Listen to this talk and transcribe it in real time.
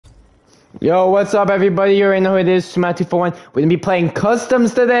Yo, what's up, everybody? You already know who it is, supermatt241. We're gonna be playing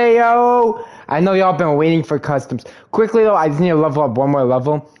customs today, yo! I know y'all been waiting for customs. Quickly, though, I just need to level up one more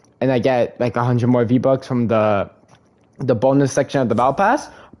level, and I get like 100 more V-Bucks from the bonus section of the Battle Pass.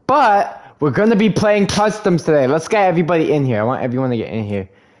 But we're gonna be playing customs today. Let's get everybody in here. I want everyone to get in here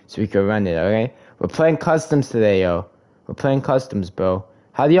so we can run it, okay? We're playing customs today, yo. We're playing customs, bro.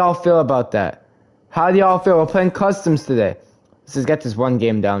 How do y'all feel about that? How do y'all feel? We're playing customs today. Let's just get this one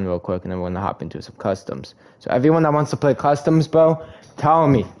game down real quick, and then we're gonna hop into some customs. So everyone that wants to play customs, bro, tell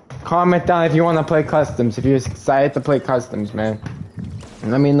me. Comment down if you want to play customs. If you're excited to play customs, man.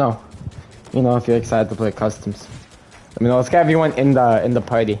 And let me know. You know, if you're excited to play customs. Let me know. Let's get everyone in the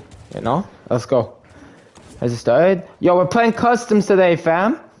party. You know? Let's go. Has it started? Yo, we're playing customs today,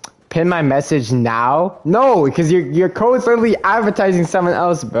 fam. Pin my message now. No, because your code's literally advertising someone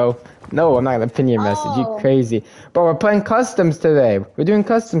else, bro. No, I'm not gonna pin your message. You crazy. But we're playing customs today. We're doing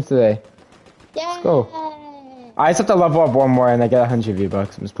customs today. Yay. Let's go. I just have to level up one more and I get 100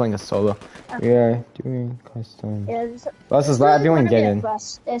 V-Bucks. I'm just playing a solo. Okay. We are doing customs. Yeah, Let's just let everyone get in.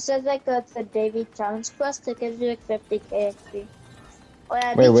 It says like it's a daily challenge quest. It gives you like 50k XP. Oh,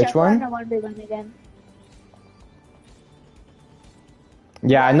 yeah, wait, which one? I want to be one again.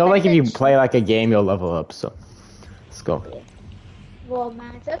 Yeah, I know like if you play like a game, you'll level up, so. Let's go. Yeah. Well,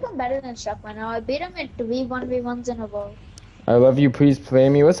 man, I feel like I'm better than Chuck right now. I beat him at 3-1v1s in a row. I love you, please play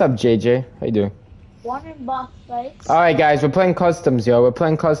me. What's up, JJ? How you doing? One in box fights. Alright, guys, we're playing customs, yo. We're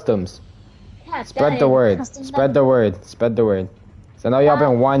playing customs. Yeah, Spread the word. Spread the word. Spread the word. So I know y'all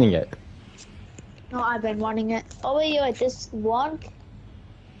been wanting it. No, I've been wanting it. Oh, wait, yo, this one.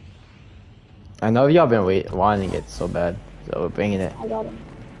 I know y'all been wanting it so bad. So we're bringing it. I got him.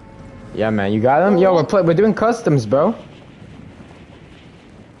 Yeah, man, you got him? Yo, we're doing customs, bro.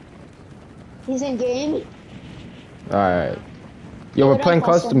 He's in game. Alright. Yo, we're playing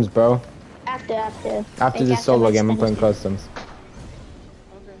customs, bro. After this solo game, I'm playing customs.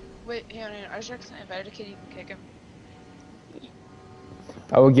 Okay. Wait, hang on. I just accidentally invited a kid. You can kick him.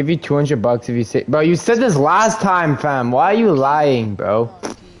 I will give you 200 bucks if you say. Bro, you said this last time, fam. Why are you lying, bro?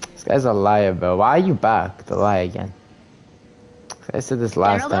 This guy's a liar, bro. Why are you back to lie again? I said this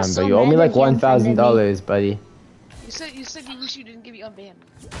last time, but you owe me like $1,000, buddy. You said you wish you didn't give me unbanned.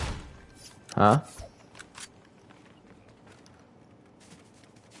 Huh?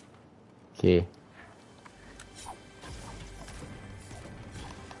 Okay.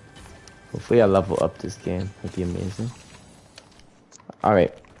 Hopefully I level up this game. That'd be amazing.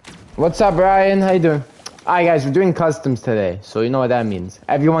 Alright. What's up, Brian? How you doing? Alright, guys, we're doing customs today. So you know what that means.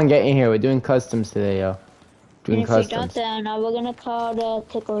 Everyone get in here. We're doing customs today, yo. Doing customs. If you don't, then we're gonna call the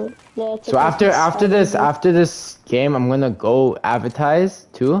tickle. So after this game, I'm gonna go advertise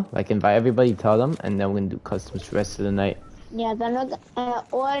too. Like invite everybody, tell them, and then we're gonna do customs the rest of the night. Yeah, then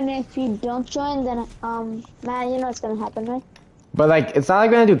or if you don't join, then man, you know what's gonna happen, right? But like, it's not like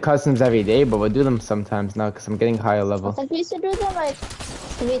we're gonna do customs every day, but we'll do them sometimes now because I'm getting higher level. I think we used to do them like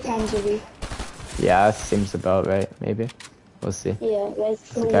 3 times a week. Yeah, that seems about right. Maybe. We'll see. Yeah, like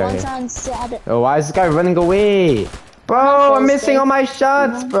once on Saturday. Oh, why is this guy running away? Bro, I'm missing all my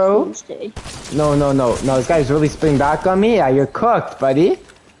shots, bro. No. This guy's really spinning back on me. Yeah, you're cooked, buddy.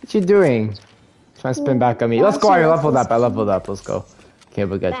 What you doing? Trying to spin back on me. Let's go. I leveled up. Let's go. Okay,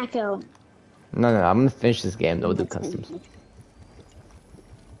 we're good. Back out. No. I'm gonna finish this game. We'll do customs.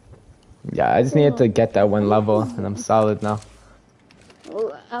 Yeah, I just needed to get that one level, and I'm solid now.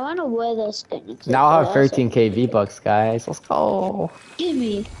 I wanna wear this skin. Now I'll have 13k V-Bucks, guys. Let's go. Give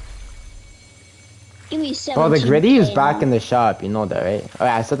me 17. Oh, the gritty is back in the shop. You know that, right? Oh,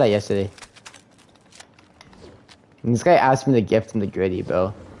 yeah, I said that yesterday. And this guy asked me to gift him the gritty,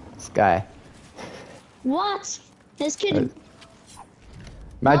 bro. This guy. What? This kid.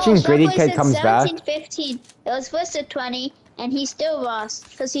 Imagine gritty kid comes 17, back. 15. It was first at 20, and he still lost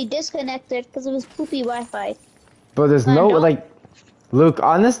because he disconnected because of his poopy Wi-Fi. But there's no like. Luke,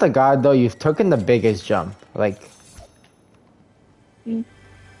 honest to God, though, you've taken the biggest jump. Like, you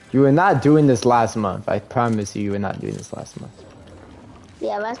were not doing this last month. I promise you were not doing this last month.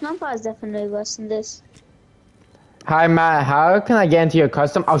 Yeah, last month I was definitely worse than this. Hi, Matt. How can I get into your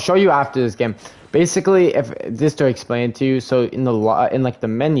custom? I'll show you after this game. Basically, if just to explain it to you, so in the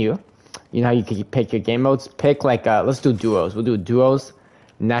menu, you know how you can pick your game modes. Pick like let's do duos. We'll do duos.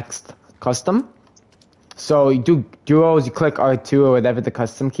 Next, custom. So you do duos, you click R2 or whatever the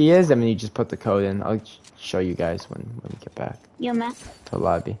custom key is, and then you just put the code in. I'll show you guys when we get back. Yo, Matt. To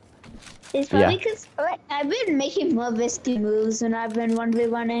lobby. It's probably because I've been making more risky moves when I've been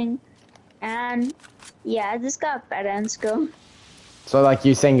 1v1ing. And yeah, I just got better in school. So like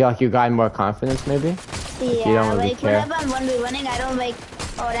you saying like you got more confidence maybe? Yeah, you don't really like care. whenever I'm 1v1ing, I don't like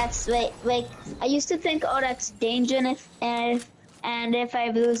Oh, that's wait. I used to think, oh, that's danger, and if I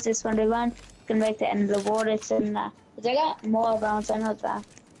lose this 1v1, can make the end of the war. It's in. Cause I got more rounds. I know that.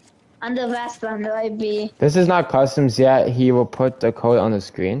 On the last round, there might be. This is not customs yet. He will put the code on the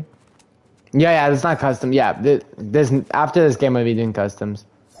screen. Yeah, it's not custom. Yeah, this after this game I'll be doing customs.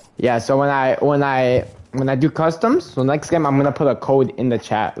 Yeah, so when I do customs, so next game I'm gonna put a code in the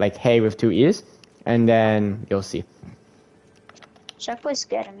chat, like hey with 2 E's, and then you'll see. Sharkboy's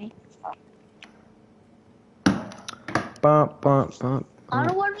scared of me. Bump, bump, bump. I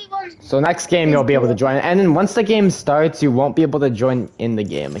don't want to be So next game you'll be able to join, and then once the game starts, you won't be able to join in the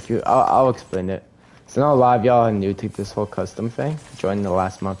game. Like I'll explain it. So I know a lot of y'all are new to this whole custom thing. Joined the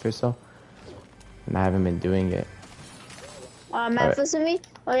last month or so, and I haven't been doing it. Matt first with me?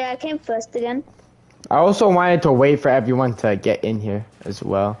 Oh yeah, I came first again. I also wanted to wait for everyone to get in here as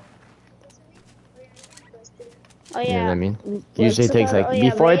well. Oh yeah. You know what I mean? Usually it takes like,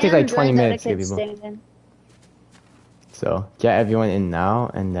 before it takes like 20 minutes to get people. So get everyone in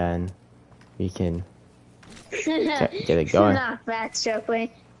now, and then we can get it going. Not facts, Sharkboy.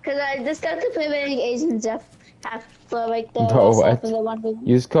 Cause I just got to play with Asians half for like the Bro, what? the one.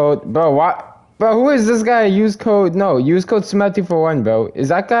 Use code, bro. What? Bro, who is this guy? Use code. No, use code supermatt241, bro. Is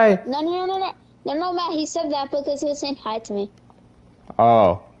that guy? No, Matt. He said that because he was saying hi to me.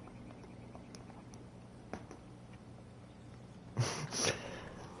 Oh.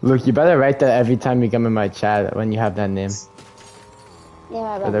 Look, you better write that every time you come in my chat when you have that name.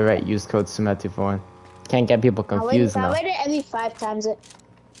 Yeah, Better write use code supermatt241. Can't get people confused now. I read it every 5 times.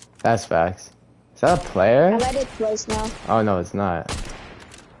 That's facts. Is that a player? I read it twice now. Oh no, it's not.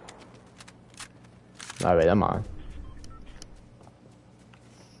 Alright, I'm on.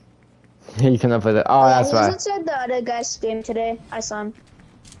 You cannot put it. Oh, that's why. He was inside the other guy's game today. I saw him.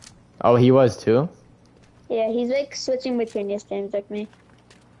 Oh, he was too? Yeah, he's like switching between his games like me.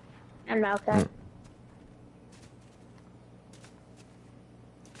 And Malcolm.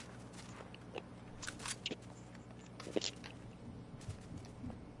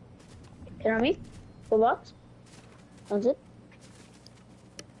 Can I me? Full box? That's it?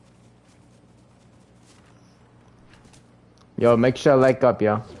 Yo, make sure I like up,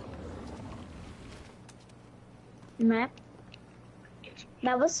 yo. Map.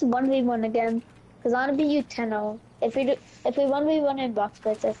 Now let's 1v1 again. Cause I wanna be you 10-0. If we 1v1 in box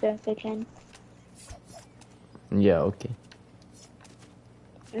fights, I feel if we can. Yeah, okay.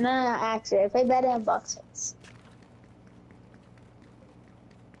 No, actually, if I better in box fights.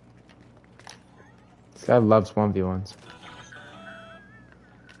 This guy loves 1v1s.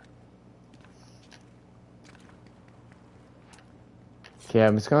 Okay,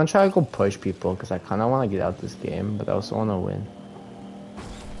 I'm just gonna try to go push people because I kinda wanna get out this game, but I also wanna win.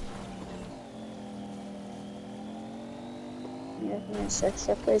 Yeah, I'm gonna search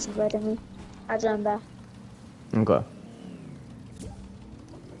that place inviting me. I'll join back. Okay.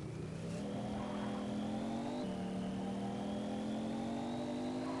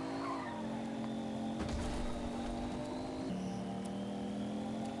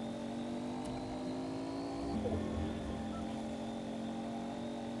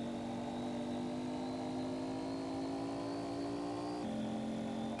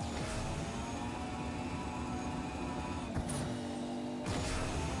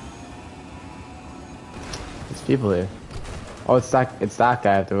 People here. Oh, it's that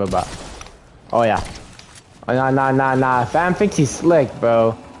guy with the robot. Oh yeah. Oh nah. Fam thinks he's slick,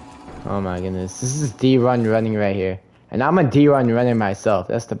 bro. Oh my goodness. This is D1 running right here. And I'm a D1 runner myself.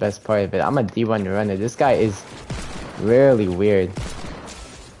 That's the best part of it. I'm a D1 runner. This guy is really weird.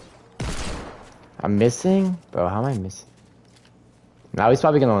 I'm missing? Bro, how am I missing? Now he's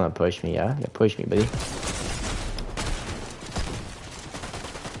probably gonna wanna push me, yeah? Yeah, push me, buddy.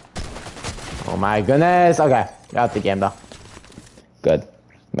 Oh my goodness. Okay. Got out the game though. Good.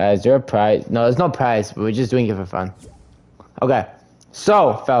 Is there a prize? No, there's no prize. We're just doing it for fun. Okay.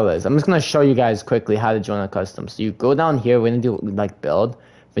 So, fellas, I'm just gonna show you guys quickly how to join a custom. So you go down here, we're gonna do like build.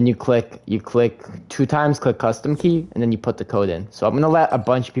 Then you click 2 times, click custom key, and then you put the code in. So I'm gonna let a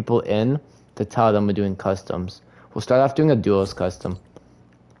bunch of people in to tell them we're doing customs. We'll start off doing a duos custom.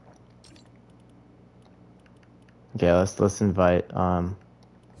 Okay, let's invite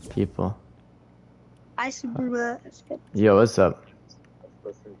people. Hi, Supermatt. Yo, what's up?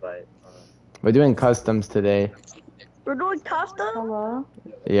 Let's invite. We're doing customs today. We're doing customs? Hello?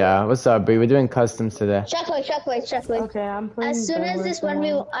 Yeah, what's up, Bree? We're doing customs today. Check. Okay, I'm playing. As soon as this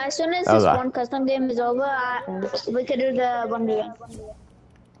one custom game is over, we can do the 1v1.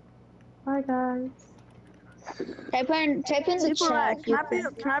 Hi guys. Type in the chat.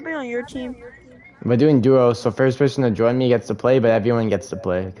 Can I be on your team? We're doing duos, so first person to join me gets to play, but everyone gets to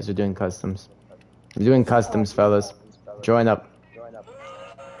play because we're doing customs. We're doing customs, fellas. Join up.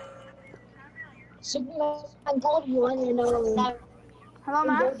 Hello,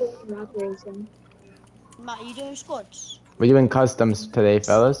 Matt. Matt, you doing squads? We're doing customs today,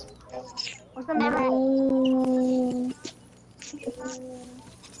 fellas. What's the matter?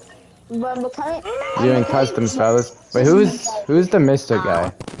 We're doing customs, fellas. Wait, who's the Mister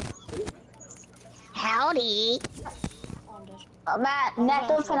guy? Howdy. Matt,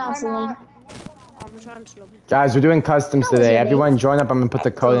 don't pronounce the name. I'm trying to log in. Guys, we're doing customs today. Everyone join up. I'm gonna put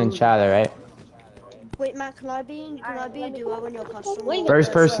the code in chat, alright? Wait, Matt, can I be a duo when you're custom?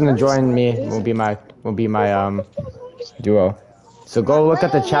 First person to join me will be my duo. So go look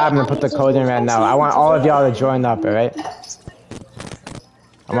at the chat. I'm gonna put the code in right now. I want all of y'all to join up, alright?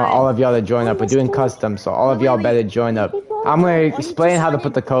 I want all of y'all to join up. We're doing customs, so all of y'all better join up. I'm gonna explain how to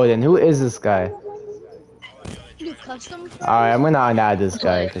put the code in. Who is this guy? Do custom? Alright, I'm gonna add this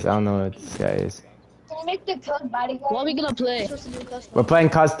guy because I don't know what this guy is. What are we gonna play? We're playing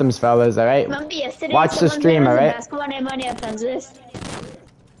customs, fellas, alright? Remember yesterday, Watch the someone stream, made us a alright? basketball name on your friends list.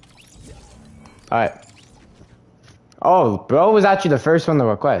 Alright. Oh, bro was actually the first one to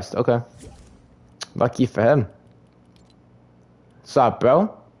request. Okay. Lucky for him. What's up,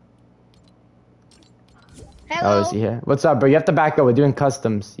 bro? Hello. Oh, is he here? What's up, bro? You have to back up. We're doing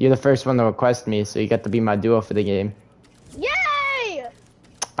customs. You're the first one to request me, so you get to be my duo for the game. Yay!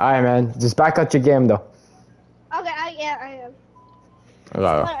 Alright, man. Just back up your game, though. Okay, I am.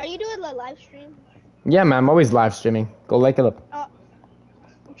 Alright. Are you doing the live stream? Yeah, man. I'm always live streaming. Go like it up.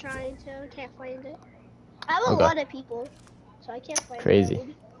 I'm trying to. Can't find it. I have a Okay. lot of people, so I can't find Crazy. it.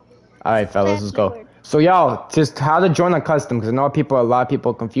 Alright, fellas, let's go. So, y'all, just how to join a custom, because I know a lot of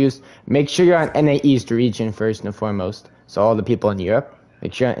people are confused. Make sure you're on NA East region first and foremost. So, all the people in Europe,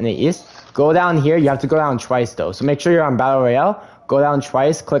 make sure you're on NA East. Go down here. You have to go down twice, though. So, make sure you're on Battle Royale. Go down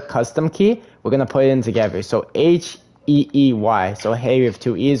twice. Click Custom Key. We're going to put it in together. So, HEEY. So, hey with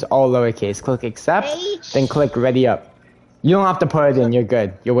 2 E's, all lowercase. Click Accept, then click Ready Up. You don't have to put it in. You're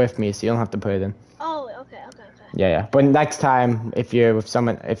good. You're with me, so you don't have to put it in. Oh, okay. Yeah. But next time, if you're with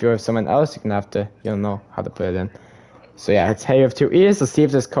someone else, you're gonna have to, you'll know how to put it in. So yeah, it's hey with 2 E's. Let's see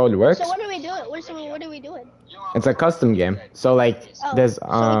if this code works. So what are we doing? What are we doing? It's a custom game. So like, there's So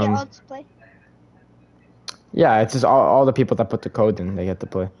we get all to play. yeah, it's just all the people that put the code in, they get to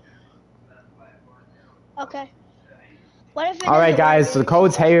play. Okay. What if? All right, guys. So the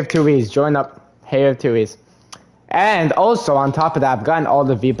code's hey with 2 E's. Join up. Hey with 2 E's. And also on top of that, I've gotten all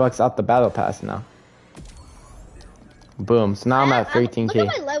the V-Bucks out the battle pass now. Boom. So now I'm at 13K. Look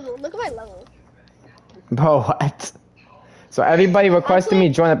at my level. Bro, what? So everybody requesting me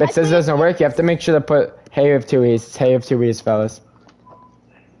join up. It says it doesn't work. You have to make sure to put hey with 2 E's. It's hey with 2 E's, fellas.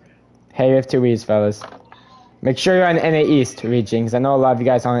 Hey with 2 E's, fellas. Make sure you're on NA East region, because I know a lot of you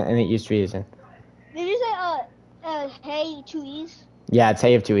guys are on NA East region. Did you say hey 2 E's? Yeah, it's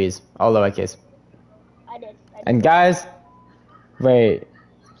hey with 2 E's. All lowercase. I did. And guys, wait,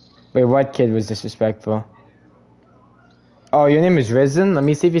 what kid was disrespectful? Oh, your name is Risen? Let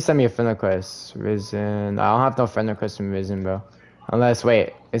me see if you sent me a friend request. Risen. I don't have no friend request from Risen, bro. Unless,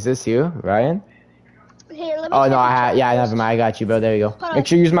 wait, is this you, Ryan? Here, let me. Oh, no, yeah, never mind. I got you, bro. There you go. Make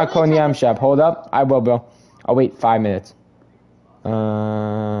sure you use my code in the item shop. Hold up. I will, bro. I'll wait 5 minutes.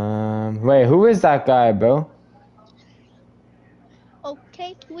 Wait, who is that guy, bro?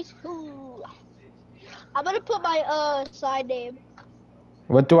 Okay, who? I'm gonna put my side name.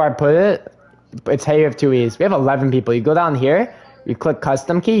 What do I put it? It's hey with 2 E's. We have 11 people. You go down here, you click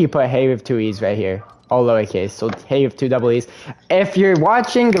custom key, you put hey with 2 E's right here. All lowercase. So hey with 2 double E's. If you're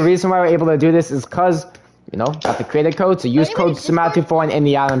watching, the reason why we're able to do this is because, you know, got the creator code. So use code supermatt241 in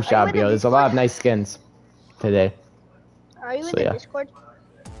the item shop, yo. There's a lot of nice skins today. Are you in the Discord?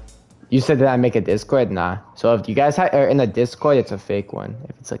 You said that I make a Discord? Nah. So if you guys are in a Discord, it's a fake one.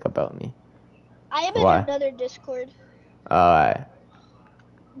 If it's like about me. I am in another Discord. Alright.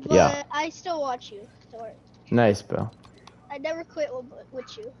 But yeah. I still watch you. So nice, bro. I never quit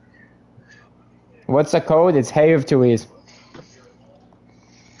with you. What's the code? It's hey with 2 E's.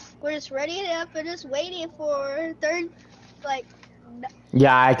 We're just ready it up and just waiting for third, like.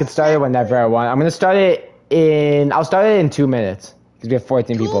 Yeah, I can start it whenever I want. I'm gonna start it in. I'll start it in 2 minutes because we have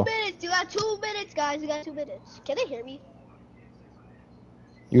 14 people. 2 minutes. You got 2 minutes, guys. You got 2 minutes. Can they hear me?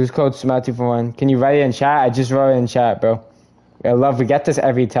 Use code SMAT241. Can you write it in chat? I just wrote it in chat, bro. I love. We get this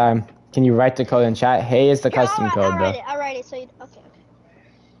every time. Can you write the code in chat? Hey is the custom code, bro. I'll write it. So you, okay.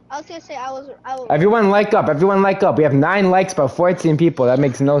 I was gonna say I will. Everyone like up. Everyone like up. We have 9 likes, but 14 people. That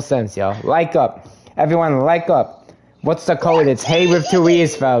makes no sense, y'all. Like up. Everyone like up. What's the code? It's hey with 2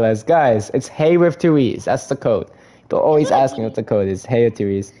 E's, fellas. Guys, it's hey with 2 E's. That's the code. People always ask me what the code is. Hey with 2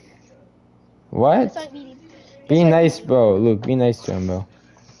 E's. What? Be nice, bro. Luke, be nice to him, bro.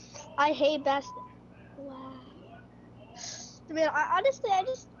 I hate best. Wow. Man, honestly,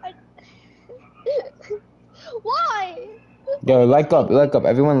 why? Yo, like up.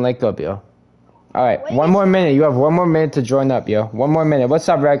 Everyone like up, yo. Alright, Wait. 1 more minute. You have 1 more minute to join up, yo. 1 more minute. What's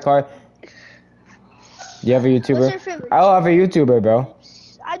up, Red Car? You have a YouTuber? What's your favorite? I'll have a YouTuber, bro.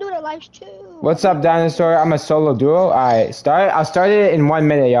 I do the lives too. What's up, Dinosaur? I'm a solo duo. Alright, start. I'll start it in 1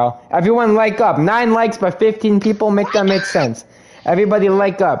 minute, y'all. Everyone like up. 9 likes by 15 people. Make that make sense. Everybody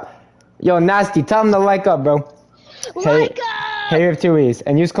like up. Yo, Nasty, tell them to like up, bro. Like up! Hey with 2 E's.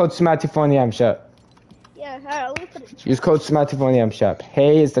 And use code SMAT241 in the M shop. Yeah, alright, let me put it. Use code SMAT241 in the M shop.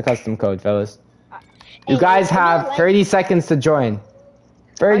 Hey is the custom code, fellas. You guys I do have like- 30 seconds to join.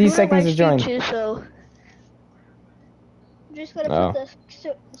 30 seconds to join. Too, so I'm just gonna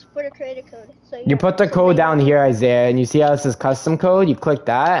put the creator code. So You put the code down here, Isaiah, and you see how it says custom code? You click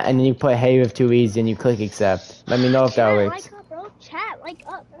that, and then you put hey with 2 E's, and you click accept. Let me know if that works. Like up, bro. Chat, like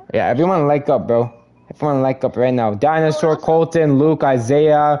up, bro. Yeah, everyone like up, bro. Everyone like up right now. Dinosaur, Colton, Luke,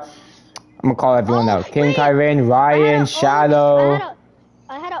 Isaiah. I'm gonna call everyone out. King wait. Kyren, Ryan, Shadow,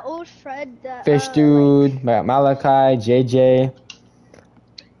 I had an old friend that Fish Dude, Malachi, JJ,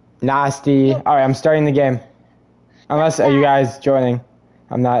 Nasty. Alright, I'm starting the game. Unless, are you guys joining?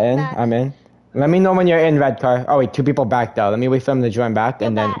 I'm not in. I'm in. Let me know when you're in, Red Car. Oh wait, 2 people backed out. Let me wait for them to join back,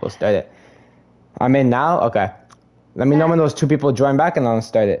 and then we'll start it. I'm in now? Okay. Let me know when those 2 people join back, and I'll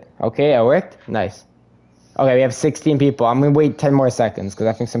start it. Okay, it worked? Nice. Okay, we have 16 people. I'm gonna wait 10 more seconds, because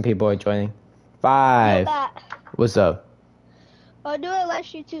I think some people are joining. 5. What's up? I'll do a live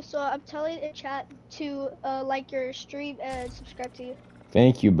stream too, so I'm telling the chat to like your stream and subscribe to you.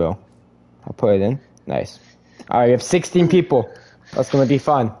 Thank you, bro. I'll put it in. Nice. Alright, we have 16 people. That's gonna be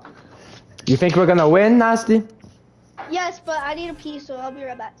fun. You think we're gonna win, Nasty? Yes, but I need a pee, so I'll be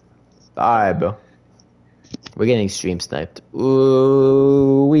right back. Alright, bro. We're getting stream sniped.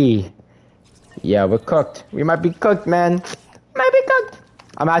 Ooh wee. Yeah, we're cooked. We might be cooked, man. Might be cooked.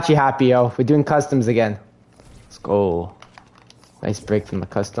 I'm actually happy, yo. We're doing customs again. Let's go. Nice break from the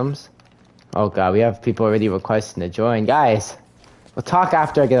customs. Oh god, we have people already requesting to join. Guys, we'll talk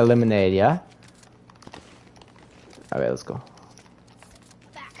after I get eliminated, yeah? Alright, let's go.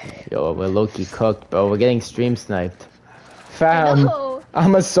 Yo, we're low-key cooked, bro. We're getting stream sniped. Fam, No.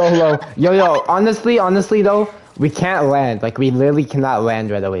 I'm a solo. Yo, honestly though, we can't land. Like, we literally cannot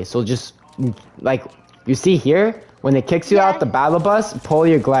land right away. So just, like, you see here, when it kicks you out the battle bus, pull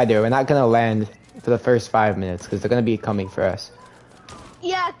your glider. We're not gonna land for the first 5 minutes, because they're gonna be coming for us.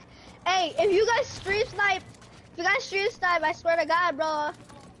 Yeah. Hey, if you guys stream snipe, I swear to God, bro.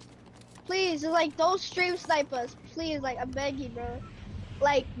 Please, like, don't stream snipe us. Please, like, I'm begging, bro.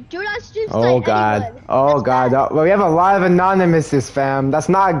 Like, do not stream snipe Oh god. anyone. Oh That's god. bad. Oh, we have a lot of anonymouses, fam. That's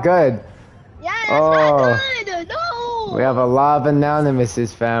not good. Yeah, that's not good. No. We have a lot of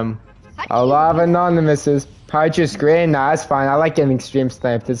anonymouses, fam. How do A you lot of do that? anonymouses. Hide your screen. Nah, that's fine. I like getting stream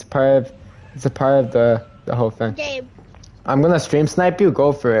sniped. It's a part of the whole thing. Game. I'm gonna stream snipe you.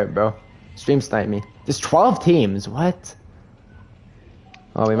 Go for it, bro. Stream snipe me. There's 12 teams. What?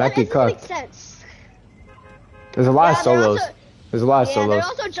 Oh, we might be That doesn't make cooked. sense. There's a lot of they're solos. also- There's a lot of Yeah, solos. they're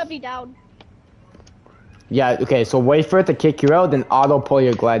also jumping down. Yeah, okay, so wait for it to kick you out, then auto pull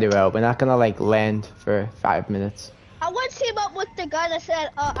your glider out. We're not gonna like land for 5 minutes. I want to team up with the guy that said,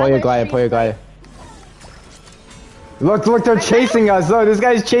 Pull your glider, pull your glider. Look, they're chasing us. Look, this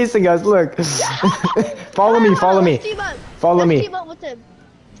guy's chasing us. Look. Follow me. Let's team up. Follow Let's me. team up with him.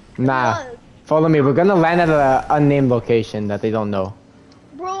 Nah. Follow me. We're gonna land at an unnamed location that they don't know.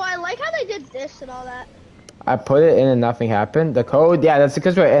 Bro, I like how they did this and all that. I put it in and nothing happened. The code? Yeah, that's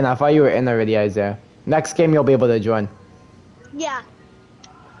because we're in. I thought you were in already, Isaiah. Next game, you'll be able to join. Yeah.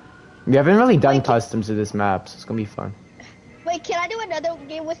 We haven't really done customs to this map, so it's gonna be fun. Wait, can I do another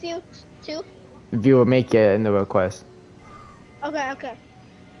game with you too? If you will make it in the request. Okay.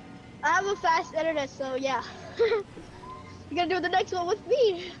 I have a fast internet, so yeah. You're gonna do the next one with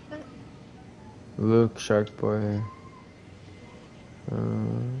me. Luke, Shark Boy. I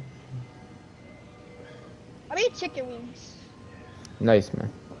need chicken wings. Nice,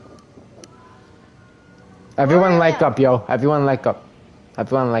 man. Everyone like up, yo. Everyone like up.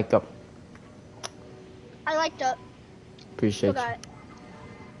 Everyone like up. I like that. Appreciate you. Forgot.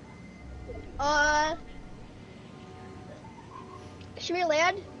 Should we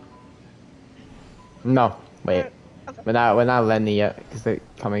land? No, wait. Okay. We're not landing yet because they're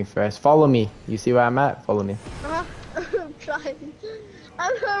coming first. Follow me. You see where I'm at? Follow me. I'm trying.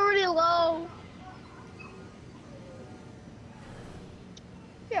 I'm already low.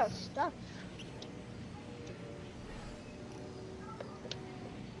 Yeah, stuff.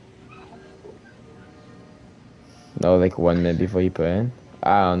 No, like 1 minute before you put in.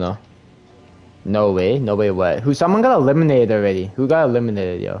 I don't know. No way. No way. What? Who? Someone got eliminated already. Who got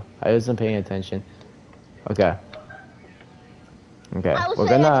eliminated, yo? I wasn't paying attention. Okay. Okay. I was We're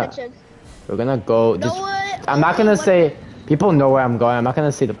paying gonna. attention. We're gonna go. No Just. one, I'm not only gonna one- say. People know where I'm going. I'm not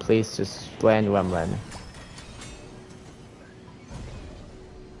gonna say the place. Just land where I'm landing.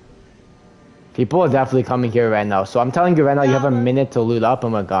 People are definitely coming here right now. So I'm telling you right now, you have a minute to loot up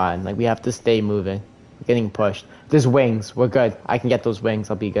and we're gone. Like, we have to stay moving. We're getting pushed. There's wings. We're good. I can get those wings.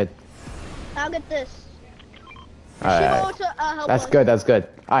 I'll be good. I'll get this. Alright. Help That's us. good. That's good.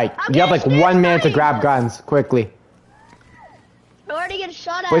 Alright. I'm You have like getting 1 minute to sniped. grab guns. Quickly. I'm already getting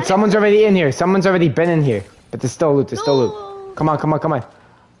shot at. Wait, someone's already in here. Someone's already been in here. But there's still loot. There's still No. loot. Come on, come on, come on.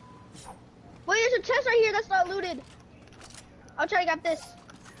 Wait, there's a chest right here that's not looted. I'll try to grab this.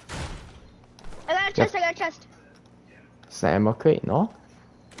 I got a chest, I got a chest. Is that ammo crate? No?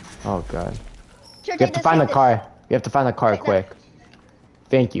 Oh, God. Sure, You have to find a car. You have to find a car Take quick.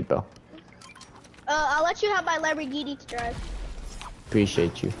 Thank you, Bill. I'll let you have my Lamborghini to drive.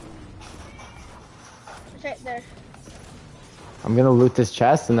 Appreciate you. It's right there. I'm gonna loot this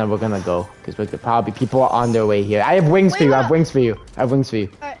chest and then we're gonna go. Because we could probably, people are on their way here. I have wings for you. I have wings for you. I have wings for you.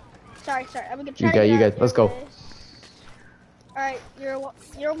 Alright. Sorry. I'm gonna try You good, to you get good. Let's go. Alright, you're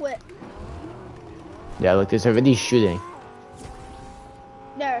what? Yeah, look, there's already shooting.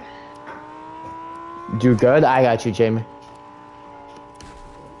 There. Do good? I got you, Jamie.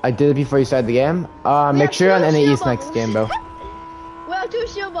 I did it before you started the game. Make sure you're on any East next game, bro. We have 2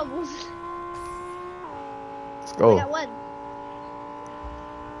 shield bubbles. Let's We go. got 1.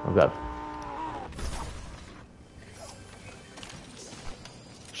 Okay.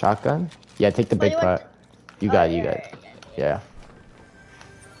 Shotgun? Yeah, take the big you want- part. You got it, you got it. Yeah,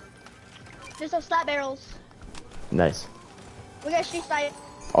 There's some slap barrels. nice. We got street fight.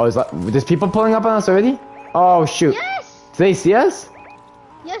 Oh, there's people pulling up on us already? Oh, shoot. Yes! Do they see us?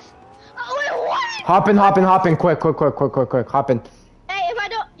 Yes. Oh wait, what? Hop in, quick. Hop in. Hey, if I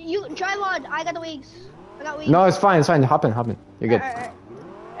don't, you drive on. I got the wings. I got wings. No, it's fine. Hop in. You're good. Alright.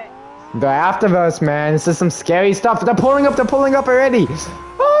 They're after us, man. This is some scary stuff. They're pulling up already.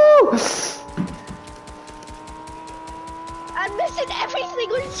 Oh! I'm missing every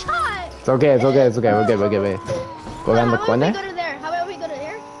single shot. It's okay. We're good. Go around the corner. How about we go to there? How about we go to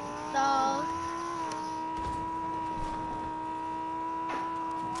here? So,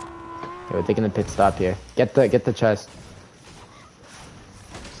 Okay, we're taking a pit stop here. Get the chest.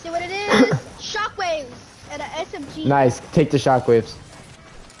 see what it is? Shockwaves and an SMG. Nice. Take the shockwaves.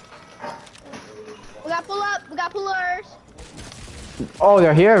 We got pullers. Oh,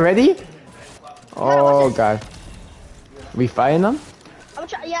 they're here already? watch Oh, this. God. We fighting them? I'm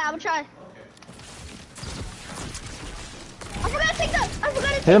gonna try. I forgot to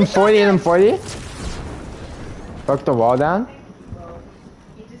take Hit him 40, hit him 40. Broke the wall down.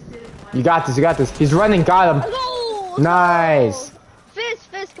 You got this. He's running, got him. Go! Nice.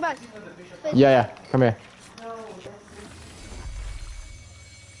 Fizz, come on. Fizz. Yeah, come here.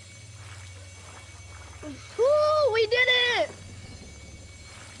 Woo, we did it!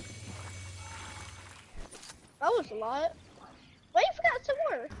 That was a lot. Wait, you forgot some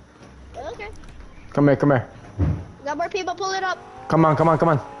more. Okay. Come here. We got more people pulling up. Come on.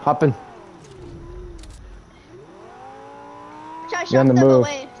 Hop in. Try to You're on shock the them move.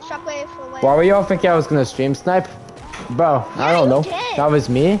 away. Shockwave away. Why were y'all thinking I was gonna stream snipe? Bro, I don't you know. did. That was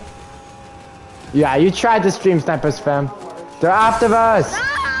me. Yeah, you tried to stream snipe us, fam. They're after us.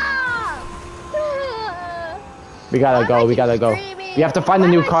 Ah! We gotta Why am go. I screaming? We have to find a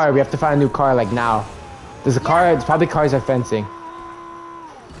Why new am I car. We have to find a new car like now. There's a car. It's probably cars are fencing.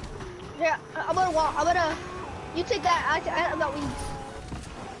 Here, I'm gonna walk. You take that. I got wings.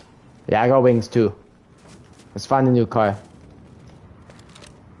 Yeah, I got wings too. Let's find a new car.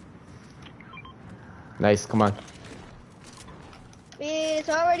 Nice, come on. It's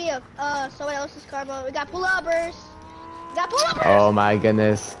already someone else's car, but we got pull-uppers. Oh my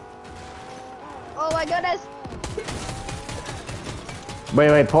goodness. Oh my goodness.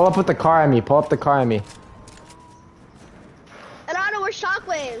 Wait, pull up with the car on me. Pull up the car on me. And I don't know where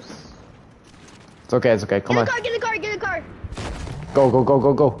shockwaves. It's okay. Come on. Get in the car.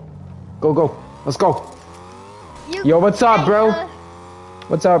 Go. Let's go. You, Yo, what's up, bro?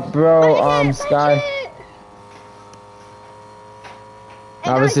 What's up, bro? Sky.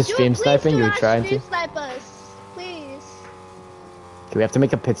 I was just stream sniping. You were trying to. Snipe us, please. Okay, we have to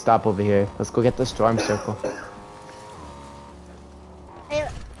make a pit stop over here. Let's go get the storm circle. Hey,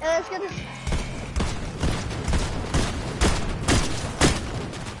 let's get this.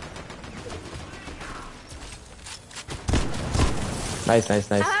 Nice, nice,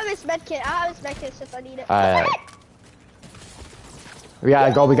 nice. I have his med kit. I have his med kit since I need it. Alright. We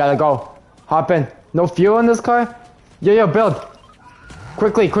gotta go, we gotta go. Hop in. No fuel in this car? Yo, build.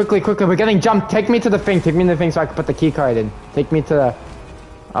 Quickly, quickly, quickly. We're getting jumped. Take me to the thing. Take me to the thing so I can put the key card in. Take me to the...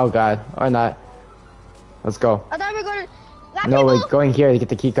 Oh god. Or not. Let's go. I thought we were going to... No, we're going here to get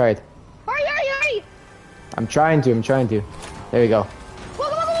the key card. Hurry, hurry, hurry! I'm trying to. There we go. Go, go,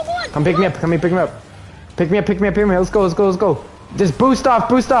 go, go, go. Come pick me up. Come here, pick me up. Pick me up, pick me up, pick me up. Let's go, let's go, let's go. Just boost off,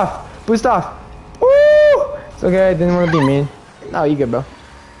 boost off, boost off. Woo! It's okay, I didn't want to be mean. No, you good, bro.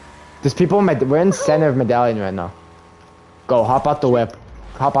 There's people in we're in center of medallion right now. Go, hop out the whip.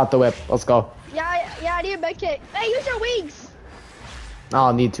 Hop out the whip. Let's go. Yeah, I need a med kit. Hey, use your wings. I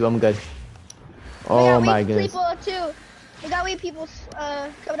don't need to, I'm good. Oh my goodness. People too. We got weak people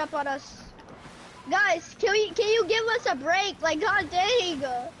coming up on us. Guys, can you give us a break? Like, god dang.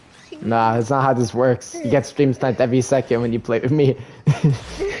 Nah, that's not how this works. You get stream sniped every second when you play with me.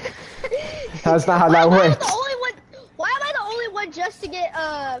 That's not how that works. Why am I the only one just to get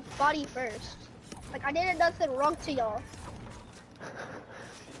body first? Like, I did nothing wrong to y'all.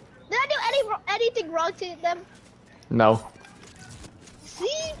 Did I do anything wrong to them? No.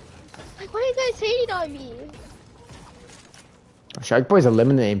 See? Like, why are you guys hating on me? Shark Boy's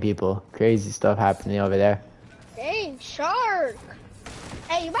eliminating people. Crazy stuff happening over there. Dang, Shark.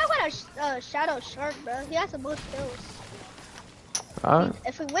 Hey, you might want to shadow Shark, bro. He has the most kills.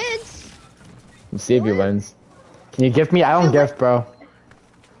 If he wins. Let's see if he wins. Can you gift me? I don't gift, bro.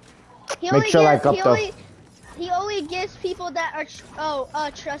 Make sure like up though. He only gives people that are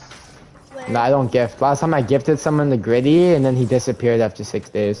trust. No, I don't gift. Last time I gifted someone the gritty and then he disappeared after 6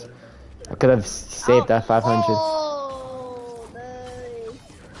 days. I could have saved that 500. Oh, nice.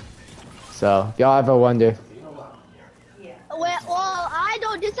 So, if y'all ever wonder. Well, I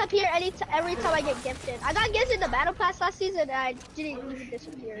don't disappear every time I get gifted. I got gifted the battle pass last season and I didn't even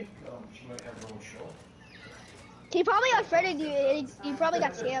disappear. He probably unfriended you and you probably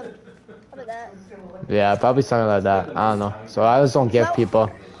got scammed. How about that? Yeah, probably something like that. I don't know. So I just don't gift people.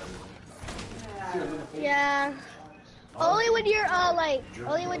 Yeah. Only when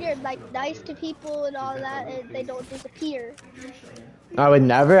you're like nice to people and all that and they don't disappear. I would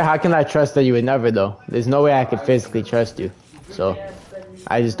never? How can I trust that you would never though? There's no way I could physically trust you. So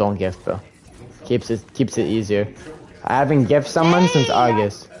I just don't gift, bro. Keeps it easier. I haven't gifted someone since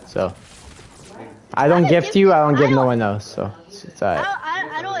August, so I don't gift you, I don't give no one else, so it's alright.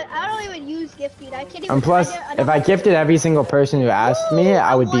 I don't even use gifting. I can't even. And plus, if I gifted every single person who asked me,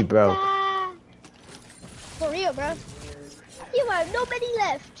 I would be broke. For real, bro. You have nobody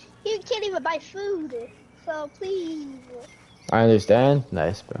left. You can't even buy food. So please. I understand.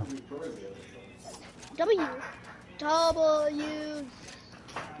 Nice, bro. W.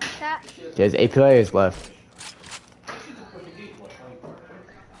 Chat. There's 8 players left.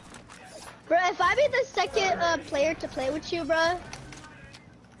 Bro, if I be the second player to play with you, bro.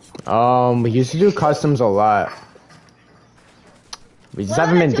 We used to do customs a lot. We just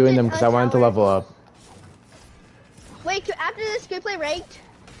haven't been doing them because I wanted to level up. Wait, after this, can we play ranked?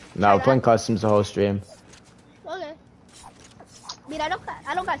 No, we're playing customs the whole stream. Okay. I mean, I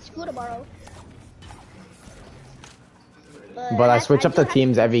don't got school tomorrow. But I switch up the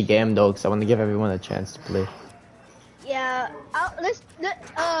teams every game though, because I want to give everyone a chance to play. Yeah,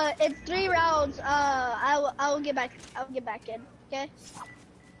 in 3 rounds, I will get back. I'll get back in. Okay.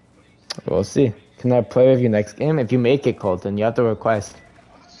 We'll see. Can I play with you next game? If you make it, Colton, you have to request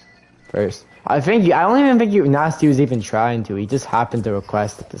first. I don't even think Nasty was even trying to. He just happened to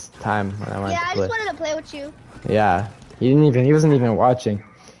request at this time when I wanted to play. Yeah, I just wanted to play with you. Yeah, he wasn't even watching.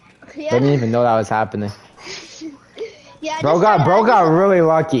 Yeah. Didn't even know that was happening. Yeah. Bro got really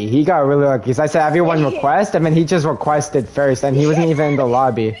lucky. He got really lucky. Cause I said everyone request, and then he just requested first, and he wasn't even in the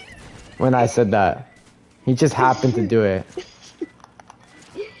lobby when I said that. He just happened to do it.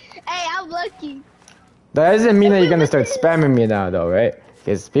 Hey, I'm lucky. That doesn't mean that you're gonna start spamming me now, though, right?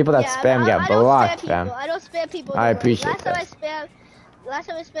 Because people that spam get blocked, fam. I don't spam people. I appreciate that. Last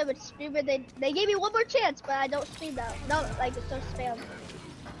time I spammed with streamer, they gave me one more chance, but I don't stream that. No, like it's no spam.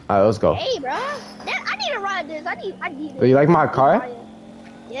 Alright, let's go. Hey, bro, I need to ride this. I need. Do you like my car?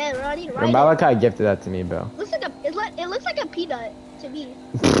 Yeah, bro, I need to ride it. Malachi gifted that to me, bro. It looks like a peanut to me.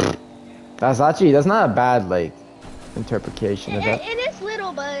 That's not a bad like interpretation of it. It is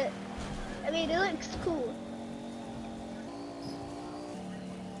little, but I mean it looks cool.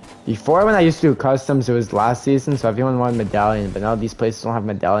 Before, when I used to do customs, it was last season, so everyone wanted medallion, but now these places don't have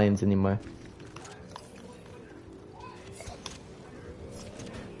medallions anymore.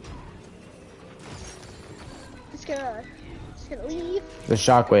 Just gonna leave. The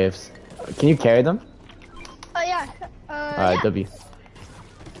shockwaves. Can you carry them? Oh yeah. Alright, Yeah. W.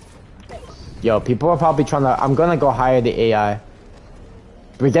 Yo, people are probably trying to. I'm gonna go hire the AI.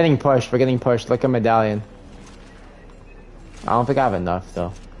 We're getting pushed. We're getting pushed. Look at medallion. I don't think I have enough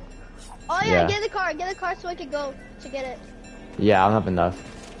though. Oh yeah, get in the car. Get in the car so I can go to get it. Yeah, I don't have enough.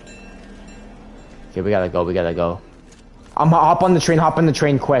 Okay, we gotta go. We gotta go. Hop on the train. Hop on the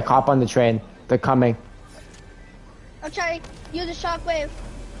train quick. Hop on the train. They're coming. I'm trying to use a shockwave.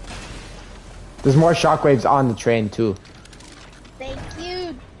 There's more shockwaves on the train too. Thank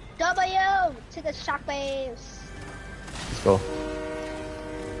you, W, to the shockwaves. Let's go.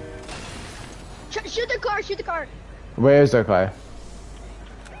 Shoot the car, shoot the car. Where is their car?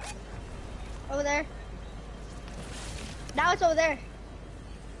 Over there. Now it's over there.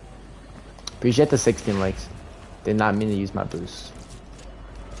 Appreciate the 16 likes. Did not mean to use my boost.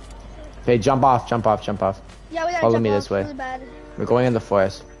 Okay, jump off, jump off, jump off. Yeah, we gotta Follow jump me off this way. really bad. We're going in the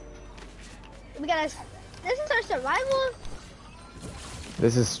forest. We gotta. This is our survival.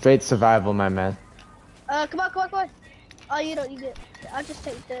 This is straight survival, my man. Come on, come on, come on. Oh, you don't need it. I'll just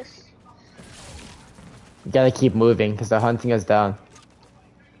take this. We gotta keep moving because they're hunting us down.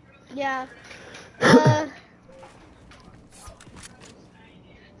 Yeah.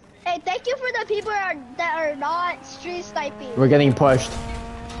 Hey, thank you for the people that are not street sniping. We're getting pushed.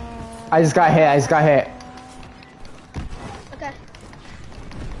 I just got hit. I just got hit. Okay.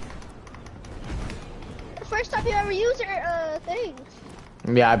 The first time you ever use your things.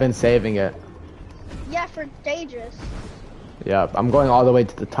 Yeah, I've been saving it. Yeah, for dangerous. Yeah, I'm going all the way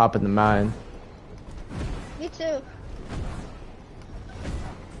to the top of the mountain. Me too.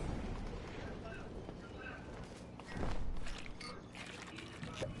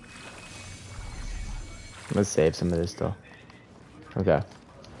 Let's save some of this though. Okay.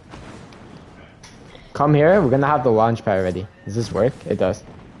 Come here, we're gonna have the launch pad ready. Does this work? It does.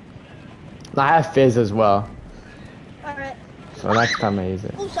 I have fizz as well. Alright. So next time I use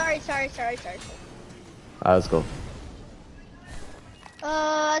it. Oh, sorry. Alright, let's go.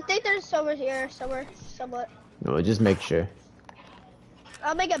 I think there's somewhere here, somewhat. We'll just make sure.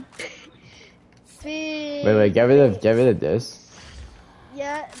 I'll make a big. Wait, get rid of this.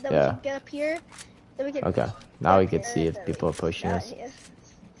 Yeah, then we can get up here. Then we can. Okay, now we can see if people are pushing us.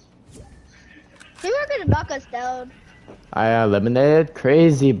 People are gonna knock us down. I eliminated?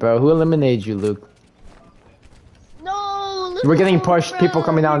 Crazy, bro. Who eliminated you, Luke? No, We're getting pushed. People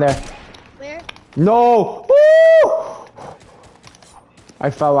coming down there. Where? No! Woo! I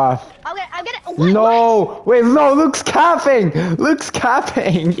fell off. I'm gonna. What? No! What? Wait, no, Luke's capping! Luke's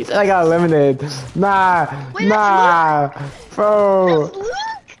capping! He said I got eliminated. Nah, Wait, nah, bro. That's Luke.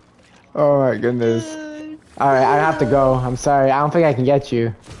 Oh my goodness. Alright, I have to go. I'm sorry. I don't think I can get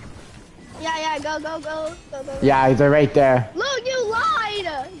you. Yeah, go. Yeah, they're right there. Look, you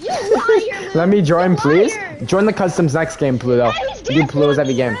lied! You liar, Luke. Let me join, You please. liar. Join the customs next game, Pluto. Hey, he's I do dancing Plutos on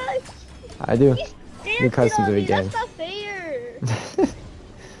every me, game. Rex. I do. He's Do dancing customs on every me. game. That's not fair.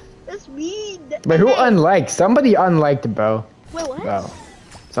 That's mean. But who Hey. unliked? Somebody unliked, bro. Wait, what? Bro.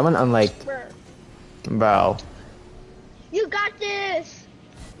 Someone unliked. Bro. Bro. You got this.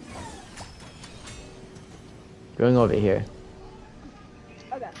 Going over here.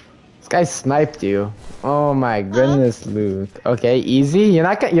 Okay. This guy sniped you. Oh my goodness, Luke. Okay, easy.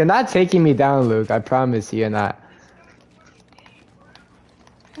 You're not taking me down, Luke. I promise you're not.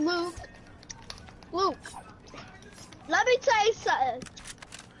 Luke. Let me tell you something.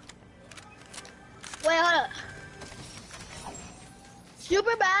 Wait, hold up.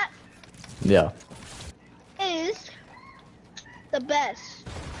 Supermatt Yeah, is the best.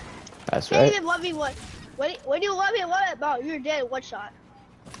 that's Can't right. even 1v1. When you 1v1 about, you're dead in one shot.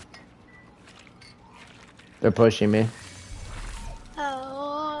 They're pushing me.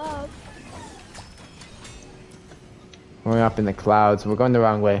 Oh. We're up in the clouds. We're going the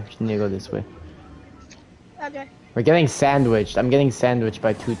wrong way. We need to go this way. Okay. We're getting sandwiched. I'm getting sandwiched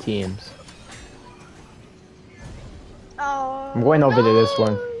by 2 teams. Oh. I'm going over to this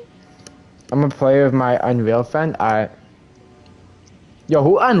one. I'm a player of my Unreal friend. Yo,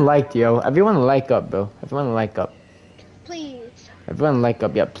 who unliked, yo? Everyone like up, bro. Everyone like up. Please. Everyone like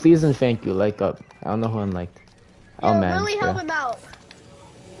up. Yeah, please and thank you. Like up. I don't know who unliked. Oh Yo, man. really bro. help him out.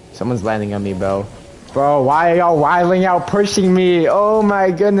 Someone's landing on me, bro. Bro, why are y'all wilding out pushing me? Oh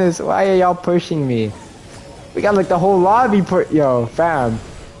my goodness. Why are y'all pushing me? We got like the whole lobby yo, fam.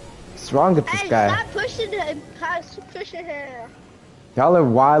 What's wrong with this Hey, guy? stop pushing him. Stop pushing him. Y'all are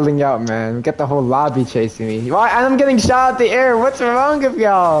wilding out, man. We got the whole lobby chasing me. Why? And I'm getting shot at the air. What's wrong with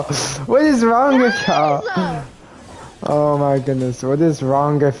y'all? What is wrong with y'all? Oh my goodness. What is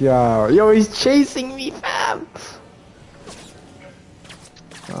wrong with y'all? Yo, he's chasing me, fam.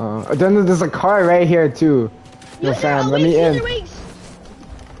 Then there's a car right here too. Yo, fam, let me in.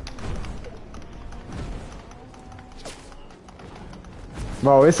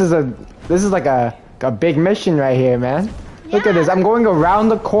 Bro, this is like a big mission right here, man. Look at this. I'm going around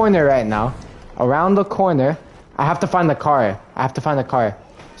the corner right now. Around the corner. I have to find the car.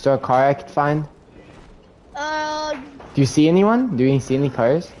 Is there a car I could find? Do you see anyone? Do you see any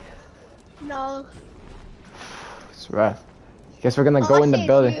cars? No. It's rough. Guess we're gonna go in the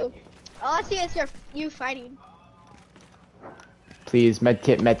building. All I see is you fighting. Please,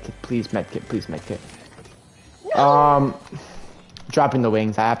 medkit, please, medkit. No. Dropping the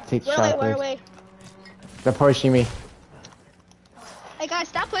wings. I have to take the shot. Wait. They're pushing me. Hey guys,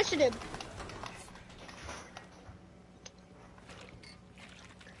 stop pushing him.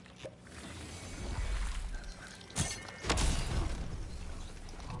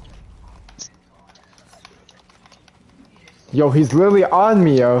 Yo, he's literally on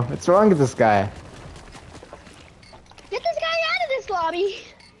me, yo. What's wrong with this guy? Get this guy out of this lobby.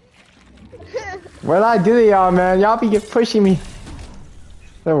 What did I do to y'all, man? Y'all be pushing me.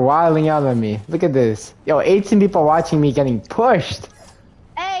 They're wilding out on me. Look at this. Yo, 18 people watching me getting pushed.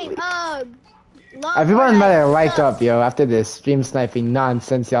 Hey, everyone better like up, yo, after this stream sniping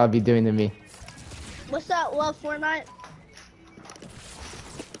nonsense y'all be doing to me. What's up, Love Fortnite?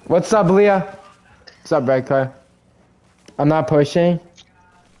 What's up, Leah? What's up, Red Car? I'm not pushing.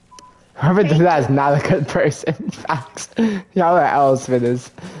 Whoever did that is not a good person. Facts. Y'all are L's for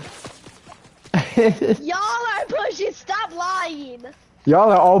this. Y'all are pushing. Stop lying.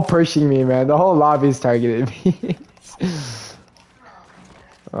 Y'all are all pushing me, man. The whole lobby's targeted me.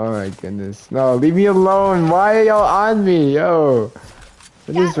 Oh my goodness. No, leave me alone. Why are y'all on me? Yo.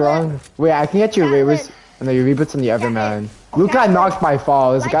 What is wrong? Wait, I can get your reboots. No, your reboots on the other man. Luke got knocked by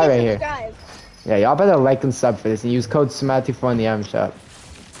fall. There's a guy right here. Yeah, y'all better like and sub for this and use code supermatt241 in the M shop.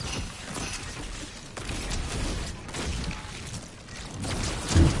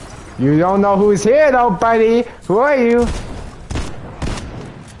 You don't know who's here though, buddy. Who are you?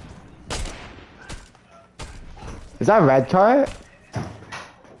 Is that red car?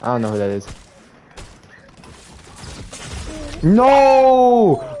 I don't know who that is.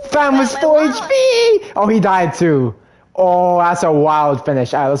 No! Fam was 4 HP! Oh, he died too. Oh, that's a wild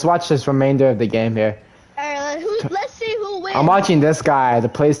finish. Alright, let's watch this remainder of the game here. Alright, let's see who wins. I'm watching this guy, the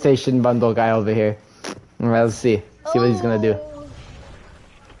PlayStation bundle guy over here. Alright, let's see. See what he's gonna do.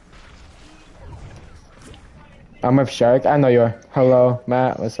 I'm with Shark. I know you are. Hello,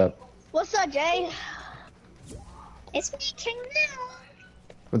 Matt. What's up? What's up, Jay? It's me, King now.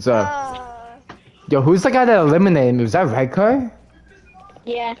 What's up? Yo, who's the guy that eliminated me? Was that red car?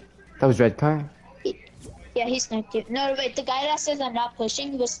 Yeah. That was red car? Yeah, he sniped you. No, wait, the guy that says I'm not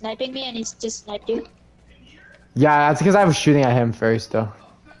pushing was sniping me and he's just sniped you. Yeah, that's because I was shooting at him first, though.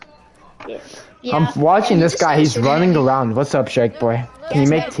 Yeah. I'm watching this guy. He's running around. What's up, Shark Boy? Can you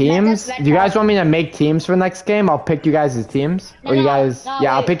make teams? Do you guys want me to make teams for next game? I'll pick you guys as teams. Or you guys...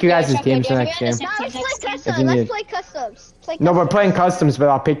 Yeah, I'll pick you guys as teams for next game. Let's play customs. No, we're playing customs, but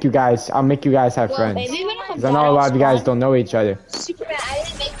I'll pick you guys. I'll make you guys have friends. Because I know a lot of you guys don't know each other. Superman, I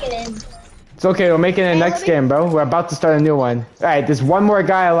didn't make it in. It's okay, we'll make it in the next game, bro. We're about to start a new one. Alright, there's one more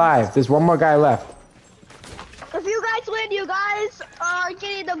guy alive. There's one more guy left. If you guys win, you guys are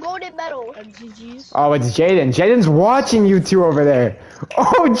getting the golden medal. Oh, it's Jaden. Jaden's watching you two over there.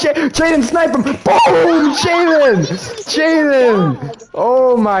 Oh, Jaden, snipe him. Boom! Jaden! Jaden!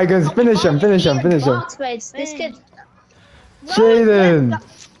 Oh my goodness. Finish him. This kid. Jaden!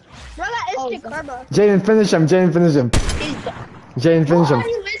 Jaden, finish him. Jaden, finish him.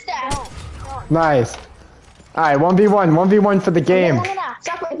 Nice. Alright, 1v1 for the game.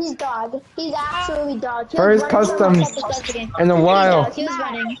 He's dog. He's absolutely dog. First customs in a while. He was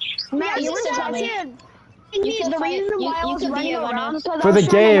running. Matt, you were went him. The reason why I was running around is because For the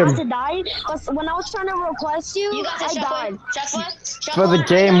game. I died, but when I was trying to request you, I died. For the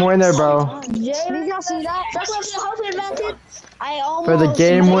game winner, bro. Did you not see that? I almost. For the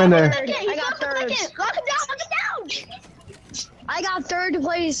game winner. I got third. Lock him down. I got third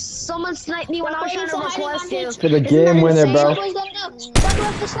place. Someone sniped me when I was trying to request you. For the game winner, bro.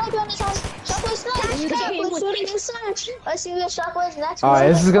 Alright,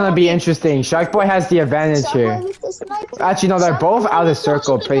 this is gonna be interesting. Shark Boy has the advantage here. Actually, no, they're both out of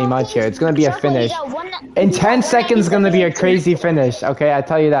circle pretty much here. It's gonna be a finish. In 10 seconds, gonna be a crazy finish. Okay, I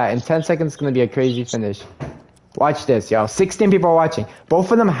tell you that. In 10 seconds, it's gonna be a crazy finish. Watch this, y'all. 16 people are watching. Both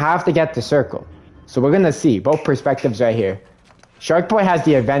of them have to get the circle. So we're gonna see both perspectives right here. Shark Boy has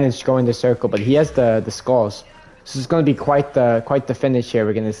the advantage going to circle, but he has the skulls. This is gonna be quite the finish here.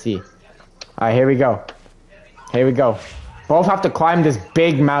 We're gonna see. All right, here we go. Both have to climb this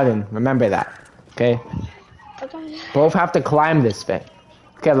big mountain. Remember that. Okay. Both have to climb this thing.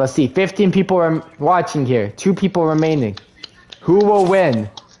 Okay, let's see. 15 people are watching here. 2 people remaining. Who will win? And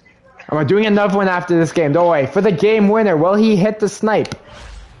we're doing another one after this game. Don't worry. For the game winner, will he hit the snipe?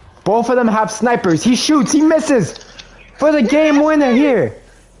 Both of them have snipers. He shoots. He misses. For the game winner here.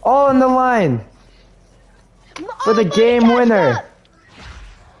 All on the line. For the game winner.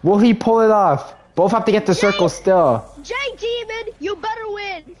 Will he pull it off? Both have to get the circle still. J Demon, you better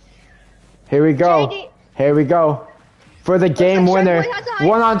win. Here we go. Here we go. For the game winner.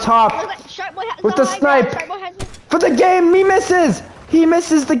 One on top. With the snipe. For the game. He misses. He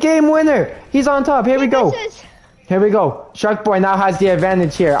misses the game winner. He's on top. Here we go. Here we go. Shark Boy now has the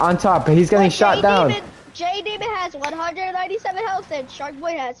advantage here. On top. He's getting shot down. J Demon has 197 health and Shark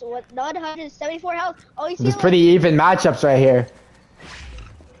Boy has 174 health. There's pretty even matchups right here.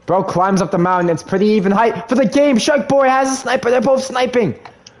 Bro climbs up the mountain. It's pretty even height. For the game, Shark Boy has a sniper. They're both sniping.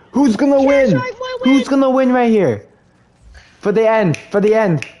 Who's gonna win? Who's gonna win right here? For the end. For the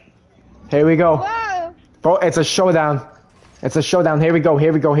end. Here we go. Bro, it's a showdown. It's a showdown. Here we go.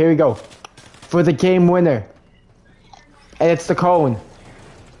 Here we go. Here we go. For the game winner. And it's the cone.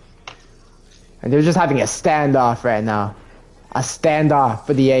 And they're just having a standoff right now. A standoff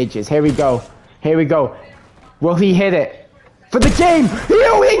for the ages. Here we go. Here we go. Will he hit it? For the game!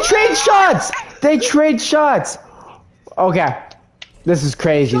 They trade shots! They trade shots! Okay. This is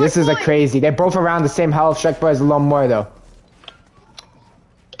crazy. This is a crazy. They're both around the same health. Shark Boy has a little more though.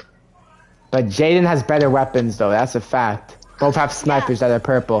 But Jaden has better weapons though. That's a fact. Both have snipers that are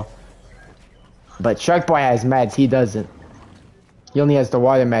purple. But Shark Boy has meds. He doesn't. He only has the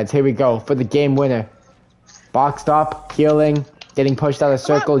water meds. Here we go. For the game winner. Boxed up. Healing. Getting pushed out of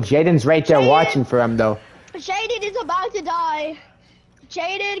circle. Jaden's right there watching for him though. Jaden is about to die.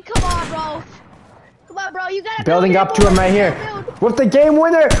 Jaden, come on, bro. Come on, bro. You gotta building up to him right here. With the game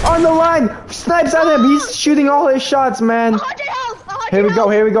winner on the line. Snipes at him. He's shooting all his shots, man. 100 health. 100 here we go.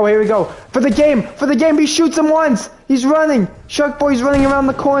 Here we go. Here we go. For the game. For the game. He shoots him once. He's running. Shark Boy's running around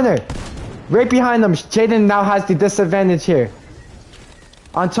the corner. Right behind him. Jaden now has the disadvantage here.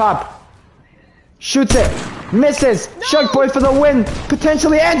 On top. Shoots it. Misses. No. Shark Boy for the win.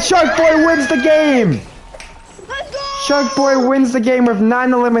 Potentially. And Shark Boy wins the game. Shark Boy wins the game with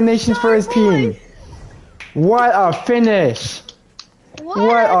 9 eliminations for his team. What a finish.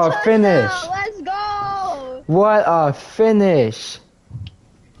 What a finish. Let's go. What a finish.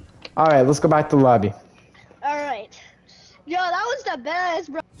 Alright, let's go back to the lobby. Alright. Yo, that was the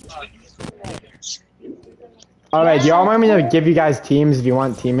best, bro. Alright, do y'all want me to give you guys teams if you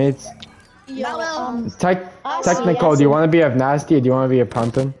want teammates? Yo, Technical, do you want to be a Nasty or do you want to be a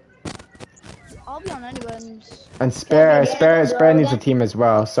Pumpkin? I'll be on anyone's. And Spare needs a team as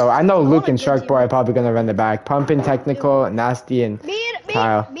well. So I know Luke and Shark Boy are probably gonna run the back. Pumpkin, Technical, Nasty, and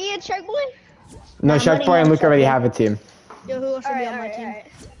Kyle. Me and Shark Boy? No, Shark Boy and Luke already have a team. Yo, who wants to be on my team?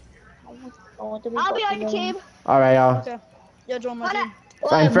 I'll be on your team. Alright, y'all. Okay. Yo, join my team.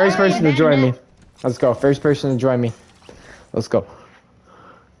 Fine, first person to join me. Let's go. First person to join me. Let's go.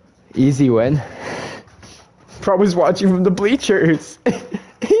 Easy win. Bro was watching from the bleachers. He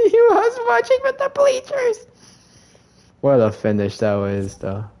was watching from the bleachers. What a finish that was,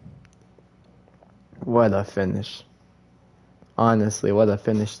 though. What a finish. Honestly, what a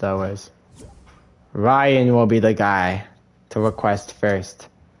finish that was. Ryan will be the guy to request first.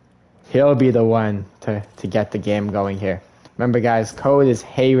 He'll be the one to get the game going here. Remember, guys, code is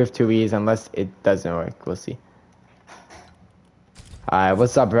hey with 2 E's unless it doesn't work. We'll see. Alright,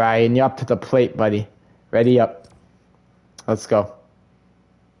 what's up, Ryan? You're up to the plate, buddy. Ready up. Let's go.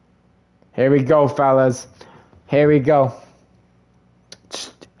 Here we go, fellas. Here we go.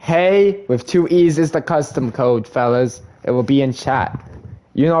 Hey with 2 E's is the custom code, fellas. It will be in chat.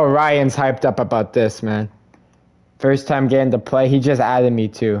 You know Ryan's hyped up about this, man. First time getting to play. He just added me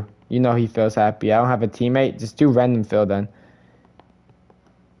too. You know he feels happy. I don't have a teammate. Just do random fill then.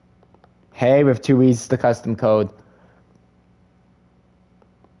 Hey with 2 E's is the custom code.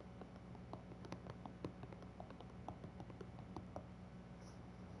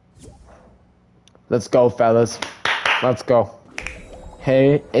 Let's go, fellas. Let's go.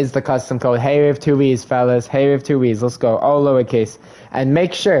 Hey is the custom code. Hey with 2 E's, fellas. Hey with 2 E's. Let's go. All lowercase. And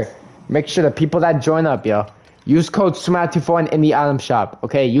make sure the people that join up, yo, use code supermatt241 in the item shop.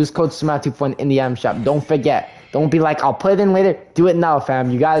 Okay, use code supermatt241 in the item shop. Don't forget. Don't be like, I'll put it in later. Do it now,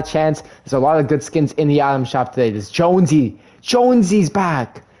 fam. You got a chance. There's a lot of good skins in the item shop today. There's Jonesy. Jonesy's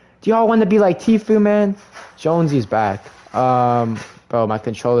back. Do y'all want to be like Tfue, man? Jonesy's back. Bro, my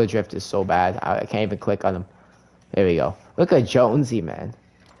controller drift is so bad. I can't even click on him. There we go. Look at Jonesy, man.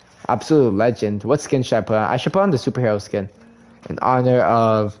 Absolute legend. What skin should I put on? I should put on the superhero skin. In honor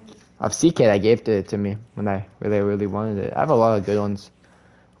of CK that gave it to me when I really wanted it. I have a lot of good ones.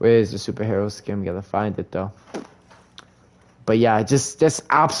 Where is the superhero skin? We gotta find it, though. But yeah, just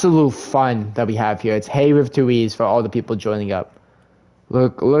absolute fun that we have here. It's Hey with 2 E's for all the people joining up.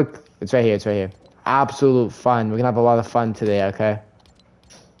 Look, it's right here. Absolute fun. We're gonna have a lot of fun today, okay?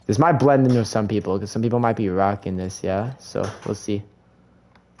 This might blend in with some people, because some people might be rocking this, yeah? So, we'll see.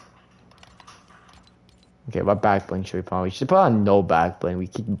 Okay, what back bling should we put on? We should put on no back bling. We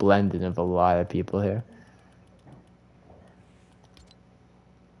keep blending with a lot of people here.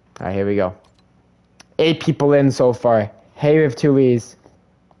 Alright, here we go. 8 people in so far. Hey with 2 E's.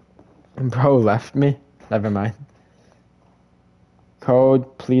 Bro left me. Never mind.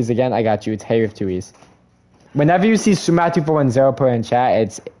 Code, please again. I got you. It's Hey with 2 E's. Whenever you see supermatt241 put in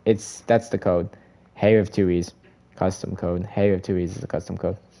chat, that's the code. Hey with 2 E's. Custom code. Hey with 2 E's is the custom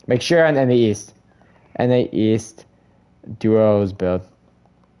code. Make sure on NA East. NA East duos build.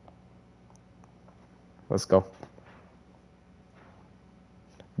 Let's go.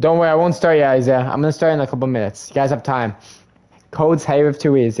 Don't worry, I won't start yet, Isaiah. I'm gonna start in a couple minutes. You guys have time. Code's Hey with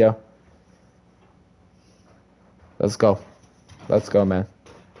 2 E's, yo. Let's go. Let's go, man.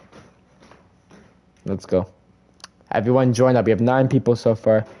 Let's go. Everyone join up. We have 9 people so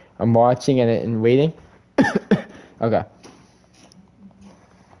far. I'm watching and waiting. Okay.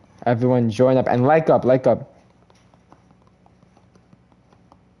 Everyone join up and like up.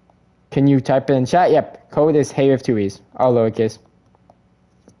 Can you type it in chat? Yep. Code is Hey with 2 E's. All lowercase.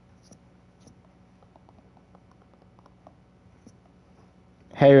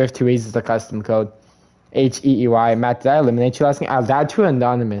 Hey with 2 E's is the custom code. HEEY. Matt, did I eliminate you last night? I died to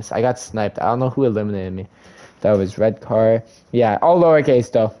anonymous. I got sniped. I don't know who eliminated me. That was red car. Yeah, all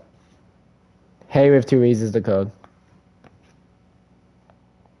lowercase though. Hey with 2 E's is the code.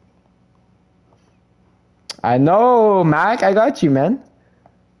 I know, Mac. I got you, man.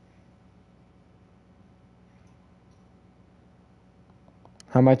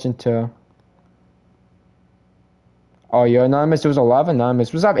 How much into... Oh, you're anonymous? There was a lot of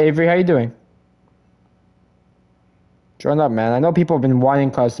anonymous. What's up, Avery? How you doing? Join up, man. I know people have been wanting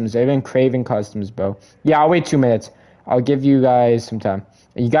customs. They've been craving customs, bro. Yeah, I'll wait 2 minutes. I'll give you guys some time.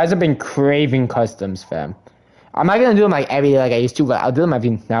 You guys have been craving customs, fam. I'm not gonna do them like every day like I used to, but I'll do them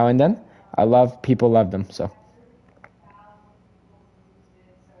every now and then. People love them, so.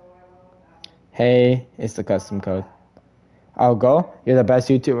 Hey, it's the custom code. I'll go. You're the best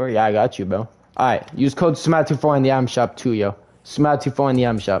YouTuber. Yeah, I got you, bro. Alright, use code supermatt241 in the item shop too, yo. supermatt241 in the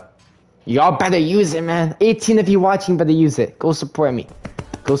item shop. Y'all better use it, man. 18 of you watching better use it. Go support me.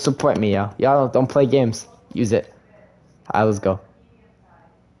 Go support me, yo. Y'all don't play games. Use it. Alright, let's go.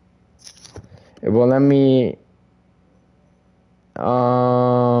 It will let me...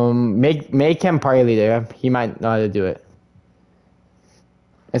 Make him party leader. He might know how to do it.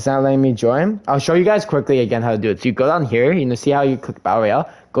 It's not letting me join. I'll show you guys quickly again how to do it. So you go down here. You know, see how you click Battle Royale?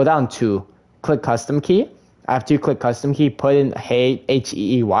 Go down to click custom key. After you click custom key, put in Hey,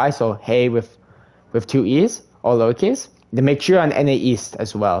 HEEY, so Hey with 2 E's, all lowercase. Then make sure you're on NA East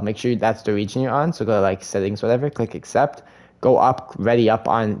as well. Make sure that's the region you're on. So go to like settings, whatever, click accept. Go up, ready up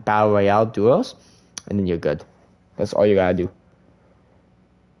on Battle Royale duos, and then you're good. That's all you gotta do.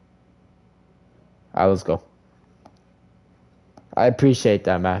 Alright, let's go. I appreciate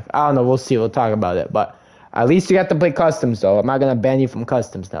that, Mac. I don't know, we'll see, we'll talk about it. But at least you got to play customs, though. I'm not gonna ban you from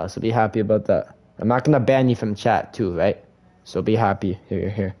customs now, so be happy about that. I'm not gonna ban you from chat, too, right? So be happy.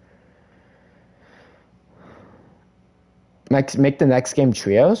 Here. Make the next game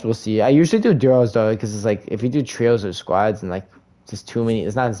trios. We'll see. I usually do duos, though, because it's like, if you do trios or squads, and like, just too many,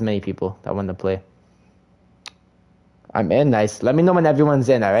 there's not as many people that want to play. I'm in, nice. Let me know when everyone's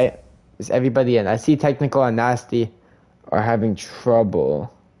in, alright? Is everybody in? I see Technical and Nasty are having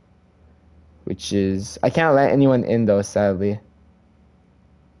trouble, which is, I can't let anyone in though, sadly.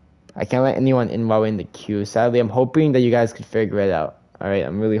 I can't let anyone in while we're in the queue. Sadly, I'm hoping that you guys could figure it out. Alright,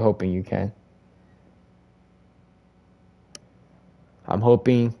 I'm really hoping you can. I'm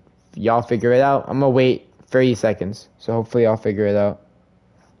hoping y'all figure it out. I'm gonna wait 30 seconds, so hopefully y'all figure it out.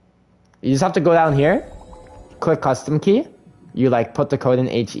 You just have to go down here, click custom key. You like put the code in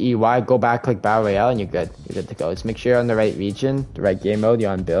HEY, go back, click Battle Royale, and you're good. You're good to go. Just make sure you're on the right region, the right game mode,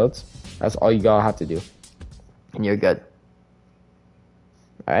 you're on builds. That's all you gotta have to do. And you're good.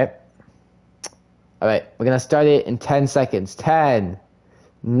 Alright? Alright, we're gonna start it in 10 seconds. 10,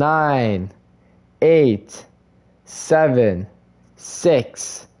 9, 8, 7,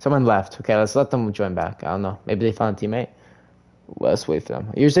 6. Someone left. Okay, let's let them join back. I don't know. Maybe they found a teammate. Let's wait for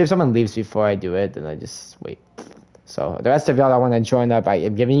them. Usually if someone leaves before I do it, then I just wait. So the rest of y'all that want to join up, I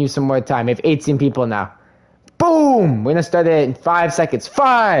am giving you some more time. We have 18 people now. Boom! We're going to start it in 5 seconds.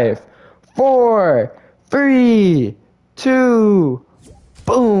 5, 4, 3, 2,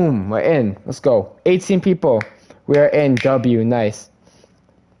 boom! We're in. Let's go. 18 people. We're in W. Nice.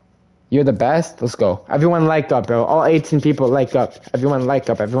 You're the best. Let's go. Everyone like up, bro. All 18 people like up. Everyone like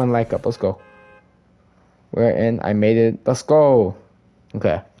up. Everyone like up. Let's go. We're in. I made it. Let's go.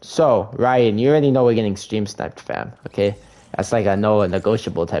 Okay. So, Ryan, you already know we're getting stream sniped, fam. Okay? That's like a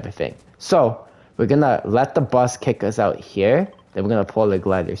negotiable type of thing. So, we're gonna let the bus kick us out here. Then we're gonna pull the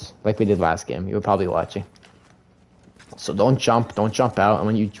gliders. Like we did last game. You were probably watching. So don't jump out.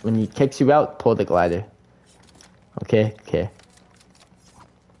 And when he kicks you out, pull the glider. Okay? Okay.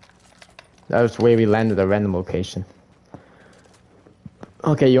 That was where we landed a random location.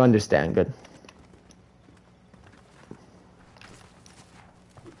 Okay, you understand. Good.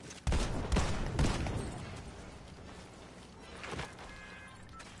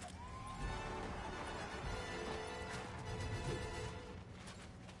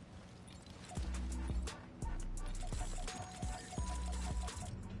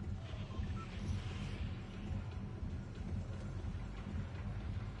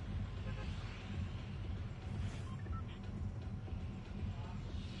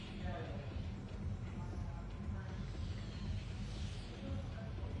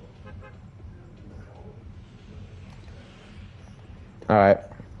 Alright.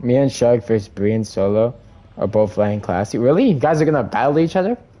 Me and Shug versus Bree and Solo are both playing classy. Really? You guys are gonna battle each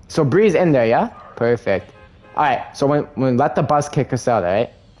other? So Bree's in there, yeah? Perfect. Alright, so when let the bus kick us out, alright?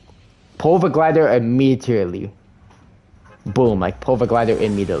 Pull the glider immediately. Boom, like pull the glider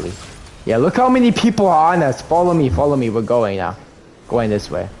immediately. Yeah, look how many people are on us. Follow me. We're going now. Going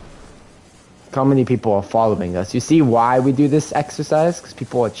this way. Look how many people are following us. You see why we do this exercise? Because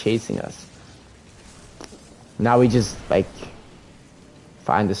people are chasing us. Now we just, like,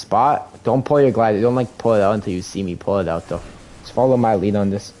 find the spot. Don't pull your glider. Don't, like, pull it out until you see me pull it out, though. Just follow my lead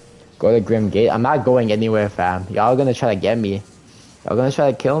on this. Go to Grim Gate. I'm not going anywhere, fam. Y'all gonna try to get me. Y'all gonna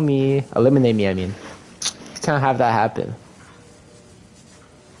try to kill me. Eliminate me, I mean. Can't have that happen.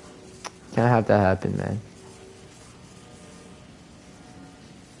 Can't have that happen, man.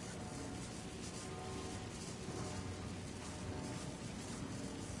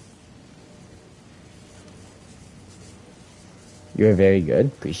 You're very good.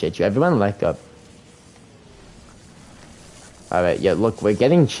 Appreciate you. Everyone like up. Alright, yeah, look, we're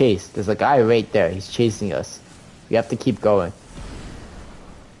getting chased. There's a guy right there. He's chasing us. We have to keep going.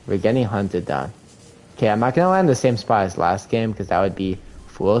 We're getting hunted down. Okay, I'm not gonna land the same spot as last game because that would be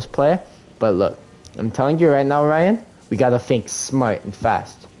fool's play. But look, I'm telling you right now, Ryan, we gotta think smart and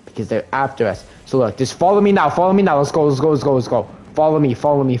fast because they're after us. So look, just follow me now. Follow me now. Let's go. Follow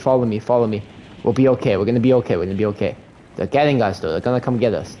me. We'll be okay. We're gonna be okay. They're getting us, though. They're gonna come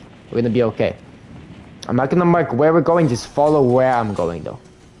get us. We're gonna be okay. I'm not gonna mark where we're going. Just follow where I'm going, though.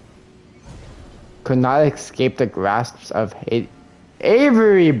 Could not escape the grasps of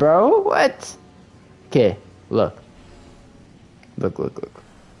Avery, bro. What? Okay, look.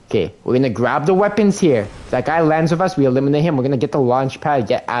 Okay, we're gonna grab the weapons here. If that guy lands with us, we eliminate him. We're gonna get the launch pad,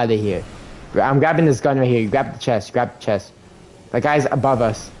 get out of here. I'm grabbing this gun right here. You grab the chest. That guy's above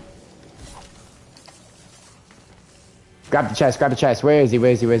us. Grab the chest. Where is he?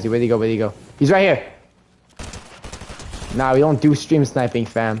 Where'd he go? He's right here. Nah, we don't do stream sniping,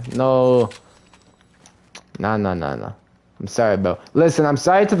 fam. No. Nah. I'm sorry, bro. Listen, I'm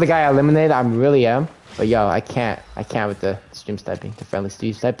sorry to the guy I eliminated. I really am. But yo, I can't with the stream sniping. The friendly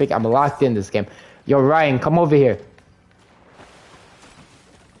stream sniping. I'm locked in this game. Yo, Ryan, come over here.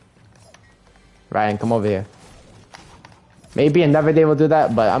 Ryan, come over here. Maybe another day we'll do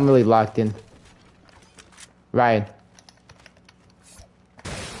that, but I'm really locked in. Ryan.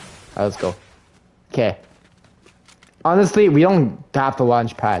 Alright, let's go. Okay. Honestly, we don't have the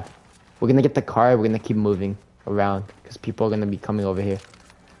launch pad. We're gonna get the car, we're gonna keep moving around. Because people are gonna be coming over here.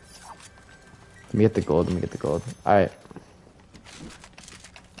 Let me get the gold. Alright.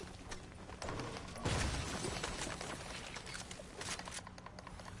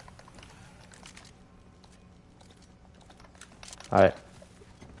 Alright.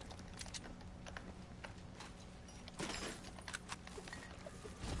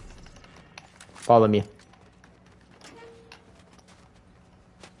 Follow me.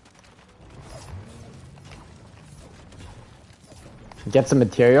 Get some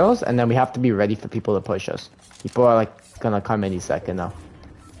materials, and then we have to be ready for people to push us. People are like gonna come any second now.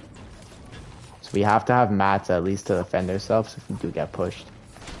 So we have to have mats at least to defend ourselves if we do get pushed.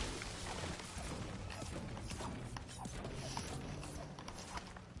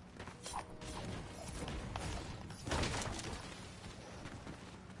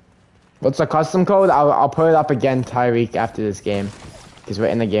 What's the custom code? I'll put it up again, Tyreek, after this game. Because we're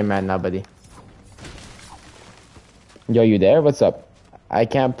in the game right now, buddy. Yo, you there? What's up? I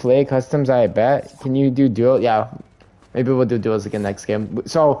can't play customs, I bet. Can you do duel? Yeah. Maybe we'll do duels again next game.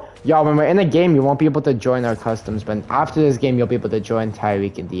 So, y'all, when we're in a game, you won't be able to join our customs, but after this game, you'll be able to join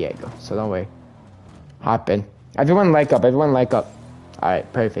Tyreek and Diego. So don't worry. Hop in. Everyone like up. Everyone like up.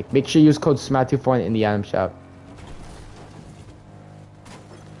 Alright, perfect. Make sure you use code SMAT241 in the item shop.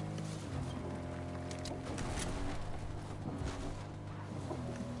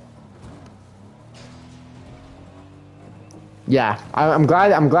 Yeah, I'm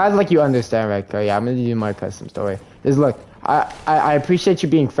glad like you understand, right? Yeah, I'm gonna do my customs, don't worry. Just look, I appreciate you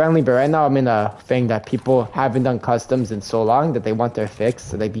being friendly, but right now I'm in a thing that people haven't done customs in so long that they want their fix,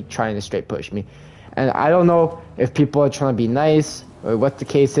 so they be trying to straight push me. And I don't know if people are trying to be nice, or what the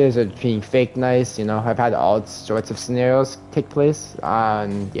case is, or being fake nice, you know, I've had all sorts of scenarios take place,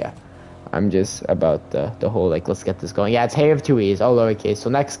 and yeah. I'm just about the whole, like, let's get this going. Yeah, it's Hay of 2E's, all lowercase, so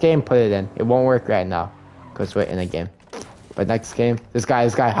next game, put it in. It won't work right now, because we're in a game. But next game, this guy,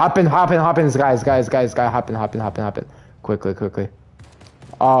 hop in, this guy, hop in. Quickly.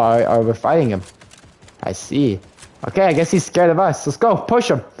 Oh, we're fighting him. I see. Okay, I guess he's scared of us. Let's go,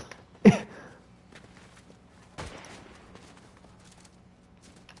 push him.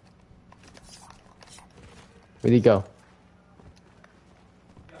 Where'd he go?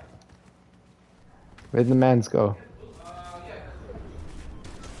 Where'd the mans go?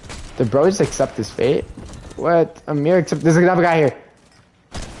 Did bro just accept his fate? What? Amir accept. There's another guy here.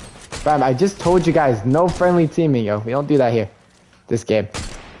 Fam, I just told you guys, no friendly teaming, yo. We don't do that here. This game.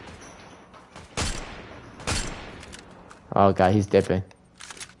 Oh god, he's dipping.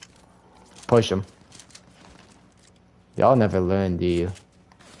 Push him. Y'all never learn, do you?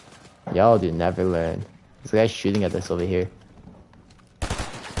 Y'all do never learn. This guy's shooting at us over here.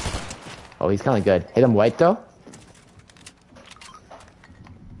 Oh, he's kind of good. Hit him white though.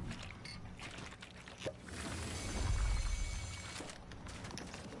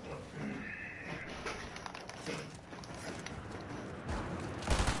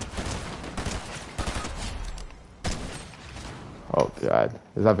 Oh god,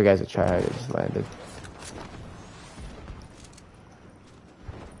 there's other guys that try hard. They just landed.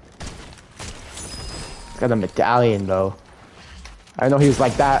 He's got a medallion though. I know he was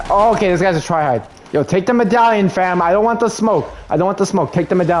like that. Oh, okay, this guy's a tryhard. Yo, take the medallion, fam. I don't want the smoke. Take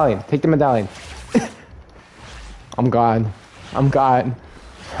the medallion. I'm gone.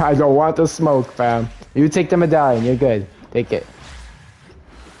 I don't want the smoke, fam. You take the medallion. You're good. Take it.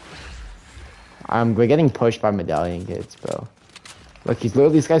 We're getting pushed by medallion kids, bro. Look,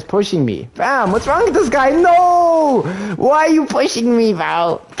 this guy's pushing me. Fam, what's wrong with this guy? No! Why are you pushing me,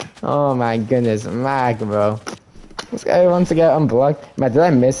 pal? Oh my goodness, Mac, bro. This guy wants to get unblocked. Matt, did I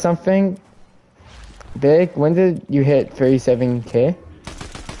miss something? Big? When did you hit 37k?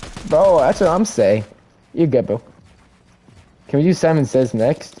 Bro, that's what I'm saying. You good, bro. Can we do Simon Says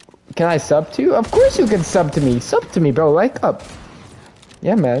next? Can I sub to you? Of course you can sub to me. Sub to me, bro. Like up.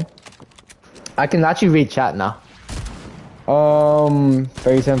 Yeah, man. I can actually read chat now.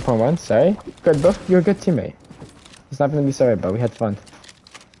 37.1, sorry. Good, bro. You're a good teammate. It's not gonna be sorry, bro. We had fun.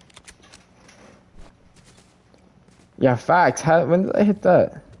 Yeah, facts. When did I hit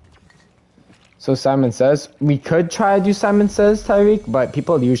that? So Simon Says. We could try to do Simon Says, Tyreek, but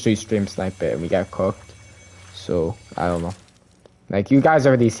people usually stream snipe it and we got cooked. So, I don't know. Like, you guys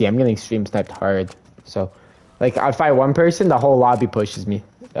already see, I'm getting stream sniped hard. So, like, I fight one person, the whole lobby pushes me.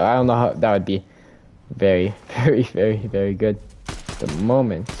 I don't know how that would be very, very good at the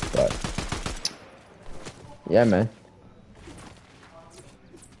moment, but yeah, man.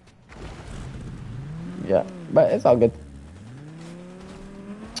 Yeah, but it's all good.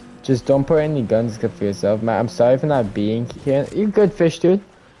 Just don't put any guns good for yourself, man. I'm sorry for not being here. You're good, fish, dude.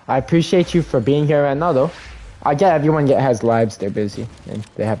 I appreciate you for being here right now, though. I get everyone has lives, they're busy, and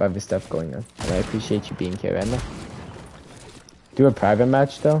they have other stuff going on. And I appreciate you being here right now. Do a private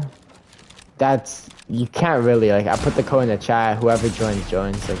match, though? That's... You can't really, like, I put the code in the chat, whoever joins.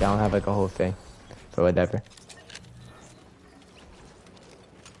 Like, I don't have, like, a whole thing. For whatever.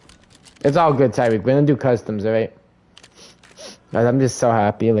 It's all good, Tyreek. We're gonna do customs, alright? I'm just so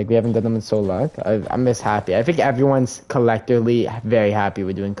happy. Like, we haven't done them in so long. I'm just happy. I think everyone's collectively very happy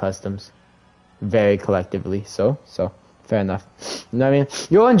with doing customs. Very collectively. So, fair enough. You know what I mean?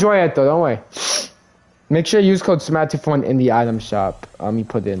 You'll enjoy it, though. Don't worry. Make sure you use code SMAT241 in the item shop. Let me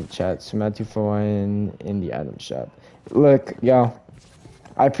put it in the chat. SMAT241 in the item shop. Look, yo.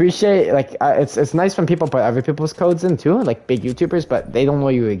 I appreciate, like, it's nice when people put other people's codes in, too. Like, big YouTubers, but they don't know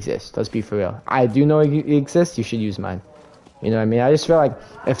you exist. Let's be for real. I do know you exist. You should use mine. You know what I mean? I just feel like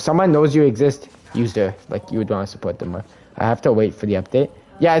if someone knows you exist, use their, like, you would want to support them more. I have to wait for the update.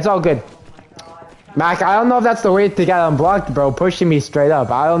 Yeah, it's all good. Mac, I don't know if that's the way to get unblocked, bro. Pushing me straight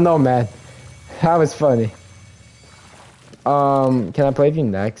up. I don't know, man. That was funny. Can I play with you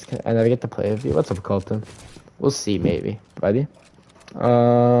next? I never get to play with you. What's up, Colton? We'll see, maybe, buddy.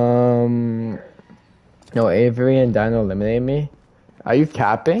 No, Avery and Dino eliminated me. Are you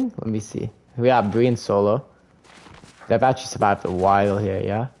capping? Let me see. We got Bree and Solo. They've actually survived a while here,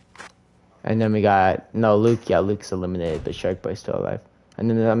 yeah? And then we got, no, Luke. Yeah, Luke's eliminated, but Shark Boy's still alive. And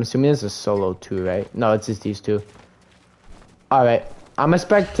then I'm assuming there's a Solo too, right? No, it's just these two. Alright. I'm gonna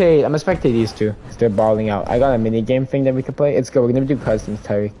spectate these two. Because they're balling out. I got a mini game thing that we could play. It's good. We're gonna do customs,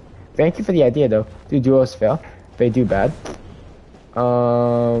 Tyreek. Thank you for the idea, though. Do duos fail? They do bad.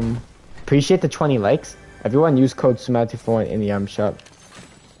 Appreciate the 20 likes. Everyone use code supermatt241 in the shop.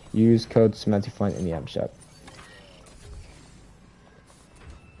 Use code supermatt241 in the shop.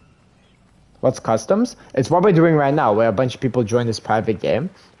 What's customs? It's what we're doing right now, where a bunch of people join this private game,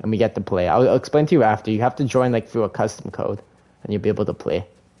 and we get to play. I'll explain to you after. You have to join like through a custom code, and you'll be able to play.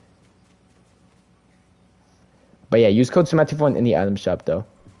 But yeah, use code supermatt241 in the item shop, though.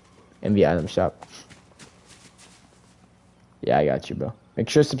 In the item shop. Yeah, I got you, bro. Make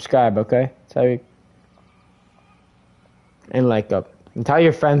sure to subscribe, okay? Tyreek. And like up. And tell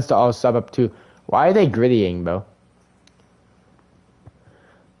your friends to all sub up too. Why are they grittying, bro?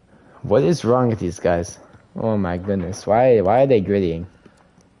 What is wrong with these guys? Oh my goodness. Why are they grittying?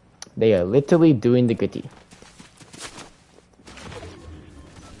 They are literally doing the gritty.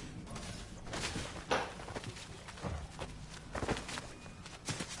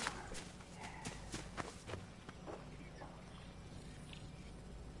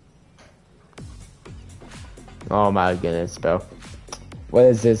 Oh my goodness, bro. What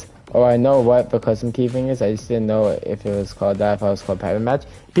is this? Oh, I know what the custom key thing is. I just didn't know if it was called that, if I was called private match.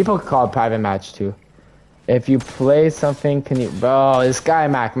 People call it private match too. If you play something, can you... Bro, this guy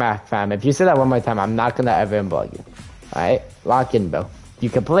Mac fam. If you say that one more time, I'm not gonna ever unblock you. Alright? Lock in, bro. You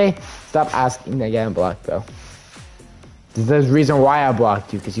can play. Stop asking to get unblocked, bro. There's a reason why I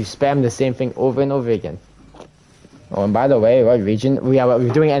blocked you, because you spam the same thing over and over again. Oh, and by the way, what region?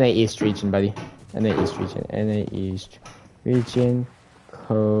 We're doing NA East region, buddy. NA East region. NA East region.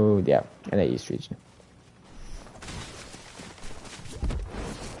 Code, yeah, NA East region.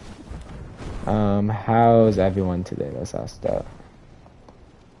 How's everyone today? Let's ask that.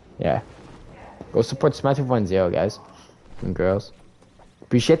 Yeah. Go support supermatt241, guys and girls.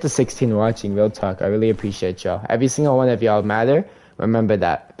 Appreciate the 16 watching, real talk. I really appreciate y'all. Every single one of y'all matter. Remember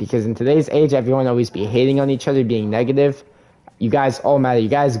that. Because in today's age, everyone always be hating on each other, being negative. You guys all matter. You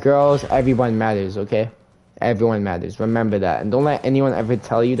guys, girls, everyone matters, okay? Everyone matters. Remember that. And don't let anyone ever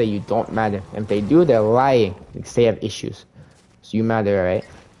tell you that you don't matter. If they do, they're lying. Because they have issues. So you matter, alright?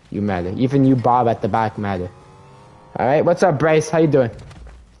 You matter. Even you, Bob, at the back, matter. Alright? What's up, Bryce? How you doing?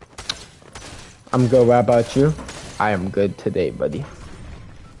 I'm good. What about you? I am good today, buddy.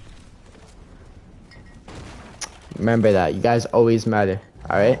 Remember that. You guys always matter.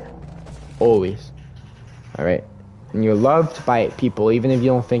 Alright? Always. Alright? And you're loved by people. Even if you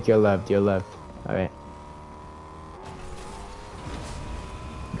don't think you're loved, you're loved. Alright?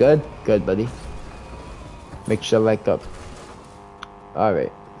 Good? Good, buddy. Make sure to like up.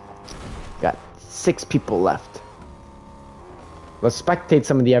 Alright. Got 6 people left. Let's spectate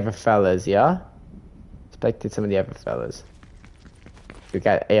some of the other fellas, yeah? Spectate some of the other fellas. We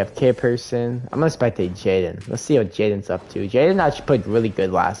got AFK person. I'm gonna spectate Jaden. Let's see what Jaden's up to. Jaden actually played really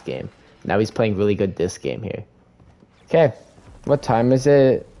good last game. Now he's playing really good this game here. Okay. What time is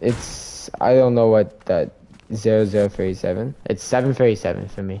it? It's... I don't know what that... 0037. It's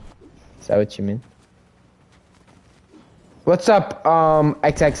 7:37 for me. Is that what you mean? What's up,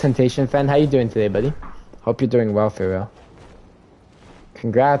 XX Temptation fan? How you doing today, buddy? Hope you're doing well for real.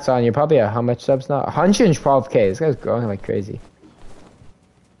 Congrats on, you're probably at how much subs now? 112k. This guy's growing like crazy.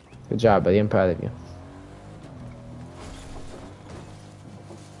 Good job, buddy. I'm proud of you.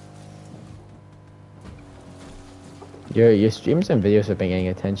 Your streams and videos have been getting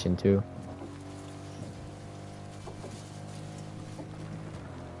attention too.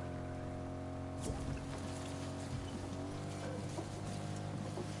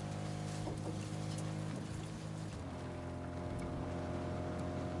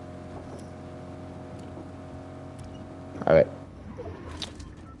 Alright.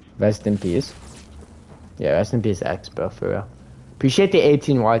 Rest in peace. Yeah, rest in peace, X, bro, for real. Appreciate the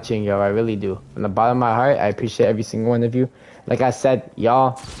 18 watching, yo, I really do. From the bottom of my heart, I appreciate every single one of you. Like I said,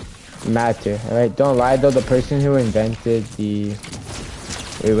 y'all matter, alright? Don't lie, though, the person who invented the...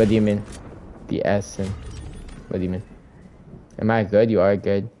 Wait, what do you mean? The S and... What do you mean? Am I good? You are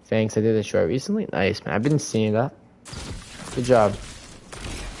good. Thanks, I did a short recently. Nice, man. I've been seeing that. Good job.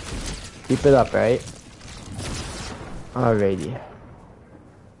 Keep it up, right? Alrighty.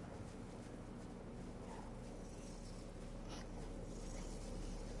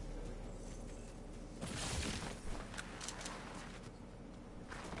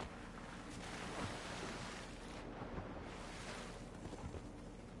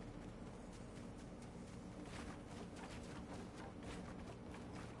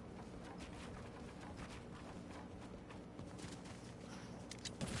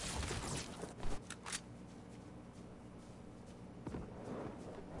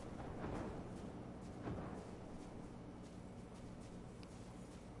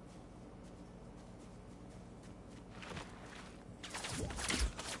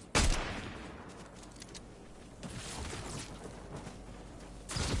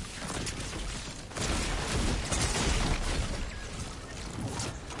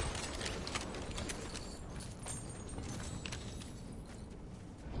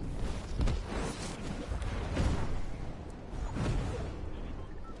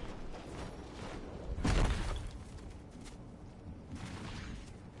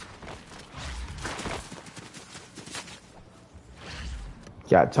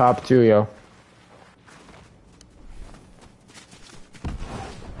 Yeah, top 2, yo.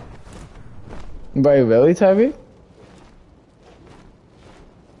 Wait, really, Tyreek?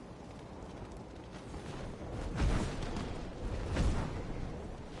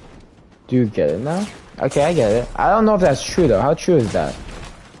 Do you get it now? Okay, I get it. I don't know if that's true, though. How true is that?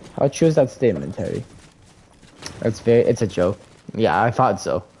 How true is that statement, Terry? It's a joke. Yeah, I thought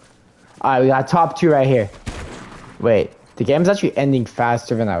so. Alright, we got top 2 right here. Wait, the game's actually ending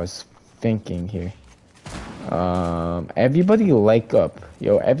faster than I was thinking here. Everybody like up.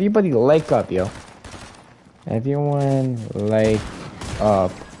 Yo, everybody like up, yo. Everyone like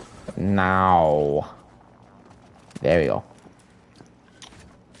up now. There we go.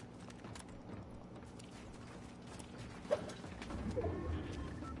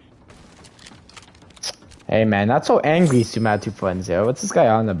 Hey man, not so angry, supermatt241. What's this guy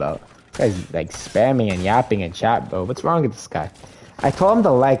on about? This guy's like spamming and yapping in chat, bro. What's wrong with this guy? I told him to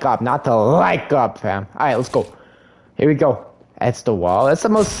like up, not to like up, fam. Alright, let's go. Here we go. That's the wall. That's the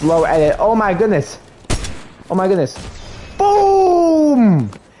most slow edit. Oh my goodness. Oh my goodness. Boom!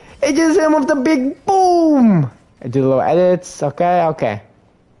 It just hit him with the big boom! I do little edits. Okay, okay.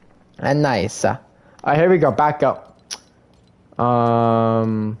 And nice. Alright, here we go. Back up.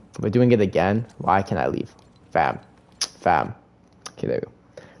 We're doing it again. Why can't I leave? Fam. Okay, there we go.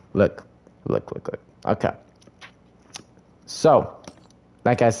 Look. Okay. So,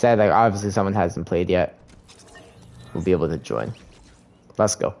 like I said, like obviously someone hasn't played yet. We'll be able to join.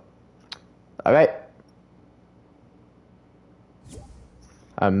 Let's go. Alright.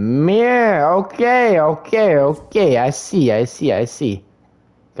 Amir. Okay. I see.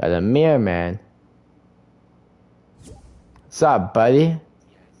 Got Amir, man. What's up, buddy?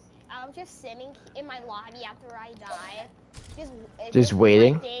 I'm just sitting in my lobby after I die. Just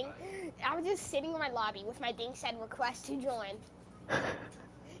waiting? I was just sitting in my lobby with my thing said request to join.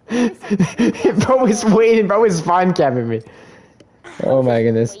 Bro was waiting. Bro was fine capping me. Oh my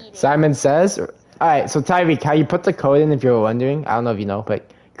goodness. Simon says. Alright, so Tyreek, how you put the code in if you were wondering? I don't know if you know, but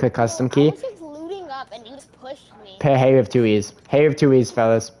click custom key. I was just looting up and you just pushed me. Hey with 2 E's. Hey with 2 E's,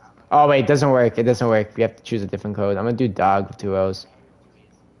 fellas. Oh wait, it doesn't work. We have to choose a different code. I'm gonna do dog with 2 O's.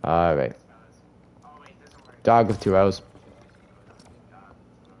 Alright. Dog with 2 O's.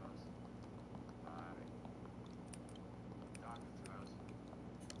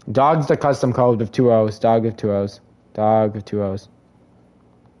 Dog's the custom code with 2 O's. Dog with 2 O's. Dog with 2 O's.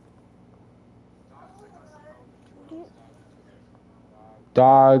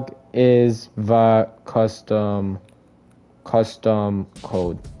 Dog is the custom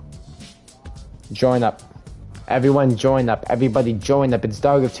code. Join up. Everyone join up. Everybody join up. It's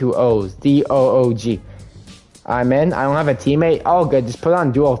dog with 2 O's. D-O-O-G. I'm in. I don't have a teammate. Oh, good. Just put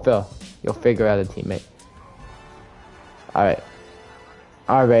on duo fill. You'll figure out a teammate. Alright.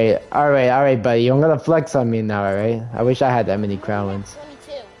 Alright, buddy. You're gonna flex on me now, alright? I wish I had that many crown wins.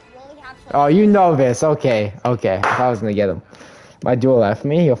 Oh, you know this. Okay. I thought I was gonna get him. My duo left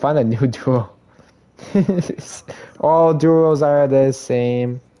me. You'll find a new duo. All duos are the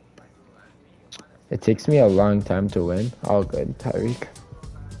same. It takes me a long time to win. All good, Tyreek.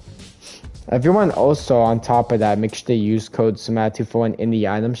 Everyone also, on top of that, make sure to use code supermatt241 in the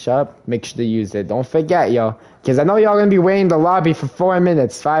item shop. Make sure to use it. Don't forget, yo. Because I know y'all going to be waiting in the lobby for 4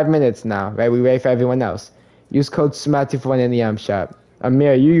 minutes, 5 minutes now. Right? We wait for everyone else. Use code supermatt241 in the item shop.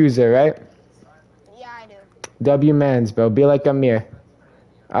 Amir, you use it, right? Yeah, I do. W-mans, bro. Be like Amir.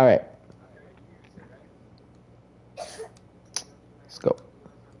 Alright. Let's go.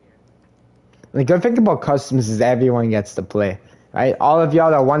 The good thing about customs is everyone gets to play, right? All of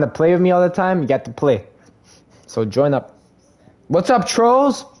y'all that want to play with me all the time, you get to play. So join up. What's up,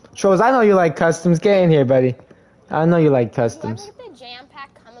 trolls? Trolls, I know you like customs. Get in here, buddy. I know you like customs. Did you ever get the jam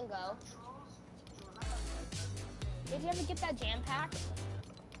pack come and go? Did you ever get that jam pack?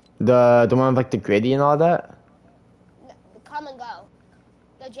 The one with like the gritty and all that? No, the come and go.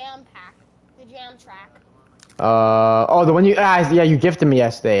 The jam pack. The jam track. Oh, the one yeah, you gifted me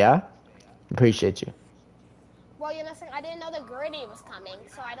yesterday, yeah? Appreciate you. Well, you know, I didn't know the gritty was coming,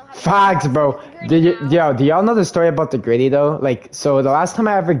 so I don't have. Facts, bro. Do y'all know the story about the gritty though? Like, so the last time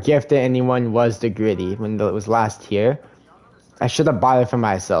I ever gifted anyone was the gritty when it was last year. I should have bought it for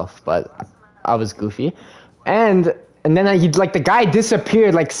myself, but I was goofy. And then the guy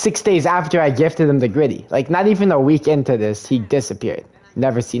disappeared like 6 days after I gifted him the gritty. Like, not even a week into this, he disappeared.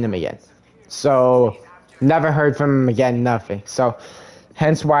 Never seen him again. So, never heard from him again. Nothing. So.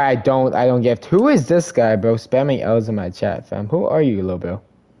 Hence why I don't gift. Who is this guy, bro? Spamming L's in my chat, fam. Who are you, little bro?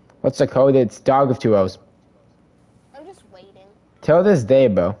 What's the code? It's dog of 2 O's. I'm just waiting. Till this day,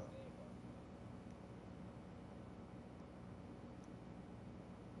 bro.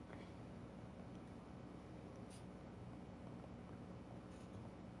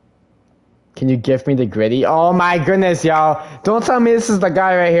 Can you gift me the gritty? Oh my goodness, y'all. Don't tell me this is the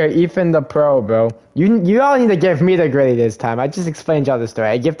guy right here, Ethan the pro, bro. You all need to give me the gritty this time. I just explained y'all the story.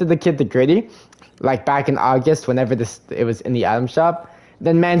 I gifted the kid the gritty, like back in August, whenever it was in the item shop.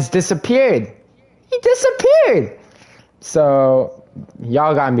 Then man's disappeared. He disappeared. So,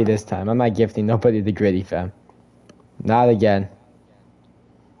 y'all got me this time. I'm not gifting nobody the gritty, fam. Not again.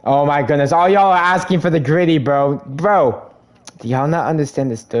 Oh my goodness, all y'all are asking for the gritty, bro. Bro. Do y'all not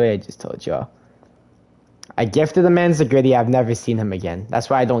understand the story I just told y'all? I gifted the man's the gritty. I've never seen him again.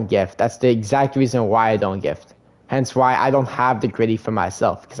 That's why I don't gift. That's the exact reason why I don't gift. Hence why I don't have the gritty for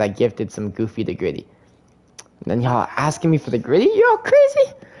myself. Because I gifted some goofy the gritty. And then y'all asking me for the gritty? Y'all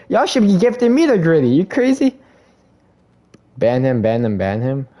crazy? Y'all should be gifting me the gritty. You crazy? Ban him, ban him, ban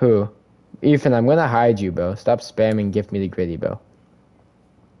him. Who? Ethan, I'm gonna hide you, bro. Stop spamming gift me the gritty, bro.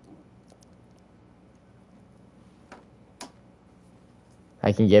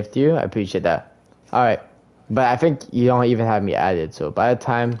 I can gift you? I appreciate that. Alright. But I think you don't even have me added, so by the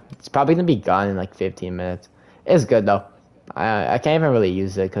time, it's probably gonna be gone in like 15 minutes. It's good though. I can't even really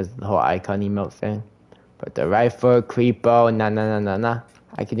use it because the whole icon emote thing. But the right foot, creepo, na.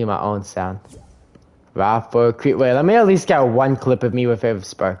 I can do my own sound. Right foot, creep. Wait, let me at least get one clip of me with a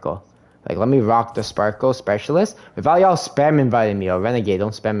sparkle. Like, let me rock the sparkle specialist. Without y'all spam inviting me, or Renegade,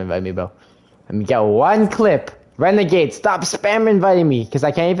 don't spam invite me, bro. Let me get one clip. Renegade, stop spam inviting me, because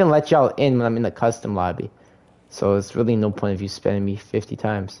I can't even let y'all in when I'm in the custom lobby. So it's really no point of you spamming me 50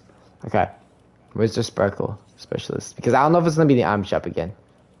 times. Okay. Where's the sparkle specialist? Because I don't know if it's going to be the item shop again.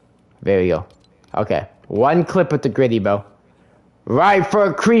 There we go. Okay. One clip with the gritty, bro. Right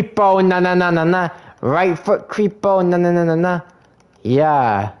foot creepo, na. Right foot creepo, na.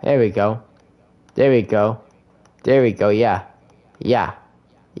 Yeah. There we go. There we go. There we go. Yeah.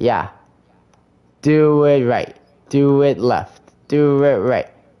 Do it right. Do it left. Do it right.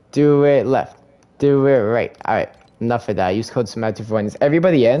 Do it left. Do it right. Alright. Enough of that. Use code supermatt241. Is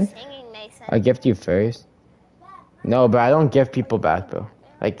everybody in? I'll gift you first. No, but I don't gift people back, bro.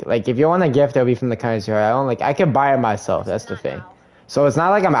 Like if you want a gift, it'll be from the kindness of your heart. I can buy it myself. That's the thing. So it's not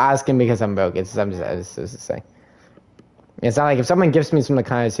like I'm asking because I'm broke. It's just saying. It's not like if someone gifts me from the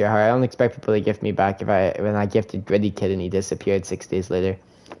kindness of your heart, I don't expect people to gift me back when I gifted Gritty Kid and he disappeared 6 days later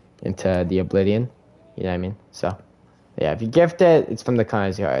into the oblivion. You know what I mean? So, yeah, if you gift it, it's from the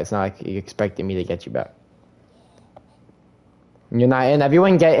kindness of your heart. It's not like you're expecting me to get you back. You're not in.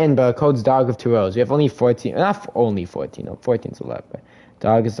 Everyone get in, but code's dog of 2 O's. We have only 14. Not only 14. No, 14's a lot. But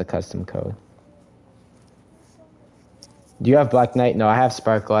dog is the custom code. Do you have Black Knight? No, I have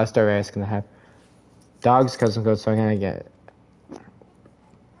Sparkle. That's the rarest gonna have. Dog's custom code, so I'm gonna get it.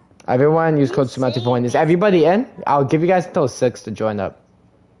 Everyone use code supermatt241. Is everybody in? I'll give you guys until 6 to join up.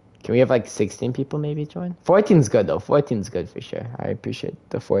 Can we have like 16 people maybe join? 14's good though. 14's good for sure. I appreciate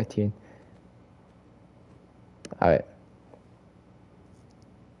the 14. Alright.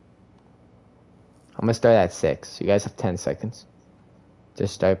 I'm gonna start at 6. You guys have 10 seconds.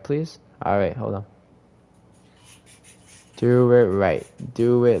 Just start, please. Alright, hold on. Do it right.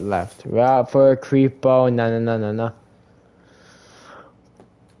 Do it left. Right for a creepo. No.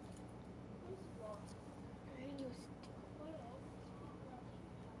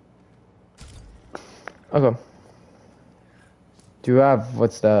 Okay. Do you have,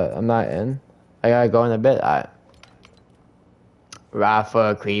 what's the, I'm not in. I gotta go in a bit. Alright. Right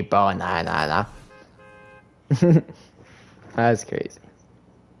for a creepo. Nah. That's crazy.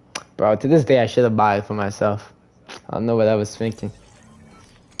 Bro, to this day, I should have bought it for myself. I don't know what I was thinking.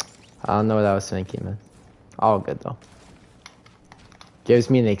 I don't know what I was thinking, man. All good, though. Gives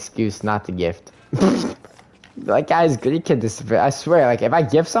me an excuse not to gift. Like, guys, good, you can disappear. I swear, like, if I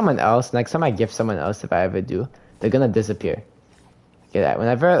gift someone else, next time I gift someone else, if I ever do, they're gonna disappear. Get that?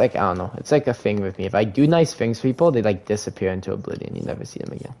 Whenever, like, I don't know. It's like a thing with me. If I do nice things for people, they, like, disappear into oblivion. You never see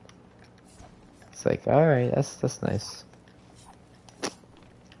them again. It's like, alright, that's nice.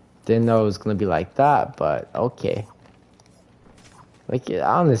 Didn't know it was gonna be like that, but okay. Like,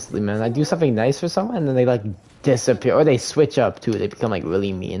 honestly, man, I do something nice for someone and then they, like, disappear. Or they switch up, too. They become, like,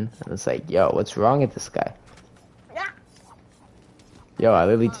 really mean. And it's like, yo, what's wrong with this guy? Yo, I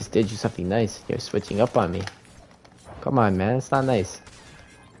literally just did you something nice. You're switching up on me. Come on, man. It's not nice.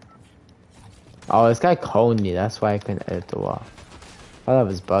 Oh, this guy coned me. That's why I couldn't edit the wall. I thought I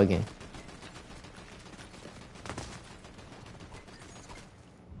was bugging.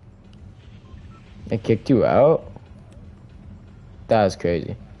 I kicked you out? That was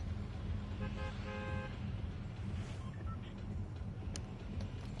crazy.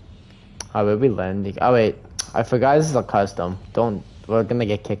 Oh, we'll be landing. Oh, wait. I forgot this is a custom. We're gonna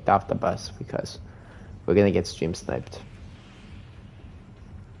get kicked off the bus because we're gonna get stream sniped.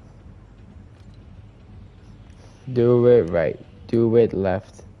 Do it right. Do it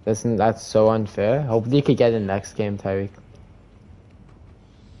left. That's so unfair. Hopefully you could get in the next game, Tyreek.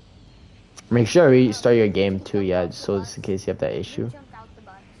 Make sure you restart your game too, yeah, just in case you have that issue.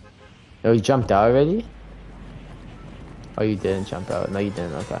 Oh, you jumped out already? Oh, you didn't jump out. No, you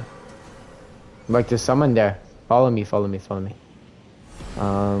didn't. Okay. Like, there's someone there. Follow me.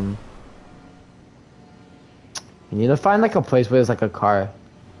 We need to find, like, a place where there's, like, a car.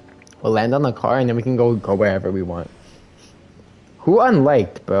 We'll land on the car, and then we can go wherever we want. Who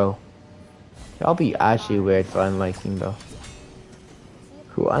unliked, bro? Y'all be actually weird for unliking, bro.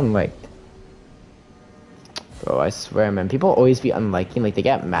 Who unliked? Bro, I swear, man. People always be unliking. Like, they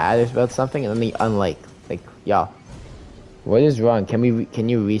get mad about something, and then they unlike. Like, y'all. What is wrong? Can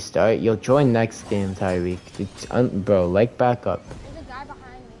you restart? You'll join next game, Tyreek. Bro, like back up. There's a guy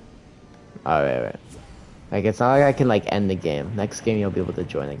behind me. Alright. Like, it's not like I can, like, end the game. Next game, you'll be able to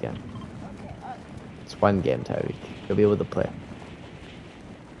join again. Okay, It's one game, Tyreek. You'll be able to play.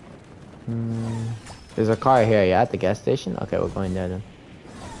 There's a car here, yeah, at the gas station? Okay, we're going there then.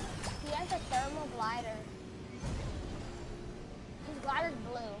 he has a thermal glider. His glider's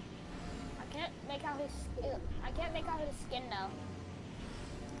blue. I can't make out his skin though.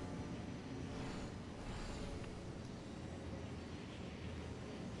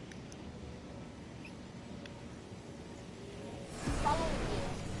 Following you.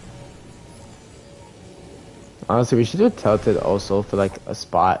 Honestly, we should do Tilted also for, like, a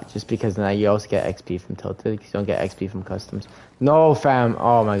spot. Just because now you also get XP from Tilted. Because you don't get XP from customs. No, fam.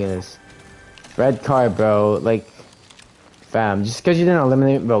 Oh, my goodness. Red card, bro. Like, fam. Just because you didn't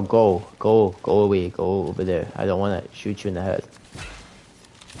eliminate... Bro, go. Go away. Go over there. I don't want to shoot you in the head.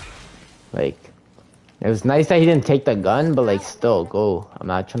 Like, it was nice that he didn't take the gun, but, like, still, go. I'm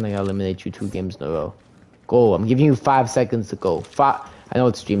not trying to eliminate you 2 games in a row. Go. I'm giving you 5 seconds to go. I know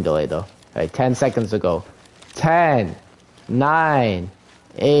it's stream delay, though. Alright, 10 seconds to go. 10, 9,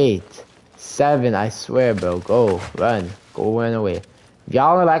 8, 7, I swear, bro. Go, run away. If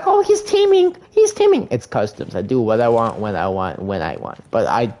y'all are like, oh, he's teaming. It's customs. I do what I want, when I want. But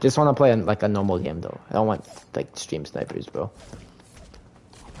I just want to play like a normal game, though. I don't want, like, stream snipers, bro.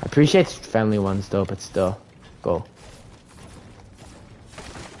 I appreciate friendly ones, though, but still. Go.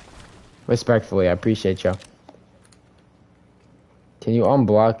 Respectfully, I appreciate you. Can you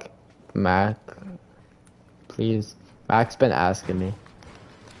unblock Mac? Please. Mac's been asking me.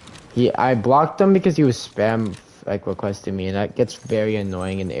 I blocked him because he was spam, like, requesting me, and that gets very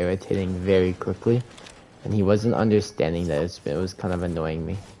annoying and irritating very quickly. And he wasn't understanding that. It was kind of annoying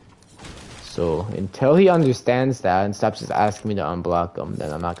me. So until he understands that and stops just asking me to unblock him,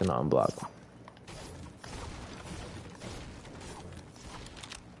 then I'm not gonna unblock him.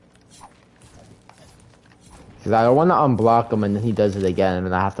 Because I don't want to unblock him and then he does it again and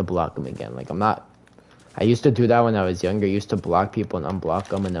then I have to block him again. Like, I used to do that when I was younger. I used to block people and unblock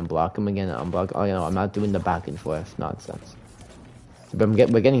them and then block them again and unblock. Oh, you know, I'm not doing the back and forth nonsense. But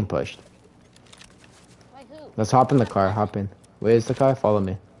we're getting pushed. Wait, who? Let's hop in the car. Hop in. Where's the car? Follow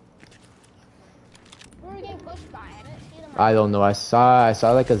me. Who are we getting pushed by? I didn't see them. I don't know. I saw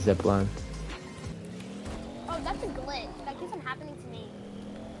like a zip line. Oh, that's a glitch. That keeps on happening to me.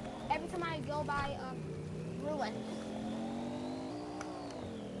 Every time I go by ruin.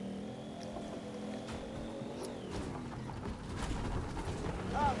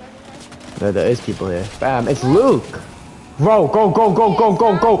 There is people here. Bam! It's Luke. Bro, go.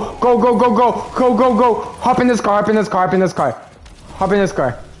 Hop in this car.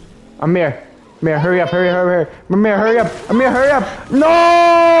 Amir, hurry up. Amir, hurry up. No!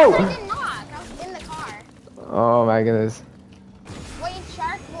 I didn't knock. I was in the car. Oh my goodness. Wait,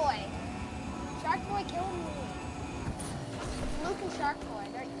 Shark Boy. Shark Boy killed me. Luke and Shark Boy,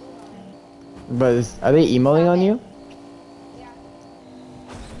 they're emoting. But are they emoting on you? Yeah.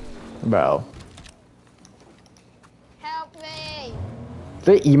 Bro. Help me.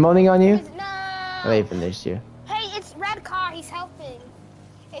 They emoting on you? No. They finished you. Hey, it's red car. He's helping.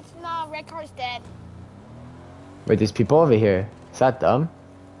 It's no, red car's dead. Wait, there's people over here. Is that dumb?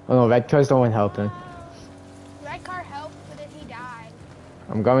 Oh no, red car's the one helping. Red car helped, but then he died.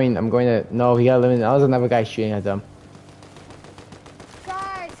 I'm going to, no, he got eliminated. That was another guy shooting at them.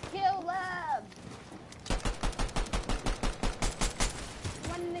 Guys, kill them.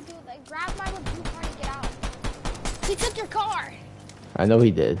 What did they do? Like, grab my blue car and get out. He took your car. I know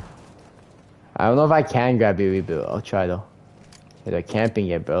he did. I don't know if I can grab your reboot. I'll try though. Yeah, they're camping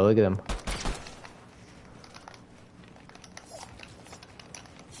here, bro. Look at them.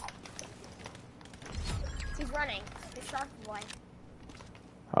 He's running. The Shark Boy.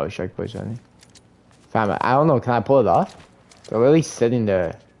 Oh, Shark Boy's running. Fam, I don't know. Can I pull it off? They're literally sitting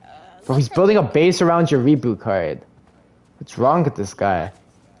there. Bro, he's building a base around your reboot card. What's wrong with this guy?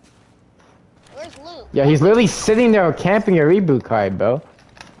 Where's Luke? Yeah, he's literally sitting there camping your reboot card, bro.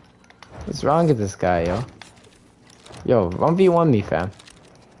 What's wrong with this guy, yo? Yo, 1v1 me, fam.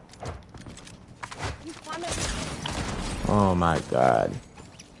 Oh my god.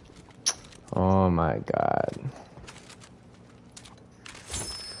 Oh my god.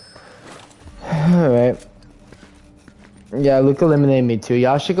 Alright. Yeah, Luke eliminated me too.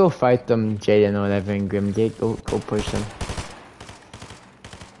 Y'all should go fight them, Jaden or whatever, in Grimgate. Go push them.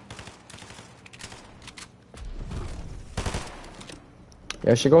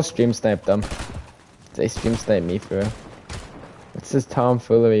 Y'all should go stream snipe them. They stream snipe me for real. What's this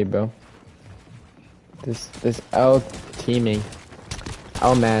tomfoolery, bro? This L teaming.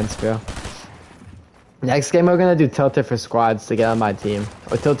 L mans, bro. Next game we're gonna do tilted for squads to get on my team.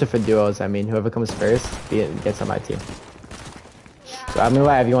 Or tilted for duos, I mean. Whoever comes first gets on my team. So I'm gonna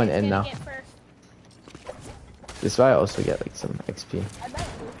let everyone in now. This way I also get like some XP.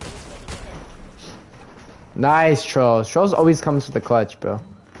 Nice, Trolls. Trolls always comes with the clutch, bro.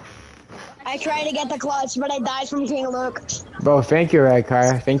 I tried to get the clutch, but I died from King Luke. Bro, thank you, Red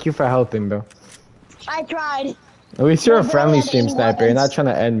Car. Thank you for helping, bro. I tried. At least you're a friendly stream sniper. You're not trying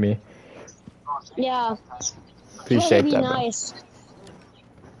to end me. Yeah. Appreciate Be that, bro. nice.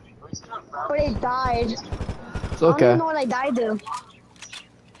 But I died. It's I don't okay. even know what I died to.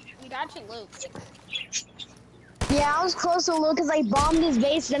 You died to Luke. Yeah, I was close to Luke because I bombed his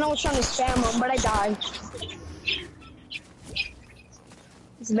base, then I was trying to spam him, but I died.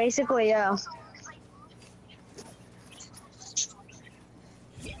 It's basically, yeah.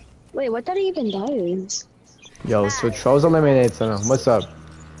 Wait, what did I even die to? Yo, so Trolls eliminated someone. What's up?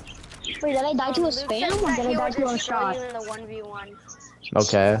 Wait, did I die to a spam or did I die to a shot? In the 1v1.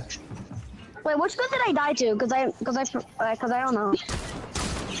 Okay. Wait, which gun did I die to? Cause I don't know.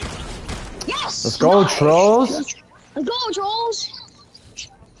 Yes! Let's go, Nice! Trolls! Let's go, Trolls!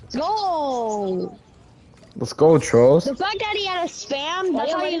 Let's go! Let's go, Trolls. The fact that he had a spam,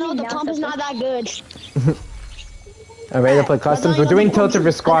 that's how you know the pump is not that good. I'm ready to play customs. We're doing tilted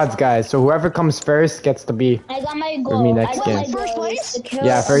for squads, guys. So whoever comes first gets to be I got my with goal. me next game. First place?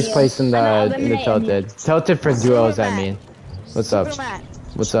 Yeah, first place in the tilted. Tilted for duos, I mean. What's up?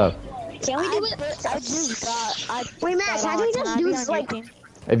 What's up? Can we do it? Wait, Max, how do we just do this, like...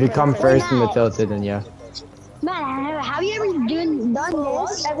 If you come first in the tilted, then yeah. Matt, have you ever done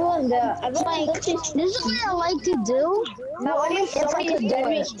this? Everyone there. Everyone Like, this is what I like to do. It's like a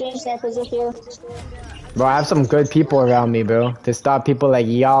dirty stream snipers with you. Bro, I have some good people around me, bro. To stop people like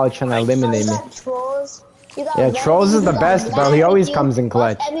y'all trying to eliminate me. Trolls. Yeah, Trolls is the best, bro. He always comes in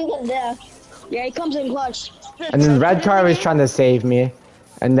clutch. Everyone there. Yeah, he comes in clutch. And then Red Car was trying to save me.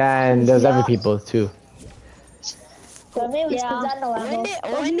 And then there's other people too. So maybe it's Yeah. because I know I'm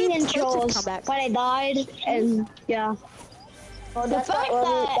It was me and Trolls, but I died, and yeah. Oh, The fact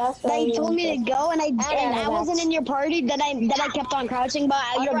that you told me to go and I wasn't in your party, that I kept on crouching, but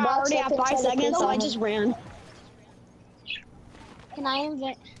your already at 5 seconds, so I just ran. Can I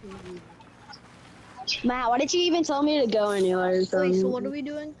invite? Matt, why did you even tell me to go anywhere? Wait, so what are we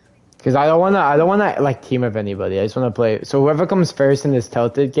doing? Cause I don't wanna like team with anybody. I just wanna play. So whoever comes first in this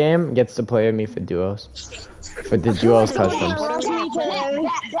tilted game gets to play with me for duos. For the duos customs.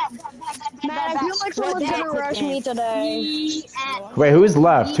 Man, I feel like someone's gonna rush me today. Wait, who's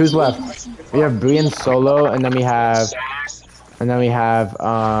left? Who's left? We have Brian solo, and then we have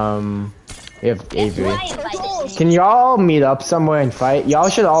Avery. Can y'all meet up somewhere and fight? Y'all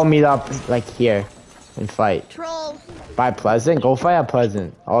should all meet up like here and fight. Trolls. By Pleasant? Go fight at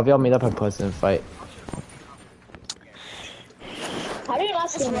Pleasant. All of y'all meet up at Pleasant and fight. How do you not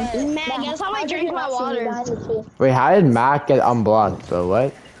see me? Man, guess how I drink my water? Wait, how did Mac get unblocked, bro?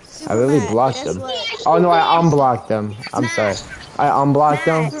 What? I really blocked him. Oh no, I unblocked him. I'm sorry. I unblocked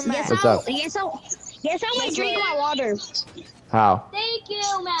him. What's up? Guess how I drink my water? How? Thank you,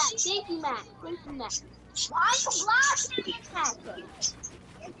 Matt. Thank you, Matt. Thank you, Matt. Why are you blocking me,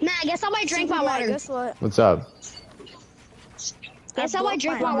 Man, guess how I drink my water? Guess what? What's up? Guess how I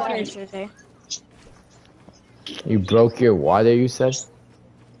drink my water? You broke your water, you said?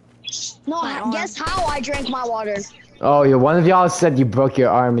 No, guess how I drank my water? Oh, yeah, one of y'all said you broke your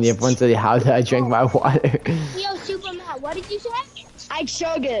arm, and the other one said, how did I drink my water? Yo, Superman, what did you say? I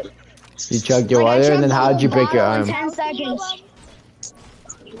chug it. You chugged your water, and then how did you break your arm? 10 seconds.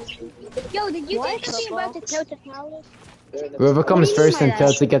 Yo, did you say something about the tilt of powers? Whoever comes first and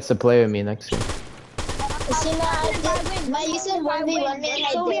tilted gets to play with me next game. See, Matt, you said 1v1 me.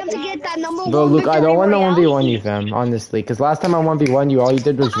 So we have to get that number Bro, one Luke, I don't want to victory 1v1 you, fam, honestly. Because last time I 1v1 you, all you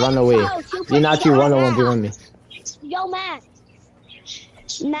did was run away. You didn't actually run or 1v1 me. Yo, Matt.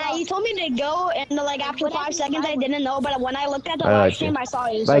 Nah, you told me to go, and like after 5 seconds, I didn't know. But when I looked at the live stream, I saw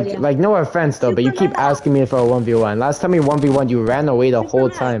you. Like, no offense though, but you keep asking me for a 1v1. Last time you 1v1, you ran away the whole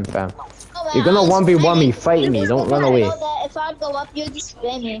time, fam. You're gonna 1v1 me, fight me, don't run away. If I go up, you just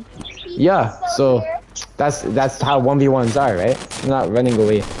spam me. Yeah, so that's how 1v1s are, right? You're not running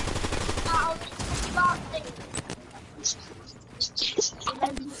away.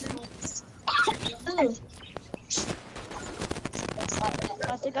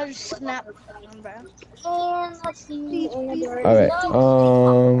 I think I just snapped the number. Alright,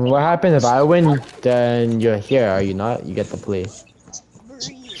 what happened if I win, then you're here, are you not? You get to play.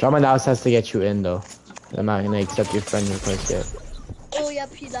 Someone else has to get you in though. I'm not gonna accept your friend request yet. Oh,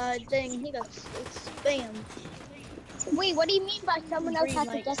 yep, he died. Dang, he got spammed. Wait, what do you mean by someone else has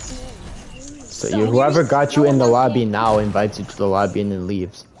to get me in? So whoever got you in the lobby now invites you to the lobby and then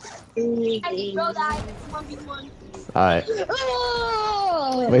leaves. Hey, bro, died. 1v1. Alright.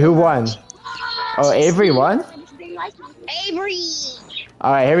 Wait, who won? Oh, Avery won? Avery.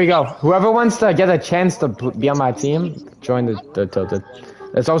 Alright, here we go. Whoever wants to get a chance to be on my team, join the tilted.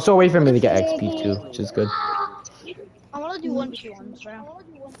 There's also a way for me to get XP too, which is good. I wanna do 1v1s, bro.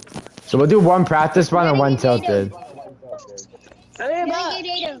 So we'll do one practice run and one tilted.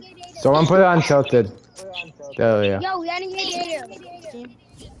 Someone put it on tilted. There we go. Yo, we gotta get data.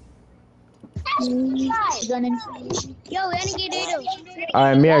 Yo, we gotta get data.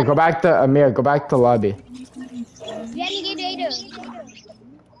 Alright, Amir, go back to lobby. We gotta get data.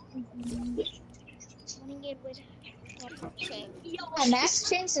 Max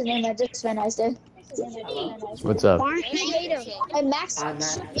changed his name. I just realized it. What's up? Hey, Max.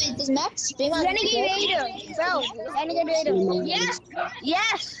 Wait, does Max stream on Renegade bro. Renegade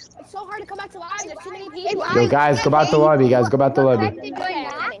Yes! It's so hard to come back to life. There's too many people. Yo, guys, go back to lobby. Guys, go back to lobby.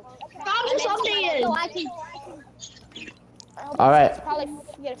 Stop just updated. Alright. Probably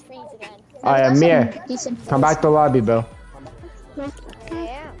get a freeze again. Alright, Amir. Come back to lobby, bro.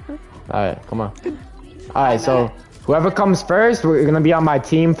 Yeah. Alright, come on. Alright, so whoever comes first, we're gonna be on my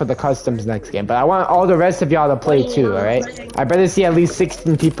team for the customs next game. But I want all the rest of y'all to play too, alright? I better see at least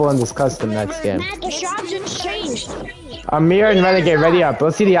 16 people in this custom next game. Matt, the shop just changed. Amir and Renegade, ready up.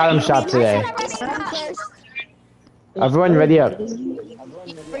 Let's see the item shop today. Everyone ready up.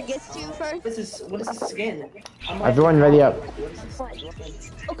 Forgets you first. What is this skin? Everyone ready up.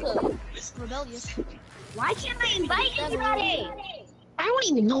 Rebellious. Why can't I invite anybody? I don't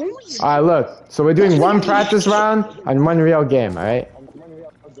even know. Alright, look. So we're doing one practice round and one real game, alright?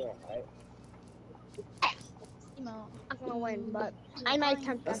 I'm gonna win, but I might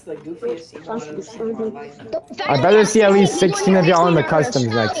attempt That's that. the goofiest emo I've ever seen in my life. I better see at least 16 of y'all in the customs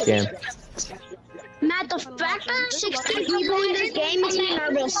next game. Matt, the fact that there's 16 people in this game makes me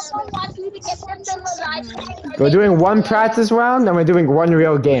nervous. We're doing one practice round and we're doing one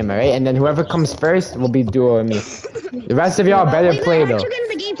real game, alright? And then whoever comes first will be duo and me. The rest of y'all better play though. How'd you get in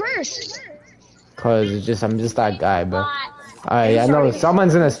the game first? Cause I'm just that guy, bro. Alright, I know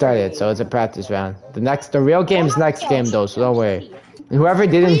someone's gonna start it, so it's a practice round. The real game's next game though, so don't worry. And whoever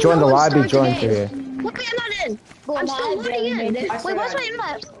didn't join the lobby, join through here. Why am I not in? I'm still loading in. Wait, what's my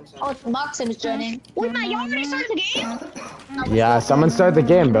invite? Oh, Maxim's joining. Wait, man, you already started the game? Yeah, someone start the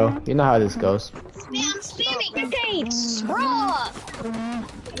game, bro. You know how this goes. Man, I'm spamming your gates, bro.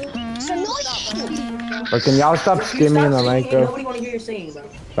 It's annoying. But can y'all stop screaming in the mic, bro? Nobody want to hear you saying, bro.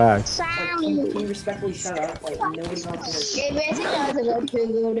 Facts. Like, can you respectfully shut up? Like, nobody wants to hear. Okay, I think that was a good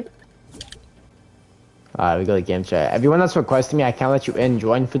prelude. Alright, we go to game chat. Everyone that's requesting me, I can't let you in.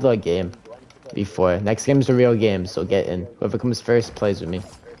 Join for the game. Before. Next game's a real game, so get in. Whoever comes first plays with me.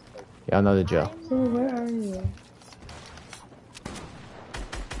 Y'all know the drill. So where are you?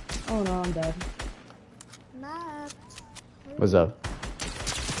 Oh no, I'm dead. What's up?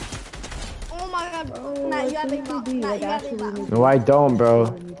 Oh my god, Oh, Matt, you have a it's box. ATB, Matt, like, you have a actually box. need No, I don't, bro.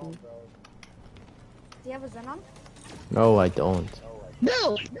 Do you have a Zenon? No, I don't.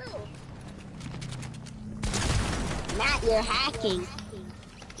 No. Matt, you're hacking.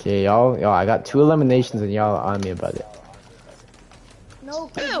 Okay, y'all, I got 2 eliminations and y'all are on me about it.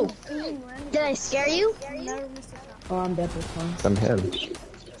 No. No. Did I scare you? Oh, I'm dead this time. I'm him.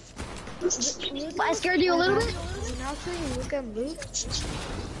 I scared you a little bit? Actually, Luca and Luke.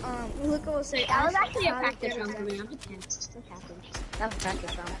 Luca will say, That was "Ask actually a how to practice get round in for me. there." I'm just kidding. That was a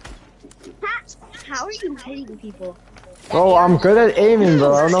practice round. Pat, how are you hitting people? Bro, I'm good at aiming,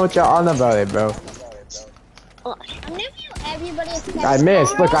 bro. I don't know what y'all on about it, bro. I'm giving you everybody except I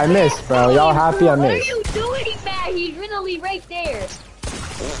missed. Look, I missed, bro. Y'all happy I missed. What are you doing, Matt? He's literally right there.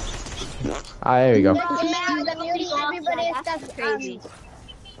 Alright, here we go. Everybody except crazy.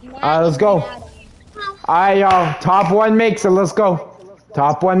 Alright, let's go. Alright, y'all. Top 1 makes it. Let's go.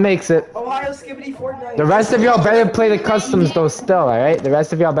 Top 1 makes it. Ohio Skibbity Fortnite. The rest of y'all better play the customs, though, still, alright? The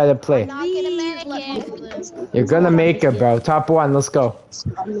rest of y'all better play. You're gonna make it, bro. Top 1, let's go.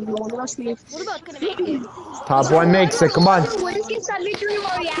 Top 1 makes it. Come on. Whoever wins gets that victory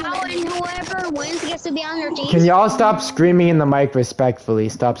royale, and whoever wins gets to be on your team. Can y'all stop screaming in the mic respectfully?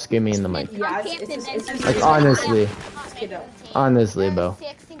 Stop screaming in the mic. Yeah, it's just Like, honestly. Honestly, bro.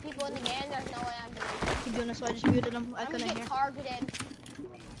 16 people in the game, there's no way I'm doing Keep doing this, so I just muted him. I I'm couldn't gonna hear. get targeted.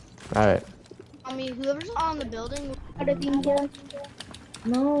 Alright. I mean, whoever's on the building.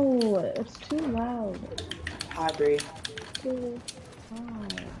 No, it's too loud. Hi, Bree. How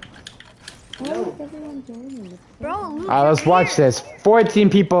is everyone doing this? Bro, Luke, Alright, let's watch this. 14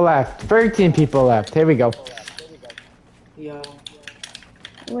 people left. 13 people left. Here we go. Yo,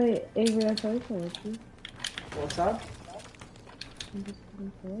 Wait, Avery, I thought you with you. what's up? I'm just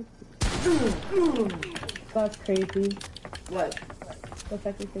kidding for it. That's crazy. What? That's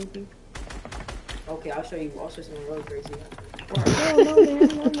actually crazy. Okay, I'll show you. I'll show you something really crazy. No, no, man,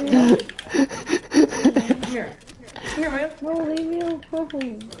 no, man. Come here. Come here, man. No, leave me alone.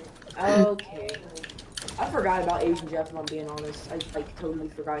 Okay. I forgot about Asian Jeff, if I'm being honest. I like totally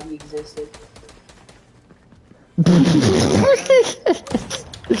forgot he existed.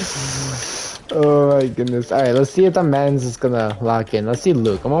 Oh my goodness. Alright, let's see if the men's is gonna lock in. Let's see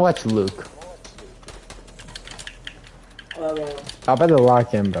Luke. I'm gonna watch Luke. I better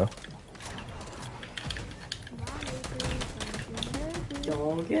lock in, bro.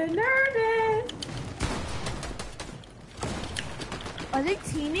 Don't get nervous. are they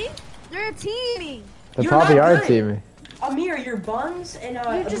teaming? They're teaming. They You're probably not are good. teaming. Amir, your buns and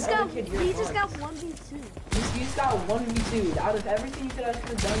You just the got. other kid, your He just buns. got 1v2. You just got 1v2. Out of everything you could have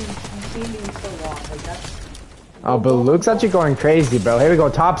done, you seem to be so wrong. Like that's. Oh, but Luke's actually going crazy, bro. Here we go.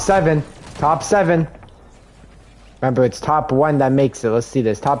 Top 7. Top 7. Remember, it's top 1 that makes it. Let's see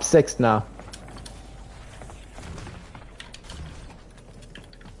this. Top 6 now.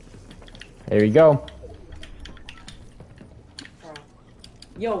 Here we go.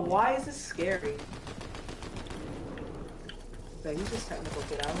 Yo, why is this scary? Okay, he's just technical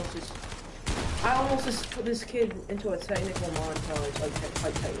kid. I almost just put this kid into a technical montage,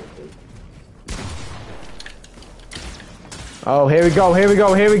 like technically. Oh, here we go. Here we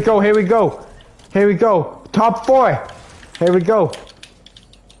go. Here we go. Here we go. Here we go. Top 4. Here we go.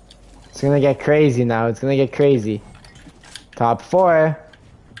 It's gonna get crazy now. It's gonna get crazy. Top 4.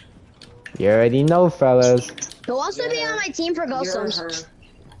 You already know, fellas. Who wants to be on my team for Ghost You're Zones? her.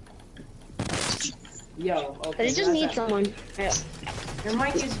 Yo, okay. I just that's need that. someone. Yeah. Your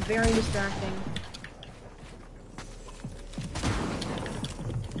mic is very distracting.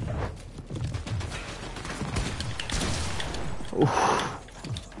 Oof.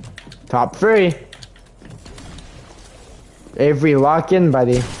 Top 3. Avery, lock in,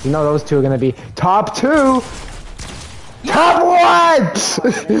 buddy. You know those two are gonna be top 2. Top 1!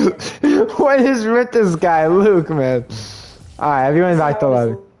 What is with this guy, Luke, man? Alright, everyone back to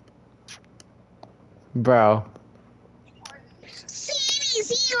 11. Bro. See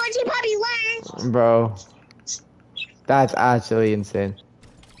you, let your puppy learn. Bro. That's actually insane.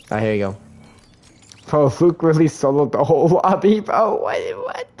 Alright, here you go. Bro, Luke really soloed the whole lobby, bro.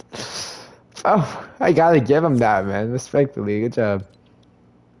 What? Oh, I gotta give him that, man. Respectfully, good job.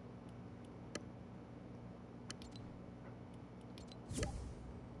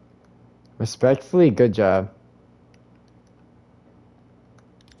 Respectfully, good job.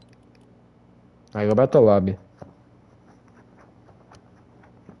 Alright, go back to the lobby.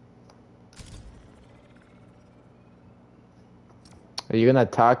 Are you gonna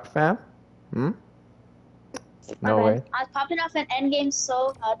talk, fam? Hmm? No way. I was popping off an endgame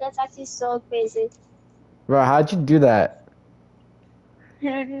so hard. That's actually so crazy. Bro, how'd you do that?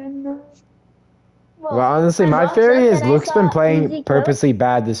 Well, Well, honestly, my my boss theory said is that I Luke's been saw playing easy purposely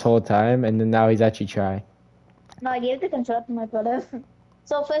bad this whole time, and then now he's actually trying. No, I gave the control to my brother.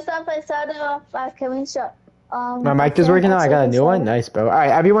 So first off, I started off killing shot. My mic is working now. I got a new one. Nice, bro. All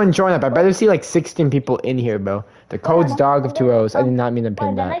right, everyone join up. I better see like 16 people in here, bro. The code's dog of 2 O's. I did not mean to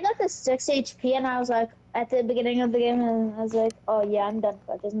pin Then I that. got the 6 HP, and I was like, at the beginning of the game, and I was like, oh yeah, I'm done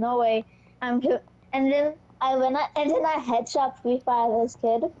for it. There's no way I'm good. And then I went out, and then I headshot Free Fire this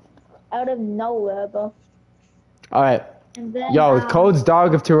kid out of nowhere, bro. All right. And then, Yo, code's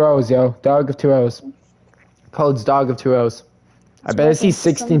dog of 2 O's, yo. Dog of 2 O's. Code's dog of 2 O's. I better see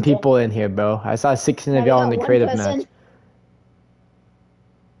 16 people in here, bro. I saw 16 of y'all in the creative match.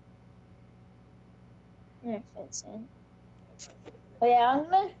 Yeah, insane. Oh yeah,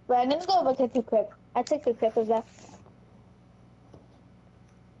 I'm gonna go look at the clip. I took the clip of that.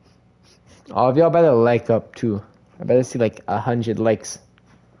 All of y'all better like up too. I better see like 100 likes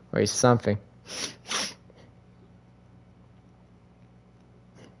or something.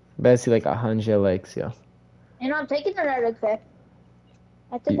 Better see like 100 likes, yo. You know, I'm taking another clip.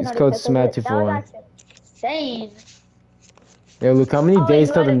 I took Use another code clip of it. That was supermatt241. actually insane. Yo, Luke, how many Oh, wait, days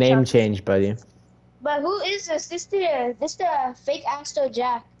you till the wanna name check? change, buddy? But who is this? This the fake Astro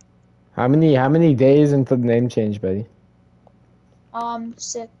Jack. How many days until the name change, buddy?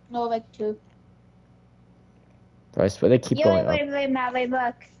 6. No, like 2. Bro, I swear they keep going up. Wait, Matt, wait,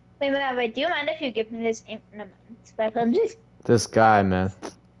 look. Wait. Do you mind if you give me this in a month? 500? This guy, man.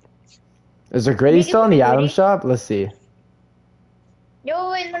 Is there Grady you still give in me the the Atom Grady? shop? Let's see.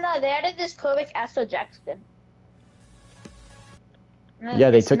 No, they added this perfect Astro Jack skin. No, Yeah,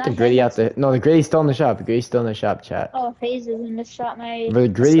 they it's took not the Grady him, out the... No, the Grady's still in the shop. The Grady's still in the shop, chat. Oh, FaZe is in the shop, my... But the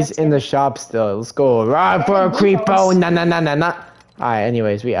Grady's in the shop still. Let's go. Ride for a creepo. Nah. Alright,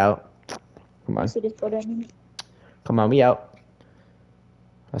 anyways, we out. Come on. Come on, we out.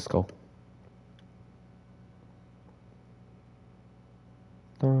 Let's go.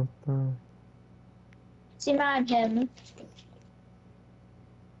 See my him.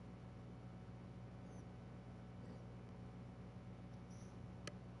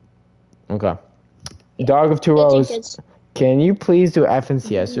 Okay. Dog of 2 O's. Can you please do F and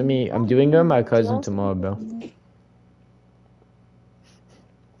CS with me? I'm doing it with my cousin tomorrow, bro.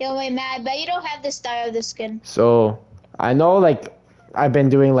 Yo, wait, Matt, I bet you don't have the style of the skin. So, I know, like, I've been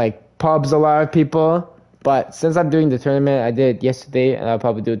doing, like, pubs a lot of people, but since I'm doing the tournament, I did it yesterday, and I'll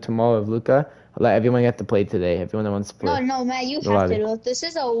probably do it tomorrow with Luca. I'll let everyone get to play today, everyone that wants to play. No, Matt, you have to do it. This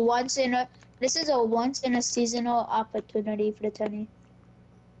is a once in a seasonal opportunity for the tourney.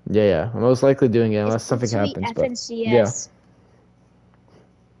 Yeah. I'm most likely doing it unless something happens, but yeah.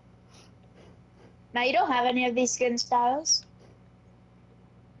 Now, you don't have any of these skin styles?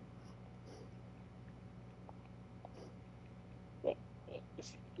 Wait.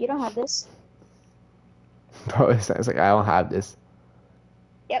 You don't have this? Bro, it sounds like I don't have this.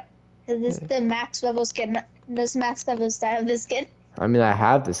 Yep. This is the max level skin. This max level style of the skin. I mean, I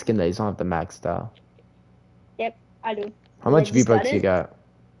have the skin, I just don't have the max style. Yep, I do. How much V-Bucks you got?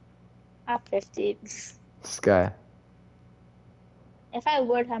 50. This guy. If I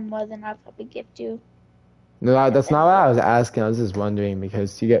would have more, then I'd probably gift you. No, that's not what I was asking. I was just wondering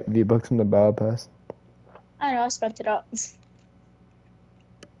because you get V-Bucks from the Battle Pass. I know, I spent it up.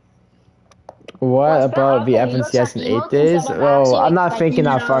 What about the FNCS in 8 days? Oh, I'm not thinking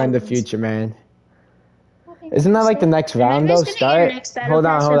that far in the future, man. Isn't that like the next round though? Start? Hold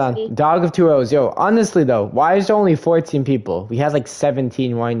on. Dog of 2 O's. Yo, honestly though, why is there only 14 people? We had like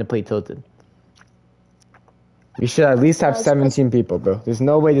 17 wanting to play Tilted. We should at least have 17 people, bro. There's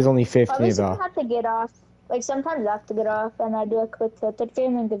no way there's only 15 of all. I have to get off. Like sometimes I have to get off and I do a quick Tilted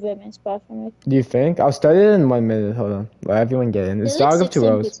game and give it a spot for me. Do you think? I'll start it in 1 minute. Hold on. Let everyone get in. It's Dog of 2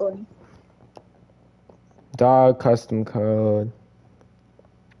 O's. Dog custom code.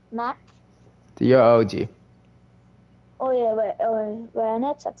 Matt? Your OG. Oh yeah, wait, I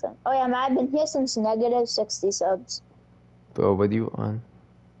need to check some. Oh yeah, Matt, I've been here since negative 60 subs. Bro, what are you on?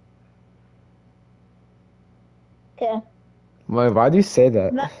 Okay. Why do you say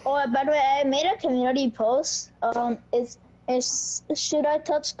that? Oh, by the way, I made a community post. Is should I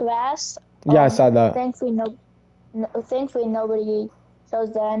touch grass? Yeah, I saw that. Thankfully, thankfully nobody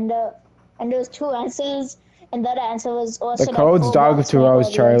chose that. And there was 2 answers, and that answer was also The code's dog of 2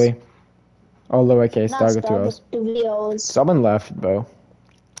 rows, Charlie. All lowercase, dog of 2 rows. Someone left, bro.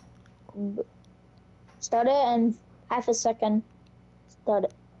 Start it in half a second. Start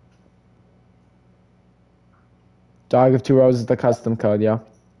it. Dog of 2 rows is the custom code, yeah.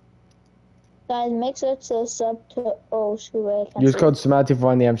 Guys, make sure to sub to Use code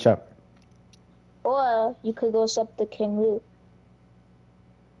supermatt241 in the M shop. Or you could go sub to King Lou.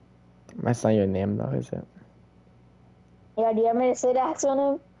 That's not your name though, is it? Yeah, do you want me to say the actual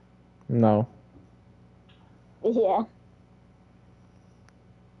name? No. Yeah.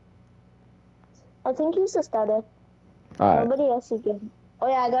 I think he's the starter. Alright. Nobody else is good. Oh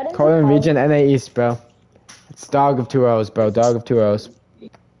yeah, I got it. Code in region NA East, bro. It's dog of 2 rows, bro. Dog of 2 rows.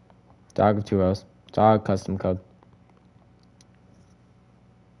 Dog of 2 rows. Dog custom code.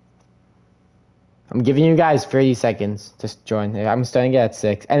 I'm giving you guys 30 seconds to join. I'm starting it at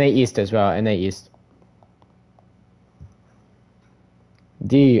 6. NA East as well. NA East.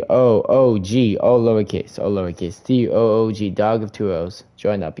 D-O-O-G. All lowercase. All lowercase. D-O-O-G. Dog of 2 rows.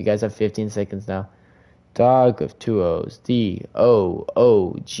 Join up. You guys have 15 seconds now. Dog of 2 O's.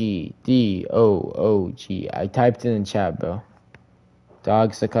 D-O-O-G. D-O-O-G. I typed it in chat, bro.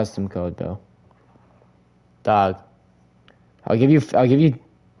 Dog's the custom code, bro. Dog. I'll give you.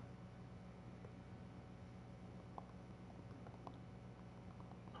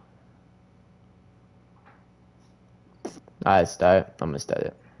 Alright, start. I'm gonna start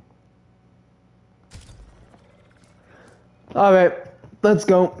it. Alright, let's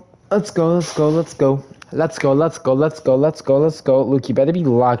go. Let's go. Luke, you better be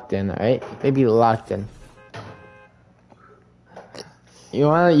locked in, alright? You better be locked in. You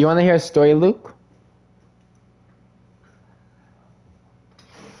wanna hear a story, Luke?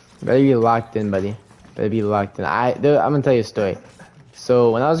 Better be locked in, buddy. Better be locked in. I'm gonna tell you a story.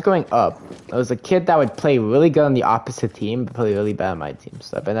 So when I was growing up, I was a kid that would play really good on the opposite team, but play really bad on my team.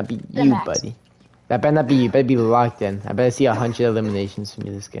 So that better not be you, buddy. That better not be you. Better be locked in. I better see 100 eliminations from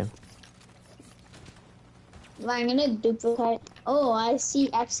you this game. Well, I'm gonna duplicate. Oh, I see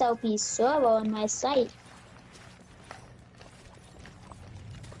XLP server on my site.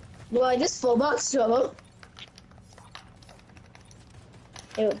 Well, I just full box server.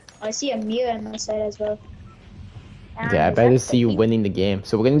 Ew, I see a mirror on my site as well. Yeah, I better see you winning the game.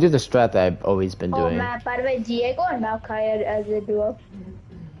 So we're gonna do the strat that I've always been doing. Oh, by the way, Diego and Malkai as a duo.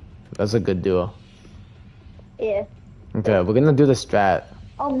 That's a good duo. Yeah. Okay, we're gonna do the strat.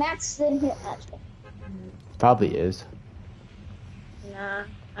 Oh, Matt's in here. Probably is. Nah,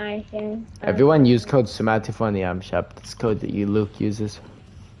 I can't. Everyone use code supermatt241 in the M shop. That's code that Luke uses.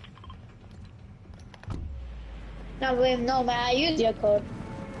 No, wait, no, man, I use your code.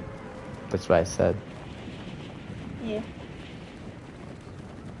 That's what I said. Yeah.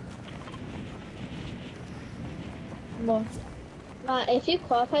 Well, if you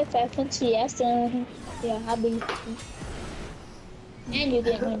qualify 5 CS, then yeah, I'll be. And you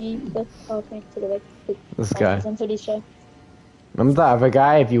get money with qualifying to the This guy. I'm pretty sure. Remember the other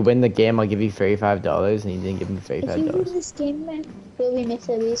guy? If you win the game, I'll give you $35, and he didn't give me $35. If you win this game, man, really makes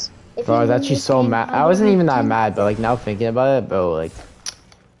at least. Bro, I was actually so mad. I wasn't even that mad, but like now thinking about it, bro, like,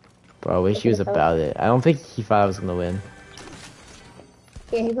 bro, I wish he was about it. I don't think he thought I was gonna win.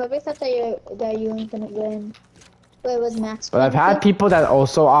 Yeah, he probably thought that you weren't gonna win. But it was Max. But I've had people that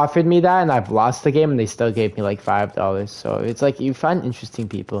also offered me that, and I've lost the game, and they still gave me like $5. So it's like you find interesting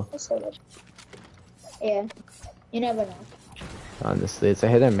people. Yeah, you never know. Honestly, it's a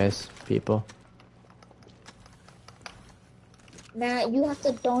hit or miss, people. Matt, you have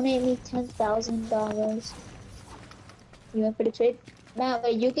to donate me $10,000. You want for the trade? Matt,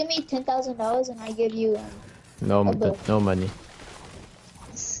 wait, you give me $10,000 and I give you no money.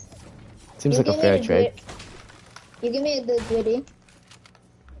 Seems like a fair trade. You give me the gritty,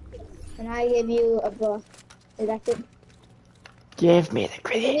 and I give you a bra. Is that good? Give me the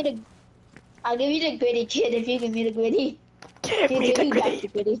gritty. I'll give you the gritty, kid, if you give me the gritty. Give me the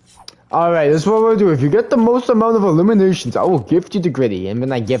gritty. Alright, this is what we'll do. If you get the most amount of eliminations, I will gift you the gritty. And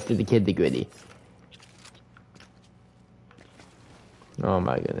then I gifted the kid the gritty. Oh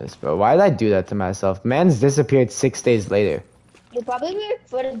my goodness, bro. Why did I do that to myself? Man's disappeared 6 days later. You probably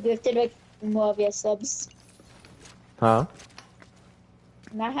would have gifted like more of your subs. Huh?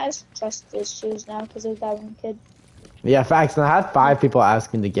 Matt has trust issues now because of that one kid. Yeah, facts. And I had 5 people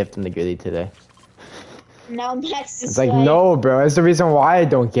asking to gift him the gritty today. Now Max is It's like, no, bro. That's the reason why I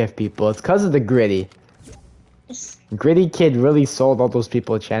don't gift people. It's because of the gritty. Gritty kid really sold all those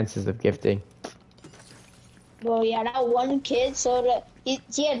people chances of gifting. Bro, yeah, that one kid sold it.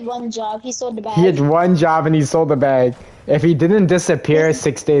 He had one job. He sold the bag. He had one job and he sold the bag. If he didn't disappear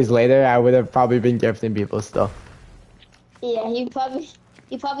 6 days later, I would have probably been gifting people still. Yeah, he probably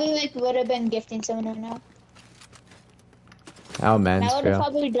like would have been gifting someone right now. Oh And man, I would have real.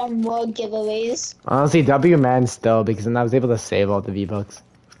 probably done more giveaways. Honestly, W man still because then I was able to save all the V-Bucks.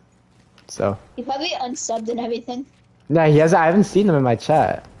 So. He probably unsubbed and everything. No, he has. I haven't seen him in my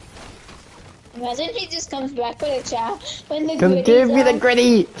chat. Imagine he just comes back with a chat when the Come give me the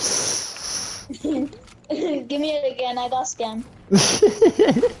gritty's gritty. on. Give me it again. I got scammed.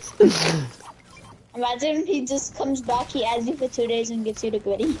 Imagine he just comes back. He adds you for 2 days and gives you the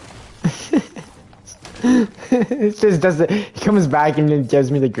gritty. It just doesn't. He comes back and then gives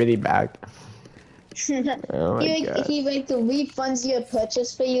me the gritty back. Oh my God. He like refunds your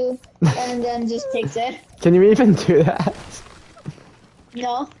purchase for you and then just takes it. Can you even do that?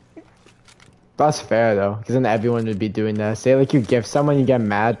 No. That's fair though, because then everyone would be doing that. Say like you gift someone, you get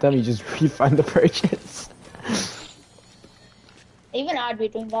mad at them, you just refund the purchase. Even I'd be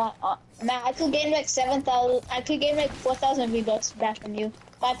doing that. Man, I could gain like 7,000. I could gain like 4,000 V-Bucks back from you.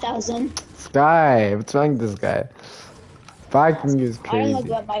 5,000. Sky, what's wrong with this guy? Fucking is I don't know crazy.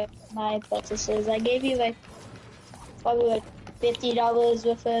 what my purchases. I gave you like probably like $50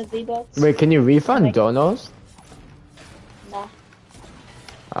 worth of V-Bucks. Wait, can you refund Like- donos? Nah.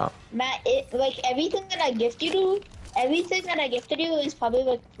 Oh. Matt, like everything that I gifted you, is probably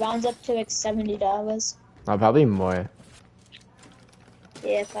like rounds up to like $70. Oh, probably more.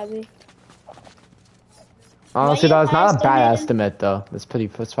 Yeah, probably. Honestly, yeah, that's not a I still bad didn't- estimate though. That's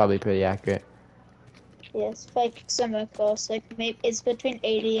probably pretty accurate. Yes, like somewhere close. Like maybe it's between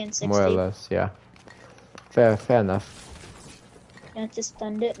 80 and 60. More or less, yeah. Fair enough. Not just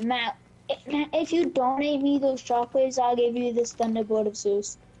thunder. Matt, if you donate me those chocolates, I'll give you this Thunderbolt of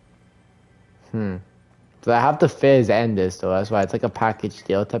Zeus. So I have the fizz and this though. That's why it's like a package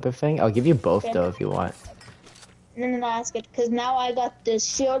deal type of thing. I'll give you both Okay. though if you want. No, that's good. Cause now I got the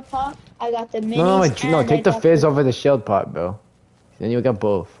shield pop, I got the minis. No, and take I the got fizz over the shield pot, bro. Then you'll get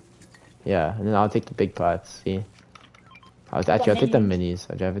both. Yeah, and then I'll take the big pots. See. I'll take the minis.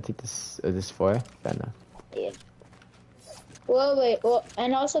 I'd rather take this 4. Fair enough. Yeah. Well,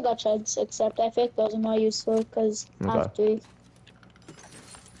 and I also got chuds, except I think those are more useful because I have 3.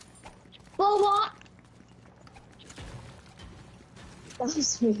 What? That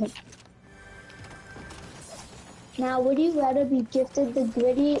was weird. Now, would you rather be gifted the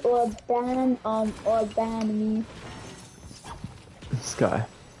gritty or ban me? This guy.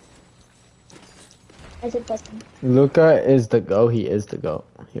 I said question. Luca is the go. He is the go.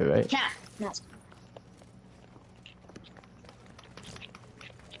 You're right. Nah.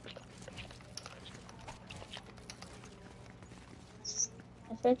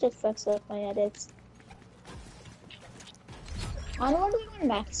 I tried to fix up my edits. I don't want to go on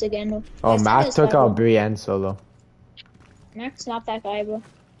Max again. Oh, Next time Max is took out Solo. Bree and Solo. Max not that guy, bro.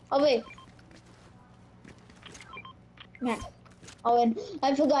 Oh wait. Max. Oh, and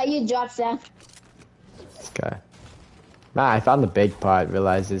I forgot you dropped that. This guy. Matt, I found the big pot.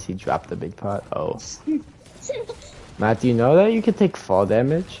 Realizes he dropped the big pot. Oh. Matt, do you know that you can take fall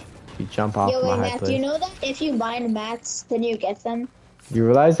damage if you jump off Yo, from a wait, high Matt, place? do you know that if you bind mats, then you get them? You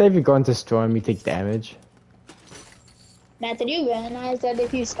realize that if you go into storm, you take damage? Matt, did you realize that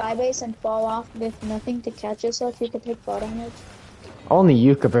if you skybase and fall off with nothing to catch yourself, you could take fall damage? Only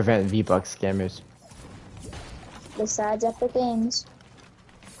you could prevent V-Bucks scammers. Besides Epic Games.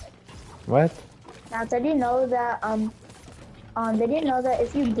 What? Now, did you know that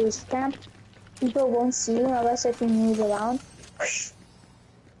if you boost camp, people won't see you unless if you move around?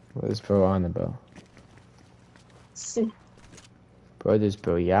 What is bro on about? What is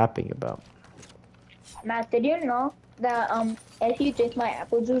bro yapping about? Matt, did you know that if you drink my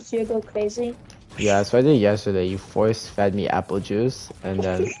apple juice, you go crazy? Yeah, that's what I did yesterday. You force-fed me apple juice, and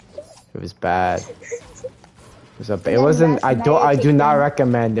then it was bad. It wasn't. I do not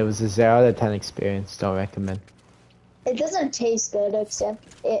recommend. It was a 0 out of 10 experience. Don't recommend. It doesn't taste good, except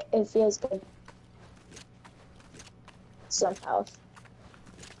it feels good. Somehow.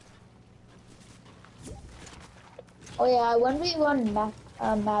 Oh yeah, I 1v1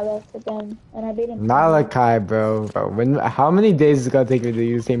 Malak again, and I beat him. Malachi, bro. How many days is it gonna take me to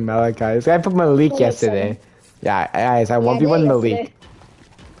use him Malachi? This guy put Malik yesterday. Yeah, guys, I 1v1 Malik.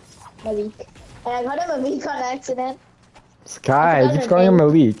 Malik. And I got him Malik on accident. Sky, I keep calling him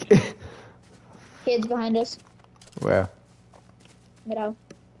Malik. Kids behind us. Where? Get out.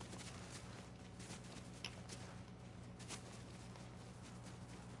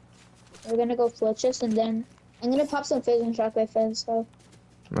 We're gonna go flutches and then I'm gonna pop some fizz and shockwave fizz, so.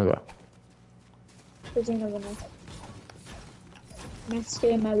 Okay. Cause you never know. Matt's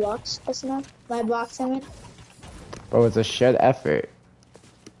doing my blocks, that's enough. My blocks, I mean. Bro, it's a shared effort.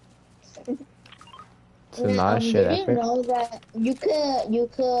 It's not a shared Did you effort. know that you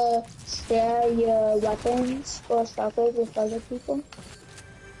could share your weapons or shockwaves with other people?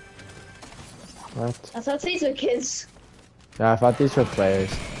 What? I thought these were kids. Yeah, I thought these were players.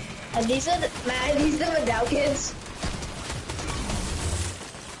 These are the Dow kids.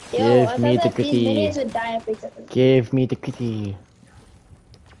 Yo, Give I me thought the that these cookie. minis would die if we took them. Give me the kitty.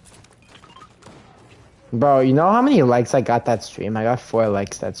 Bro, you know how many likes I got that stream? I got 4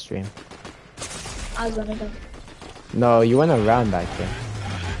 likes that stream. I was one of them. No, you went around back there.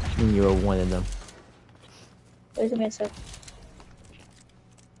 And you were one of them. Where's the man, sir?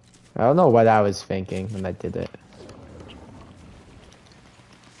 I don't know what I was thinking when I did it.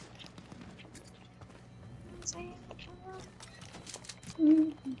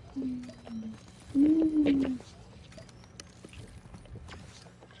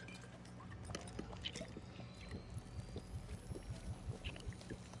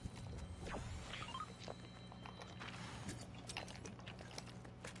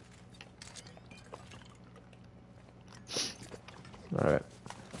 Alright.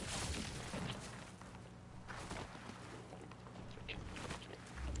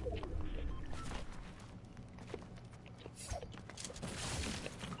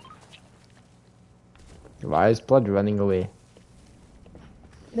 Why is blood running away?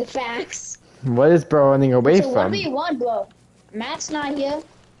 The facts. What is bro running away It's a from? 1v1, bro. Matt's not here.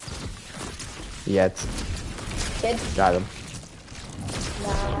 Yet. Kid. Got him.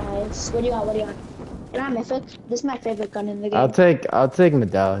 Nice. What do you want? What do you want? Can I mythic? This is my favorite gun in the game. I'll take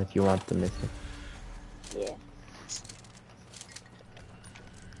Medell if you want the mythic. Yeah.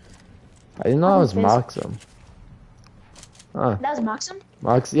 I didn't know I was Fizz. Moxum. Huh. That was Moxum?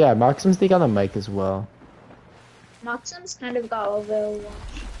 Yeah, Moxum's the on a mic as well. Moxum's kind of got Overwatch.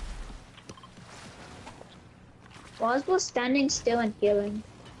 Waswell's standing still and healing.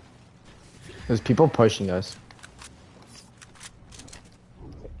 There's people pushing us.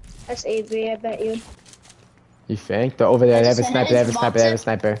 That's Avery, I bet you. You think? They're over there. They have a just sniper. said They have a it's sniper. They have a Moxum.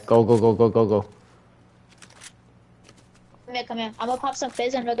 sniper. Go, go, go, go, go, go. Come here. I'm gonna pop some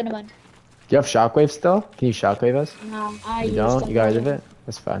fizz and we're gonna run. Do you have shockwave still? Can you shockwave us? No, I You used don't? them You got rid of already. it?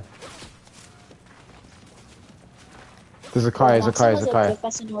 That's fine. There's a car. There's a car. There's a car.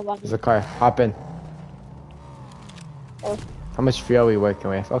 There's a car. Hop in. Oh. How much fuel are we working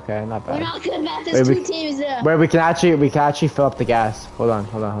with? Okay, not We're bad. not good, Matt. There's Wait, two teams there. Wait, we can actually fill up the gas. Hold on.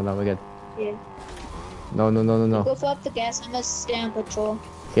 We're good. Yeah. No. Go fill up the gas. I'm gonna stay on patrol.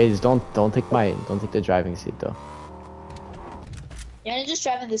 Okay, just don't take the driving seat though. You're gonna just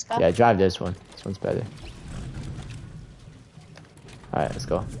drive in this car? Yeah, drive this one. This one's better. Alright, let's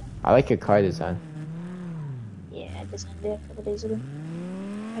go. I like your car design. Yeah, I designed it a couple days ago.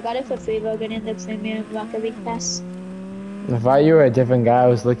 I got it for free, but I'm gonna end up premium Rocket League Pass. If you were a different guy, I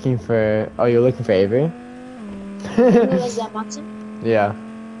was looking for. Oh, you're looking for Avery? Who was that, Moxum? Yeah.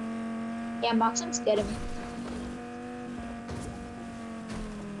 Yeah, Moxum's getting me.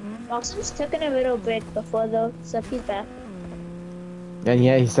 Moxum's taking a little break before though, so he's back. And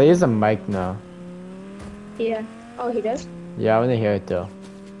yeah, he said he has a mic now. Yeah. Oh, he does? Yeah, I wanna hear it though.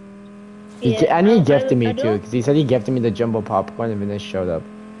 Yeah, And he I gifted me do. too, because he said he gifted me the jumbo popcorn and then it showed up.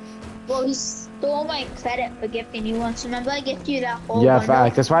 Well, he stole my credit for gifting you once. Remember I gifted you that whole Yeah, bundle?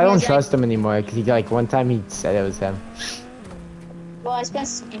 fact. That's why I He don't was trust him anymore, because he like one time he said it was him. Well, I spent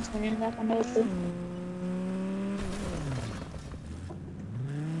some money on that bundle too.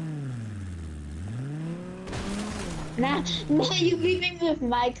 Nah, you leaving me with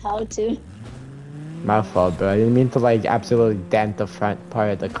my car too. My fault, bro. I didn't mean to like absolutely dent the front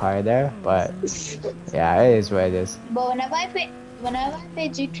part of the car there, but yeah, it is what it is. But whenever I play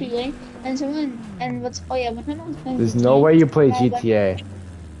GTA, and someone, and what's, oh yeah, when someone's playing There's GTA, no way you play I like- GTA.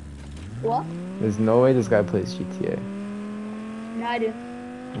 What? There's no way this guy plays GTA. No, I do.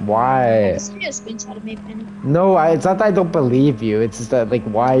 I Why? can send you a screenshot of me playing. No, it's not that I don't believe you. It's just that like,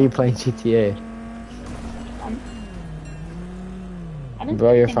 why are you playing GTA? I don't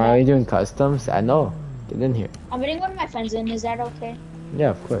Bro, you're think finally doing customs? I know. Get in here. I'm bringing one of my friends in, is that okay? Yeah,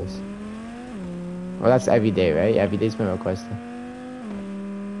 of course. Well, that's every day, right? Every day's been requested.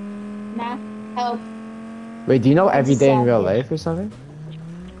 Nah, help. Wait, do you know every day in real Exactly. life or something?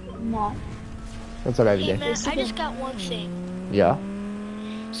 No. What's up every Hey day? man, I just got one thing. Yeah?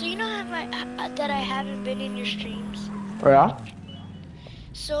 So you know how that I haven't been in your streams? Oh yeah?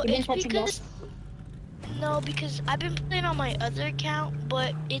 So You been it's touching because because I've been playing on my other account,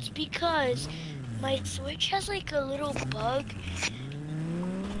 but it's because My Switch has like a little bug.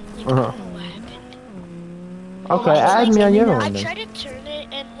 Like, I Uh-huh. don't know what happened. Okay, It's add like, me on your I one then. tried to turn it,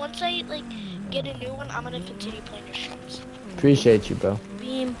 and once I like get a new one, I'm gonna continue playing your streams. Appreciate you, bro.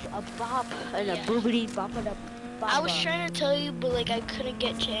 Beam a bop and a Yeah. boobity bop and a bop. I was trying to tell you, but like I couldn't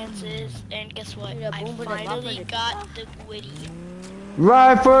get chances, and guess what? Yeah, I boom, ba-da, bop, finally ba-da, got the Gwitty.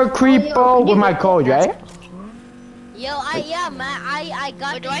 Right for a creepo with my code, right? Yo, man, I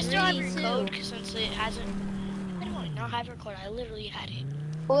got But do the I still have Gwitty your too. code? Cause since it hasn't, I don't not have your code. I literally had it.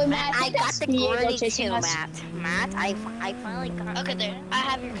 Oh, Matt, I got the Gwitty chasing too, us. Matt, I finally got Okay, there. I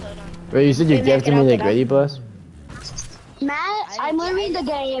have your code on. Wait, you said you Wait, gifted Matt, me get the out, Gritty Bus? Matt, I'm leaving the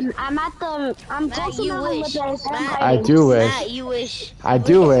game. I'm close to you the wish. limit. Matt, I do wish. Matt, you wish. I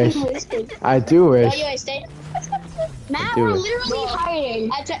do wish. I do wish. Matt, do we're it. literally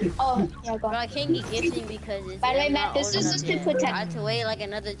hiding. Oh, yeah, go Bro, on. I can't get gifting because it's By the way, I'm Matt, not this old is enough just yet. to protect- I had to wait like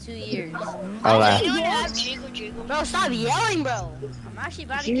another 2 years. Alright. Anyone have Jiggle Jiggle? Bro, stop yelling, bro. I'm actually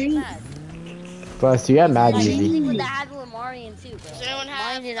about to get mad. Plus, you got mad Same thing easy. with that happened with Marion too, bro. Does anyone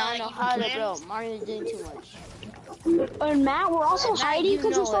have, Marion, I don't know evil how to, twins? bro. Marion's doing too much. And Matt, we're also Matt, hiding you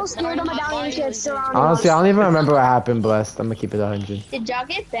because we're know so it. scared of medallion Mario kids is doing too surrounding Honestly, I us. don't even remember what happened, Blessed. I'm gonna keep it 100. Did y'all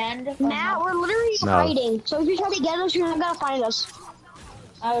get banned? Matt, we're literally No. hiding. So if you try to get us, you're not gonna find us.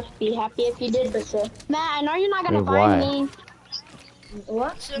 I would be happy if you did, but sir. Matt, I know you're not gonna Wait, find why? me.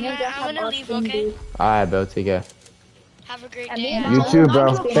 What? So Matt, I'm gonna leave, okay? Alright, bro, take care. Have a great I day. mean, You too, bro.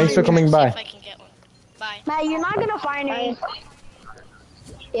 I'm gonna Thanks for find coming See by. if I can get one. Bye. Matt, you're not gonna find me.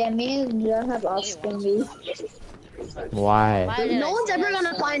 Yeah, me and you don't have offspring, me. Why? Why did No I one's say ever that?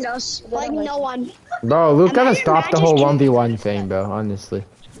 gonna find us. Like no one. Bro, Luke gotta Imagine stop the Matt whole just 1v1 thing, bro, honestly.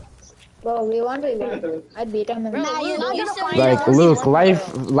 Bro, we won, we won. I'd beat him. Bro, Matt, you're not you gonna still find need Like, to Luke,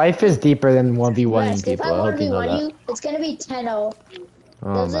 1v1, life is deeper than 1v1ing If people. I I hope you know 1v1 that. you, it's gonna be 10-0.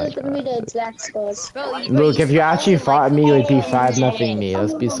 Oh Those my are gonna be god. the exact scores. Bro, Luke, if you still actually own my fought me, it would be cookie. 5-0 me.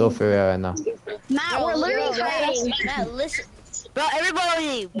 Let's be so for real right now. Matt, Bro, we're literally bro, hiding. Matt, listen. Bro,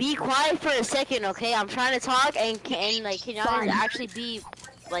 everybody, be quiet for a second, okay? I'm trying to talk, and can you guys actually be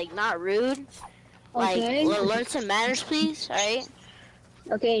like not rude? Like, Okay. learn some manners, please. All right?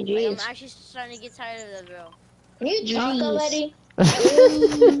 Okay, Like, jeez. I'm actually starting to get tired of that, bro. Can you talk Jeez. already?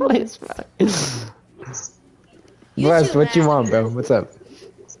 It's fine. Blessed, what you want, bro? What's up?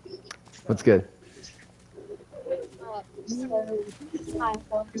 What's good?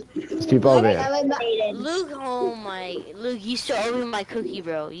 There's people over here. Luke, oh my, Luke, you still owe me my cookie,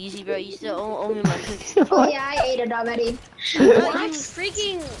 bro. Easy, bro. You still owe me my cookie. Oh yeah, I ate it already. Bro, you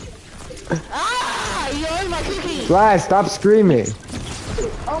freaking. You owe me my cookie. Blast, stop screaming.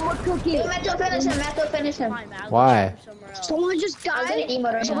 Oh, what cookie? Yo, Matt, don't finish him. Matt, don't finish him. Fine, man, I'll Why? go somewhere else. Someone just I was gonna died?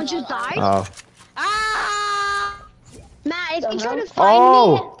 emote right Someone now. just died? Oh. Ah! Matt, if you try to find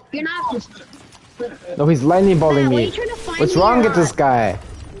Oh! me, you're not. No, he's lightning bolting Matt, when me. you try to find What's me, wrong you're with this not. guy?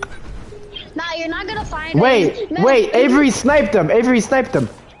 Matt, you're not gonna find me. Wait, Matt, wait, Avery sniped him. Avery sniped him.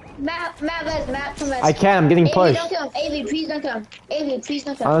 Matt, come back. I can't, I'm getting Avery, pushed. don't kill him. Avery, please don't kill him. Avery, please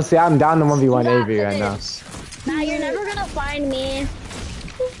don't kill him. Honestly, I'm down to 1v1 Avery right now. Matt, you're never gonna find me.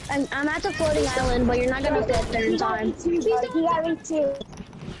 I'm at the floating island, but you're not gonna get there in time. He got me too.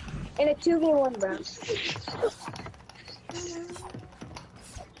 In a 2v1 round.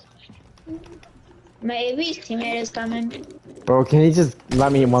 My Avery's teammate is coming. Bro, can he just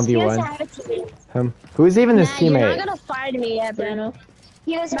let me 1v1? Him? Who's even his Matt, you're not teammate? gonna find me ever. Dino.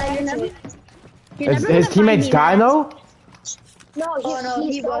 He doesn't Matt, have you're to. never. You're His never gonna find teammate's me, Matt. Dino? No, Oh no,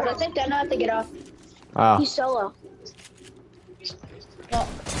 he's he was. I think Dino have to get off. Oh. He's solo.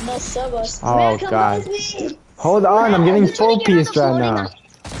 No sub us. Oh Matt, come god. with me. Hold on, I'm getting If you try to full get on piece the right floating now.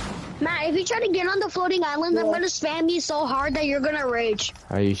 Matt, if you try to get on the floating island, I'm gonna spam you so hard that you're gonna rage.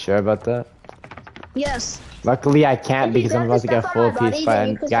 Are you sure about that? Yes. Luckily I can't If you because I'm don't about to get step full on my piece body, by then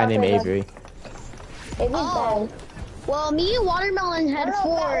a you can guy stop named over. Avery. Avery's Oh. Well, me and Watermelon had No,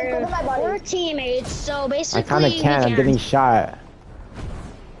 no, Matt, go to my body. four teammates, so I basically kinda we can't, I'm getting shot.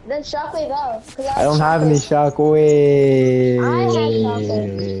 Then shockwave out. I don't have any shockwaves.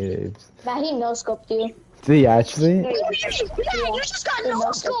 Matt, he no scoped you. Did he actually? Yeah, you just got no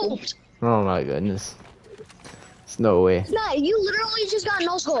scoped. Oh my goodness. There's no way. Matt, you literally just got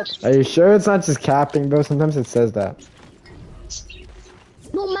no scoped. Are you sure it's not just capping, bro? Sometimes it says that.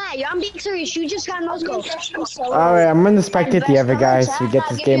 No, Matt, I'm being serious. You just got no scoped. Alright, I'm gonna spectate the other guys to get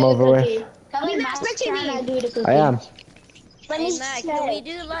this game over with. Come You're on, not Matt, expecting trying me. to do the cookie. I am. Hey, Matt, can we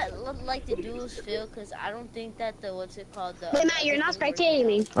do like the duels feel? Cause I don't think that the what's it called the. Wait, Matt, you're not spectating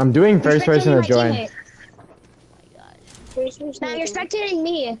me. I'm doing You're first person to spectating my join. teammate. Oh my god. Matt, you're spectating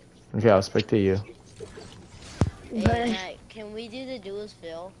me. Okay, I'll spectate you. Hey, Matt, can we do the duels,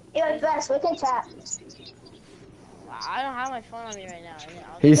 Phil? Yeah, best. We can chat. I don't have my phone on me right now.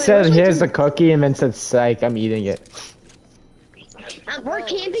 He said, "Here's the cookie," and then said, "Psych, I'm eating it." We're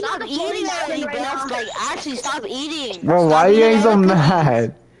camping Stop on the eating floating already, island right now. Best. Like, actually, stop eating. Bro, why are you getting so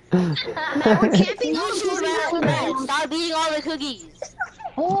mad? Man, we're camping on the floating island right now. Stop eating all the cookies.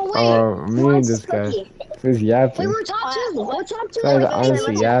 Oh, wait. Oh, me and this guy. Who's Wait, yapping? we're top two. We're top two. Guys,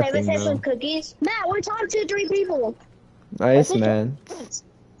 honestly yapping, Say some bro. cookies. Matt, we're top 2, 3 people. Nice, man.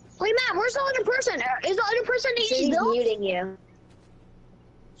 Wait, Matt, where's the other person? Is the other person He's eating still? muting you.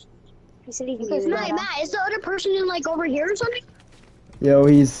 He said he can mute Matt, Matt, is the other person in like over here or something? Yo,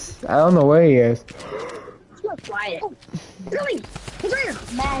 I don't know where he is. Look, quiet. Really? He's right here.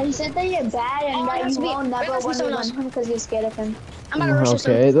 Man, he said that you're bad and that you won't never want to run him because you're scared of him. I'm gonna rush this.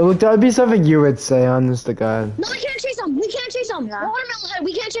 Okay, look, that'd be something you would say, honest to God. No, we can't chase him. We can't chase him. Watermelon head.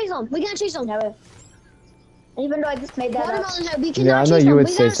 We can't chase him. We can't chase him. Never. Even though I just made that up. Watermelon head. We Yeah, I cannot know chase you him. would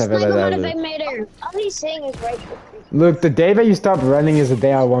We say gotta something snipe like him out that, of but- midair. All he's saying is right. Look, the day that you stop running is the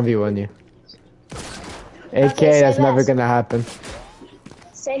day I 1v1 you. AK, say that's never less. gonna happen.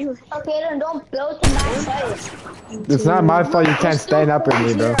 Say, okay, then don't blow to my side. It's not my fault you can't stand up with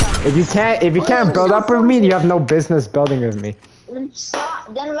me, bro. If you can't build up with me, you have no business building with me. Then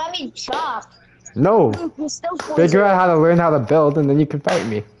chop. Then let me chop. No. We're still 4-0. Figure out how to learn how to build, and then you can fight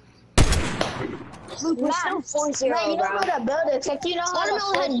me. We're still 4-0, man, you don't know how to build it, except you know how to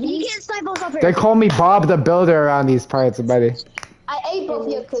Watermelon head. You can't snipe us up here. They call me Bob the Builder around these parts, buddy. I ate both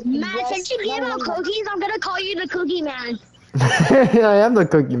your cookies. Matt, since you gave out cookies, I'm gonna call you the Cookie Man. I am the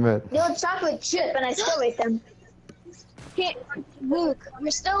cookie man. They were chocolate chip, and I still ate them. Hey, Luke,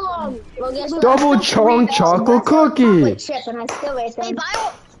 we're still Well, guess what? Double chunk chocolate cookie. Chocolate chip, and I still ate them.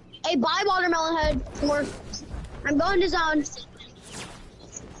 Hey, bye, Watermelon head. I'm going to zone.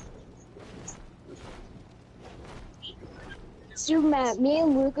 Supermatt, me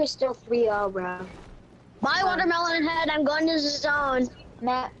and Luke are still 3-0, bro. Bye, Watermelon head. I'm going to zone.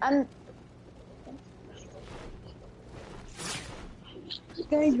 Matt, I'm.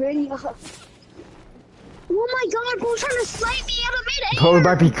 Guys, ready up. Oh my god, bro's trying to snipe me out of midair. Oh, it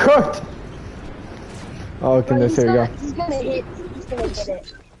might be cooked. Oh goodness, here we go. He's gonna hit. He's gonna get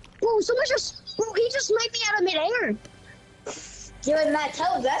it. Bro, he just sniped me out of midair. Dude, Matt,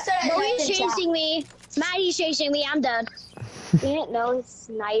 tell Lester I No, like he's to chat. chasing me. Matt, he's chasing me. I'm dead. Didn't know it's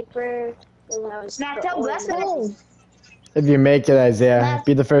sniper. Matt, tell Lester. If you make it, Isaiah,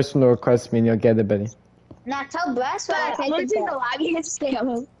 be the first one to request me, and you'll get it, buddy. Matt, tell Lester I I'm like to the chat. lobby and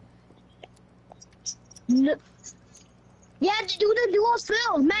spam him. No. Yeah, to do the dual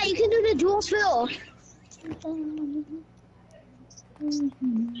fill. Matt, you can do the dual fill.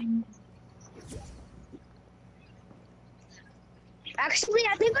 Actually,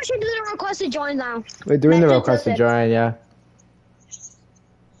 I think I should do the request to join now. We're doing the Matt, request to just join, yeah.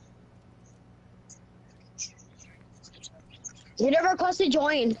 Do the request to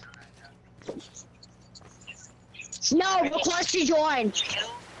join. No, request to join.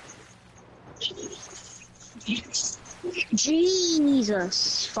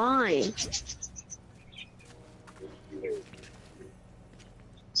 Jesus, fine.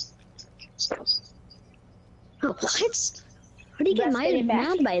 Oh, what? How do you get That's getting back.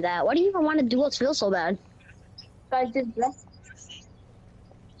 mad by that? Why do you even want to duels feel so bad? Guys, just bless.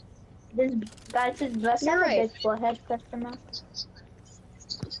 Guys, just bless You're our right. bitch forehead customer.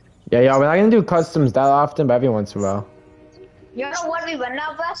 Yeah, we're not gonna do customs that often, but every once in a while. You wanna 1v1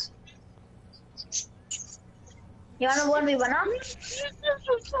 now, Bless? You wanna 1v1 now?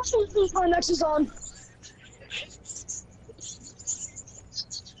 Oh, next is on.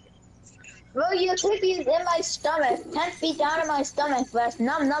 Bro, your cookie is in my stomach. 10 feet down in my stomach, Bless.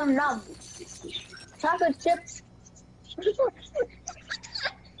 Num, num, num. Chocolate chips.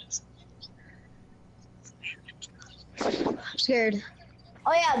 I'm scared.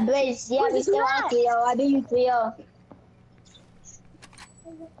 Oh yeah, Blaze. Yeah, What we is still that? on 3-0. I do you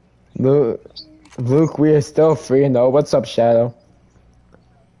 3-0. Luke, we are still 3-0. What's up, Shadow?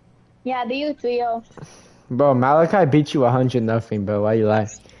 Yeah, I do you 3-0. Bro, Malachi beat you 100-0, bro. Why you lie?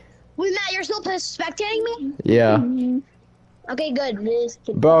 Wait, Matt, you're still spectating me? Yeah. Okay, good.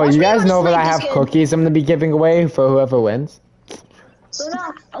 Bro, Watch you me guys go know that I sleep, have this kid. cookies I'm gonna be giving away for whoever wins? Wait a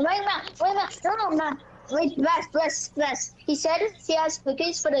minute. No. Wait, Bless. He said he has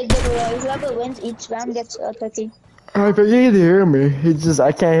cookies for the giveaway. Whoever wins each round gets a cookie. I think he can hear me.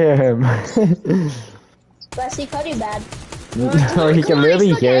 I can't hear him. Bless, he cut you bad. No, he can Come on, really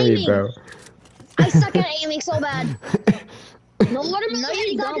he's hear me, aiming. bro. I suck at aiming so bad. No, Watermelon No, head, you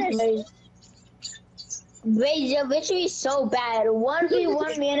you got don't, this. Blaze. Wait, your victory is so bad.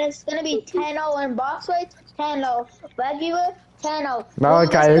 1v1 man, it's gonna be 10-0 in box fights, 10-0. Regular, 10-0.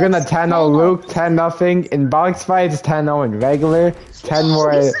 Malachi, you're gonna 10-0 Luke, 10-0 in box fights, 10-0 in regular, 10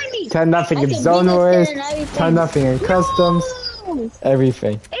 more, 10-0 in zone wars, 10-0 in customs,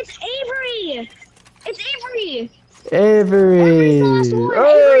 everything. It's Avery! It's Avery! Avery!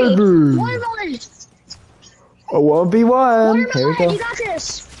 Avery! Watermelon! A 1v1. Here we Watermelon, go. you got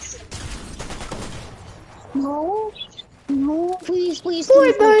this! No. No, please, please,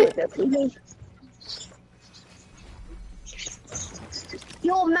 please, Fortnite. please.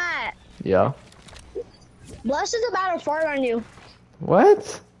 Yo, Matt. Yeah. Bless is about to fart on you.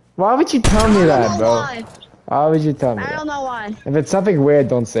 What? Why would you tell me that, bro? Why. Why would you tell me I that? don't know why. If it's something weird,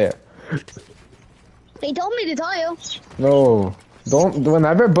 don't say it. They told me to tell you. No. Don't.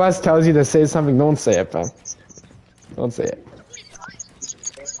 Whenever Bless tells you to say something, don't say it, man. Don't say it.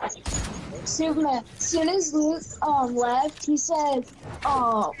 Superman, as soon as Luke left, he said,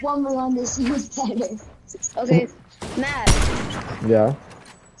 one more on this was better. Okay, Matt. Yeah.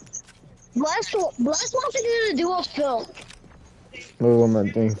 Bless wants to do the duo film. What am I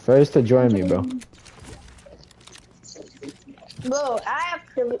doing? First to join me, bro. Bro, I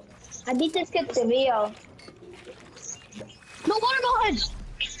beat this kid to Rio. No watermelon!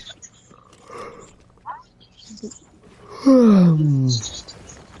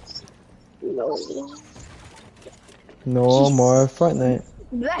 No more Fortnite.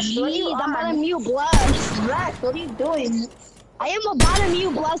 Bless, what are you I'm about to on? mute Bless. Bless, what are you doing? I am about to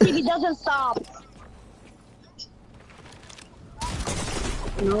mute Bless if he doesn't stop.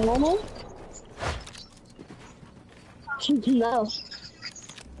 No. No.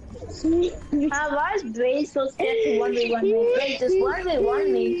 Why is Bray so scared to 1v1 me? Bray, just 1v1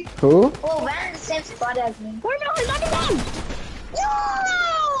 me. Who? Oh, we're in the same spot as me. Watermelon, not again! No!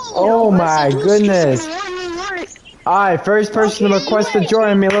 Oh my goodness. Alright, first person to request to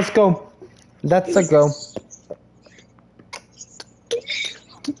join me. Let's go. Let's go.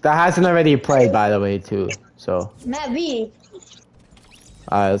 That hasn't already played, by the way, too. So. Matt B.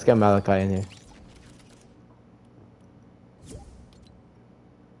 Alright, let's get Malachi in here.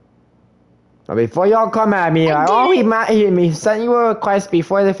 But before y'all come at me, he sent you a request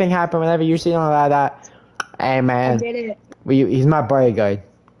before everything happened. Whenever you're seeing all that, hey man, I did it. He's my bodyguard.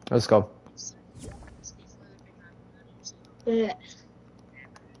 Let's go. Yeah.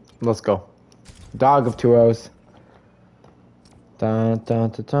 Let's go. Dog of 2 O's. Dun dun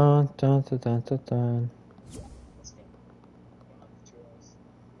dun dun dun dun dun dun dun.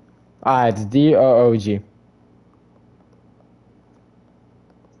 It's D-O-O-G.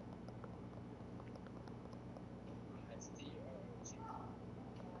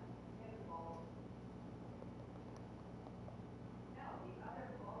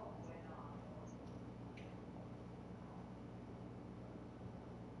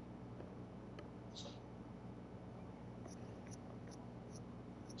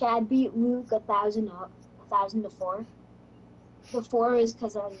 Chad beat Luke 1,000 up, 1,000 to 4. The 4 is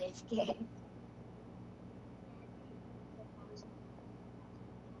because I was AFK.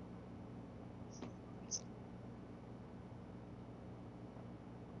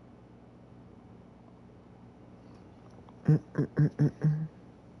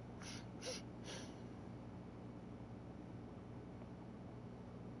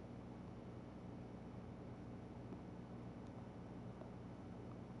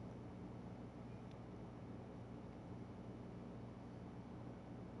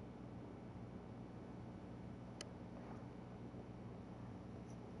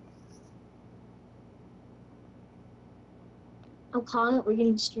 I'm calling it, we're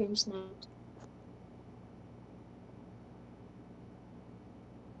getting stream sniped.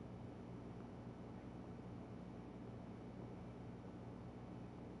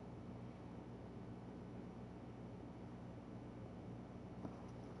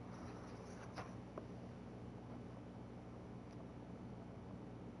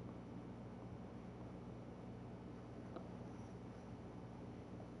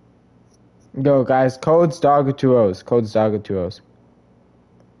 Go guys, codes dog of 2 O's. Codes dog of 2 O's.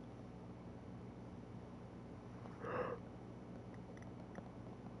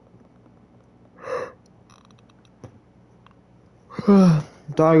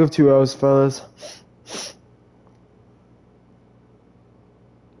 Dog of 2 O's, fellas.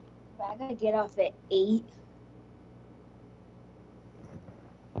 I gotta get off at 8.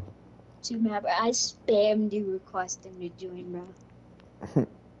 Too mad, but I spammed you requesting to join, bro.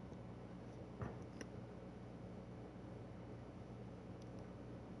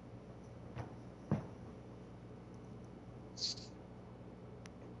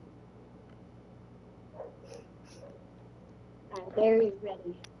 Very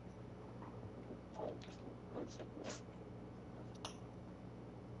ready.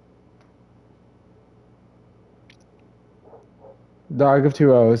 Dog of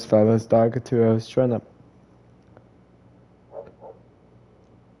 2 O's, fellas. Dog of 2 O's. Join up.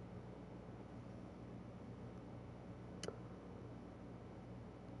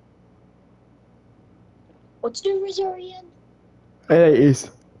 What's the Missouri in? Hey,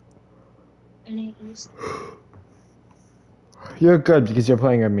 East. NA East. You're good because you're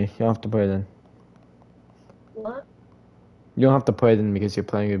playing with me. You don't have to put it in. What? You don't have to put it in because you're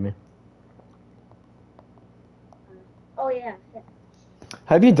playing with me. Oh yeah.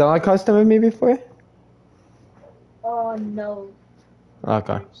 Have you done a custom with me before? Oh no.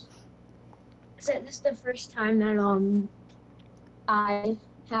 Okay. So this is the first time that I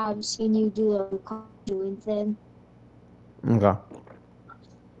have seen you do a doing thing. Okay.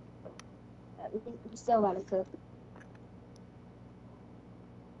 We still gotta cook.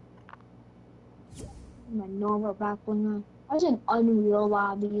 My normal back when I was in Unreal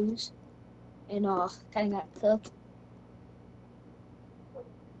lobbies and kinda got cooked.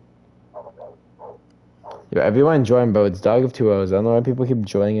 Yo, everyone join, bro. It's Dog of 2 O's. I don't know why people keep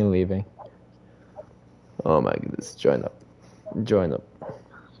joining and leaving. Oh my goodness. Join up. Join up.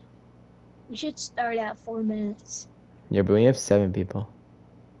 We should start at 4 minutes. Yeah, but we have 7 people.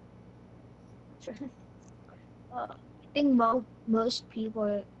 I think most people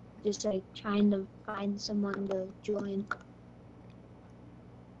are just like trying to find someone to join.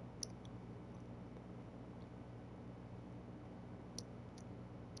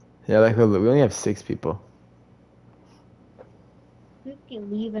 Yeah, like we only have 6 people. You keep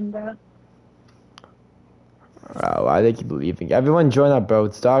leaving, bro. Why they keep leaving? Everyone join up, bro.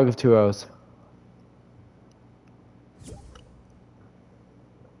 It's Dog of 2 O's.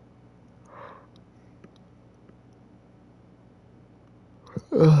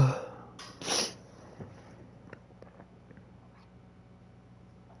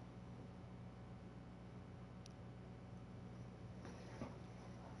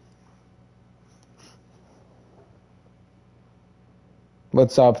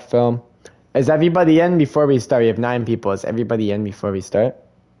 What's up, film? Is everybody in before we start? We have 9 people. Is everybody in before we start?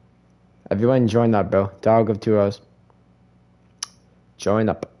 Everyone join up, bro. Dog of 2 O's. Join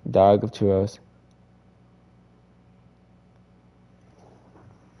up. Dog of 2 O's.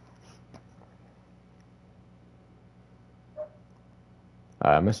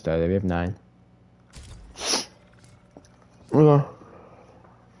 Alright, I'm gonna start it. We have 9. Okay.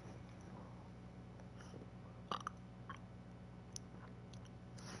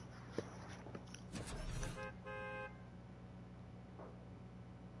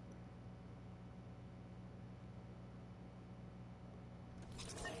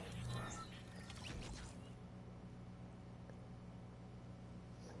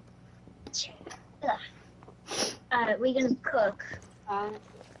 We're gonna cook.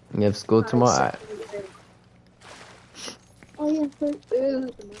 You have school tomorrow? Alright. Oh yeah, for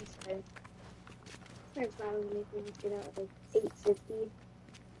the most part. They're probably making us get out at like 8:50.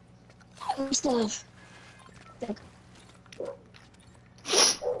 Stuff.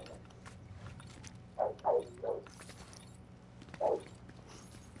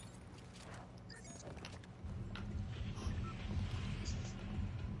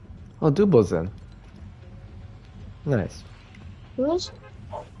 Oh, Duble's in. Nice. Who's?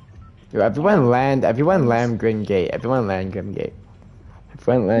 Yo, everyone land Grim Gate. Everyone land Grim Gate.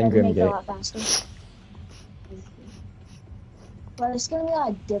 Everyone land Grim Make it a Gate. lot faster. But it's gonna be a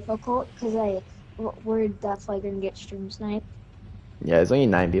lot difficult because like we're definitely gonna get stream sniped. Yeah, there's only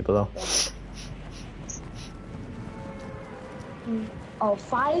 9 people though. Oh,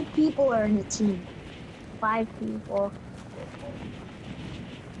 5 people are in a team. 5 people.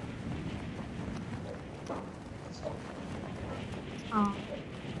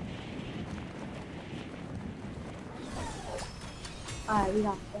 Alright, we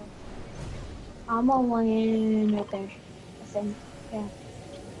got that. I'm on one in right there. I think. Yeah.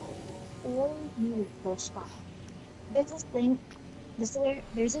 Or you the spot. There's this thing.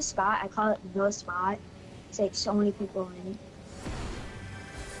 There's a spot. I call it the spot. It's like so many people in it.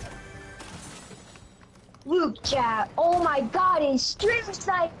 Luke chat. Oh my god, it's stream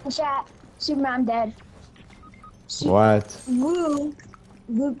snipe chat. Superman, I'm dead. What? Luke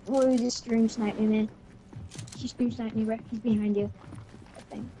literally just stream sniped me, man. She stream sniped me, bro. He's behind you. That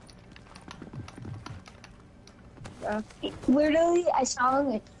thing. Literally, I saw him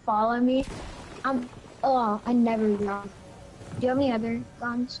like follow me. I never run. Do you have any other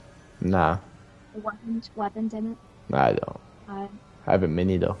guns? Nah. Weapons in it? I don't. I have a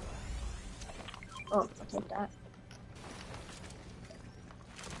mini though. Oh, I'll take that.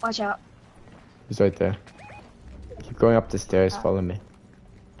 Watch out. He's right there. Keep going up the stairs, follow me.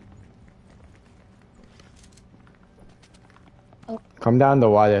 Oh. Come down the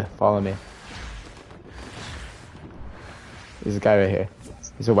water, follow me. There's a guy right here.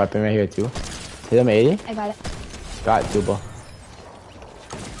 There's a weapon right here too. Hit him 80. I got it. Got it, Tubo.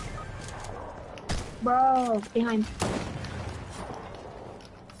 Bro, behind.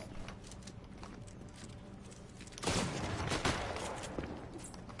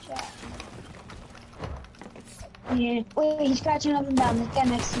 Yeah. Wait, he's scratching up and down. This guy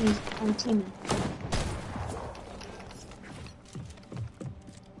next to me on team.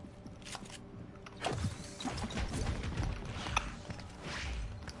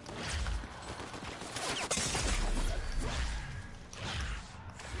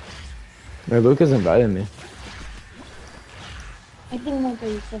 Hey, Luca's invited me. I think Luca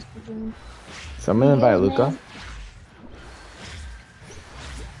is supposed to join. Someone invite Luca.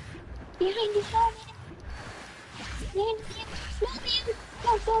 Behind you, behind you. Behind you. No,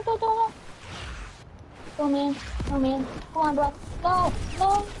 man. No. Go, man. Go, man. Come on, bro. Go.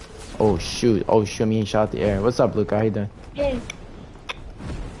 No. Oh shoot, I'm getting shot out the air. What's up, Luca? How you doing? Hey.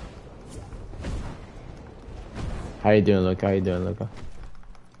 How you doing, Luca? How you doing, Luca?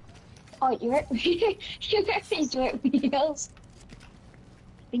 Oh, you're at these wheels. I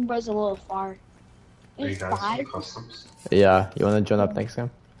think bro's a little far. Are you It's guys 5. customs? Yeah, you wanna join up next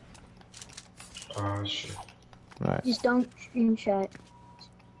time? Sure. Alright. Just don't stream shot.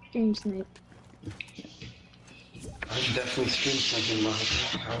 Stream snipe. I'm definitely stream sniping my I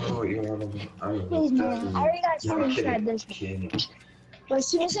don't know what you're on about. I'm Please, man. I already got No, I'm stream shot kidding. this one. Kidding. But as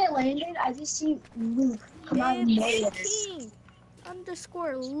soon as I landed, I just see Luke come out of nowhere.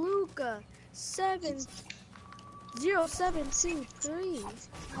 Underscore Luca 70723.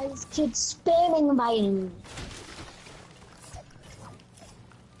 I was kid spamming inviting me.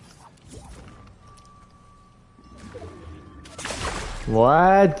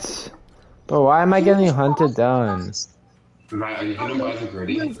 What? Bro, why am I getting hunted down? Matt, are you gonna buy the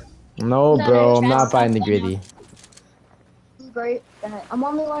gritty? No, bro, I'm not buying the gritty. Great. I'm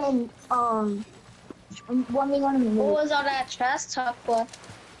only running, I'm only running. What was all that trash talk for?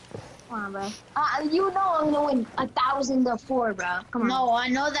 Come on, bro. You know I'm gonna win 1,000 to 4, bro. Come on. No, I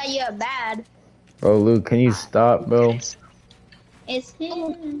know that you're bad. Bro, Luke, can you stop, bro? It's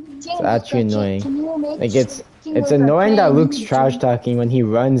him. It's actually annoying. Can you make Like, it's Luca, annoying that can Luke's you- trash talking when he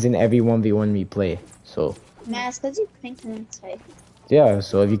runs in every 1v1 we play. So, Nah, it's because you thinking it's right. yeah,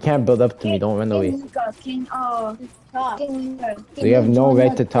 so if you can't build up to me, don't run away. Luca, So you have no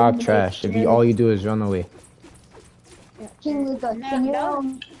right to talk trash if all you do is run away. King Luca, can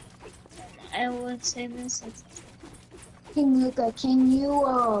you, I would say this. King Luca, can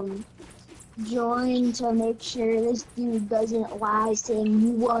you, join to make sure this dude doesn't lie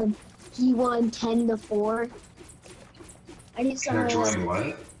saying he won 10 to 4? I need Can I someone. join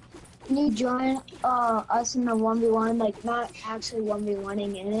what? Can you join us in the 1v1, like not actually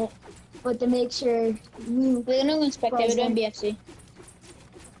 1v1ing in it, but to make sure you. We're gonna inspect it. We're doing BFC.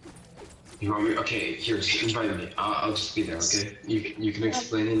 You want me? Okay, here, just invite me. I'll just be there, okay? You can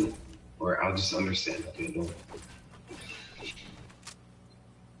explain it, or I'll just understand. Okay, don't.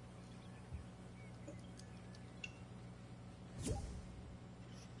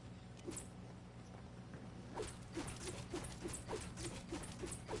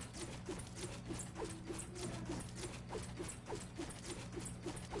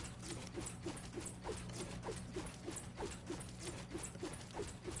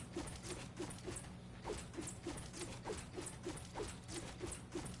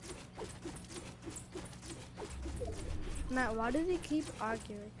 Matt, why do they keep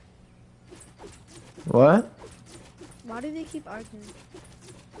arguing? What? Why do they keep arguing?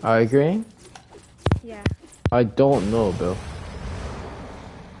 Arguing? Yeah. I don't know, bro.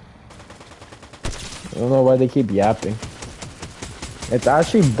 I don't know why they keep yapping. It's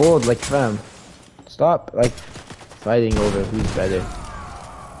actually bold, like, fam. Stop, like, fighting over who's better.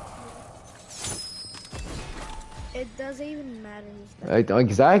 It doesn't even matter who's better. Like,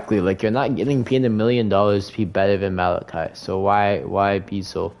 exactly, like, you're not getting paid $1 million to be better than Malachi, so why be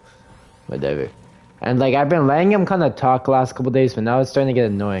so whatever. And like, I've been letting him kind of talk last couple days, but now it's starting to get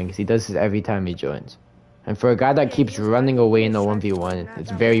annoying because he does this every time he joins. And for a guy that keeps running away in a 1v1, it's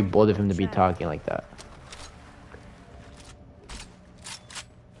very bold of him to be talking like that.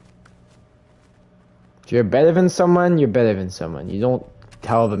 If you're better than someone, you're better than someone. You don't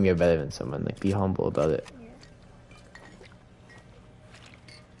tell them you're better than someone. Like, be humble about it.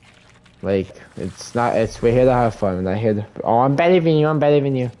 Like, we're here to have fun. We're not here to, oh, I'm better than you, I'm better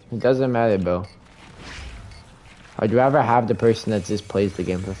than you. It doesn't matter, bro. I'd rather have the person that just plays the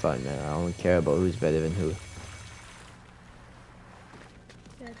game for fun. I don't care about who's better than who.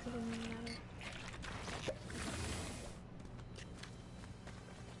 Yeah, it doesn't matter.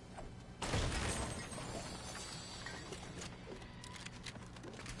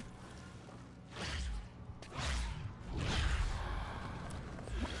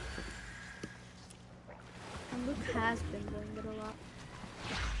 And Luke has been doing it a lot.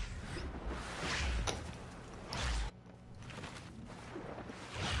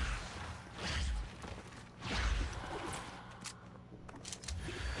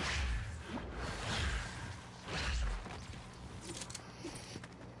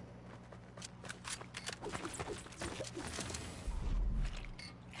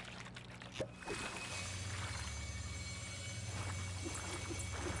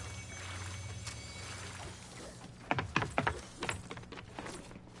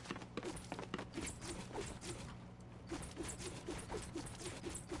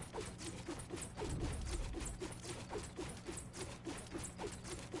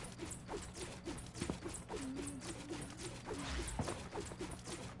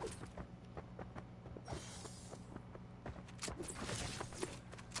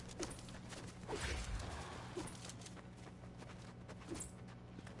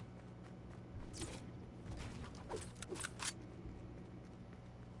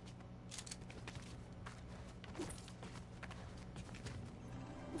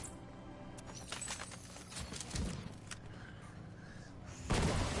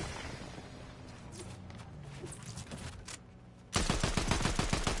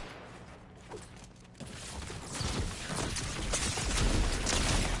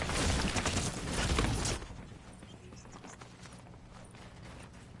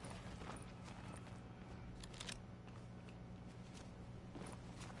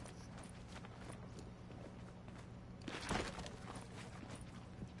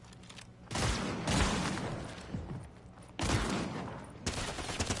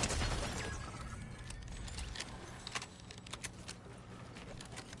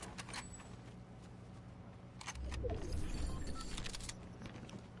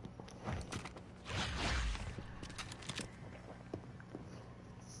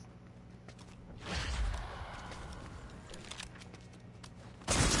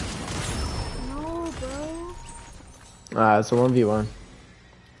 It's a 1v1.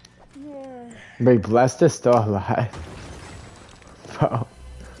 Yeah. Wait, Blessed is still alive. Bro.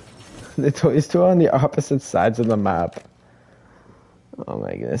 These two are on the opposite sides of the map. Oh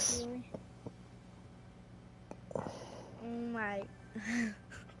my goodness. My.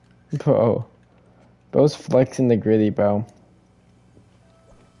 Bro. Bro's flexing the gritty, bro.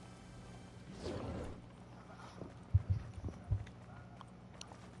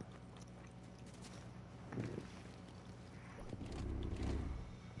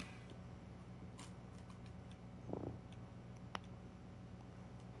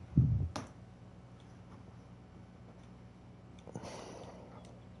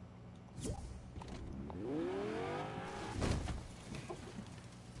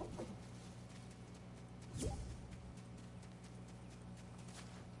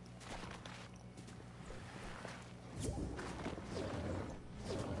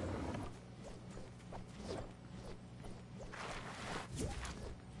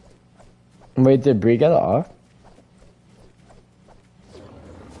 Wait, did Bree get off?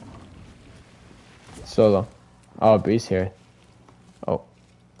 Solo. Oh, Bree's here. Oh.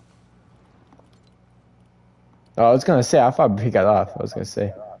 Oh, I was gonna say, I thought Bree got off. I was gonna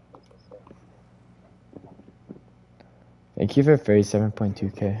say. Thank you for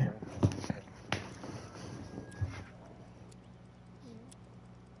 37.2k.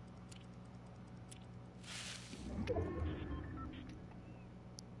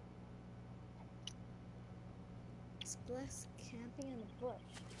 Bless camping in the bush.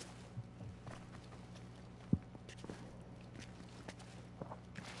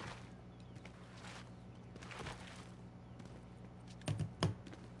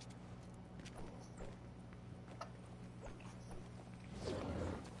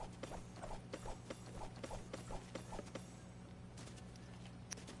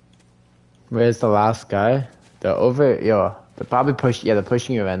 Where's the last guy? They're over, yo. They're probably they're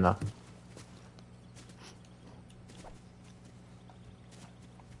pushing you right now.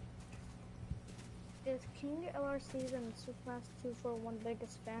 Is King LRC's and supermatt241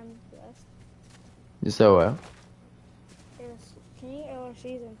 biggest fan blessed? You said what? Is King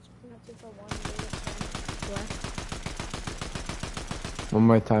LRC's and supermatt241 biggest fan blessed? One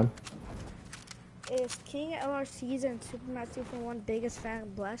more time. Is King LRC's and supermatt241 biggest fan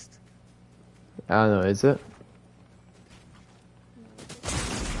blessed? I don't know, is it?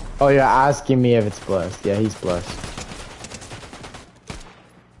 Oh, you're asking me if it's blessed. Yeah, he's blessed.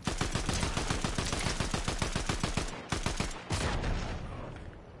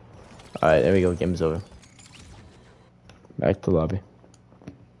 Alright, there we go. Game's over. Back to lobby.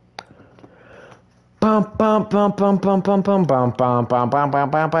 Bum bum bum bum bum bum bum bum bum bum bum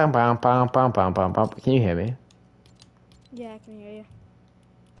bum bum bum bum bum bum bum bum bum. Can you hear me? Yeah, I can hear you.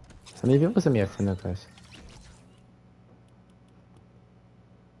 How many people send me a friend request?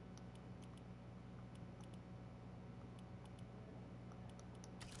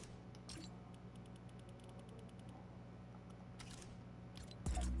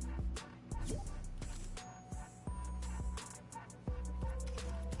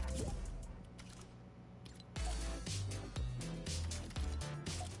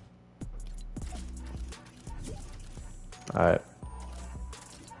 Alright.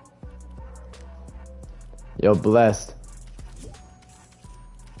 Yo, blessed.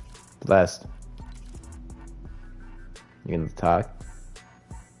 Blessed. You gonna talk?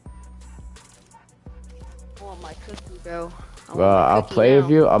 I want my cookie, bro. Bro, I'll play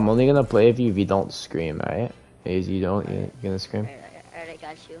with you. I'm only gonna play with you if you don't scream, alright? If you don't, you're gonna scream? Alright, I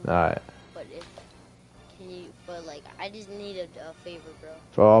got you. Alright. But if, but like, I just need a favor, bro.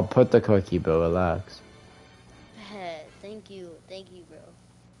 Bro, I'll put the cookie, bro, relax. Thank you, bro.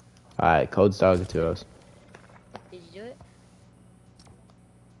 Alright, code's dog to us. Did you do it?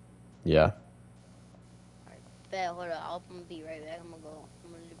 Yeah. Alright, bet, hold on, I'm gonna be right back, I'm gonna go.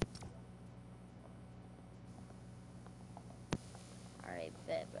 Alright,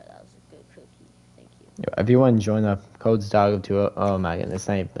 bet, bro, that was a good cookie. Thank you. Yo, everyone join up. Code's dog to us. Oh my goodness, it's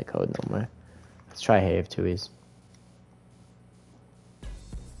not even the code no more. Let's try Have 2Es.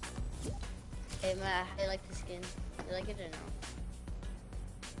 Hey, Matt, how do you like the skin? Do you like it or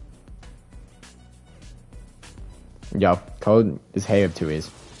no? Yo, code is Have 2Es.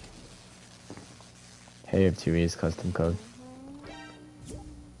 Have 2Es custom code.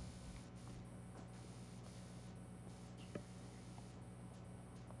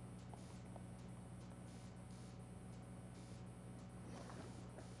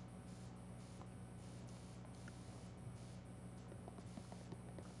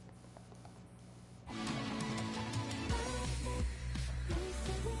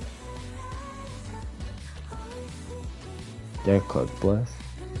 Yeah, code bless.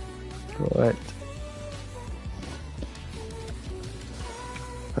 What?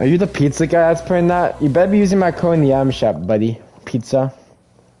 Are you the pizza guy that's putting that? You better be using my code in the item shop, buddy. Pizza.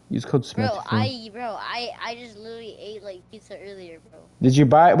 Use code SMAT241. I just literally ate like pizza earlier, bro. Did you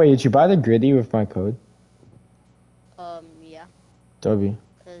buy the gritty with my code? Yeah. W.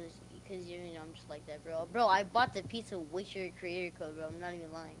 Because you know I'm just like that, bro. Bro, I bought the pizza with your creator code, bro. I'm not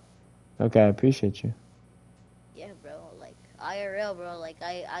even lying. Okay, I appreciate you. Yeah, bro. Like IRL, bro. Like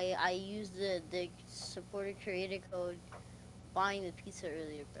I used the supported creator code buying the pizza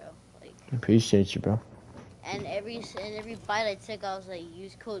earlier, bro. Like. Appreciate you, bro. And every bite I took, I was like,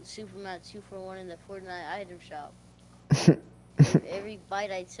 use code supermatt241 in the Fortnite item shop. every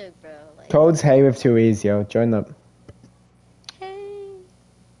bite I took, bro. Like, Code's Hey with 2Es, yo. Join up. Hey.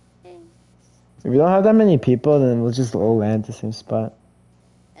 If we don't have that many people, then we'll just all land at the same spot.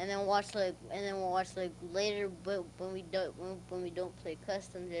 And then we'll watch later, but when we don't play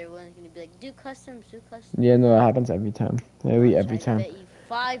customs, everyone's gonna be like, do customs. Yeah, no, that happens every time. Literally every time. I bet you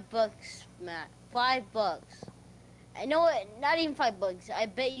 $5, Matt. $5. I know it. Not even $5. I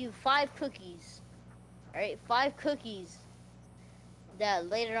bet you 5 cookies. All right, 5 cookies. That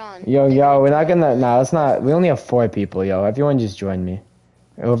later on. Yo, we're not gonna. Nah, let's not. We only have 4 people, yo. Everyone just join me.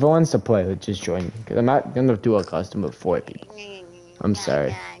 Whoever wants to play, let's just join me. Cause I'm not gonna do a custom with 4 people. I'm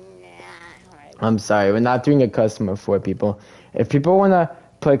sorry. I'm sorry. We're not doing a custom with 4 people. If people wanna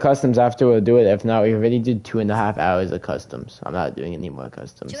play customs after, we'll do it. If not, we already did 2.5 hours of customs. I'm not doing any more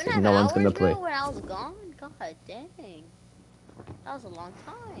customs. 2.5 no one's gonna hours, play. Bro, when I was gone? God dang. That was a long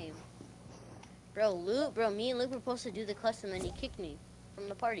time. Bro, me and Luke were supposed to do the custom and he kicked me from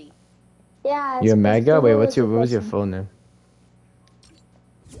the party. Yeah. You're Mega? Wait, what was your phone name?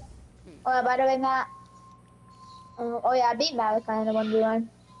 Oh, by the way, Matt. Oh yeah, I beat Malachi in the 1v1.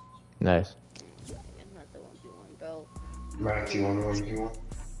 Nice. I'm not the 1v1, bro. Matt, do you want to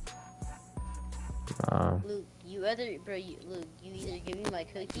 1v1? Luke, you either give me my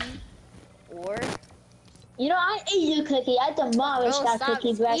cookie, or... You know, I ate your cookie. I demolished that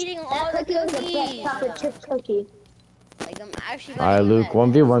cookie, bro. Eating all the That cookies. was the best chocolate chip cookie. Like, I'm actually... Alright, Luke,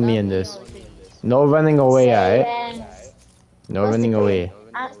 1v1 me in this. No running away, alright? No running away.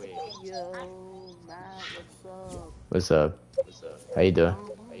 Yo, Matt, What's up? How you doing?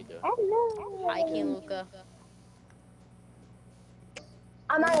 Hello. Hi, King Luca.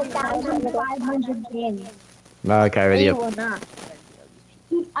 I'm at 1,500 pins. Okay, ready up.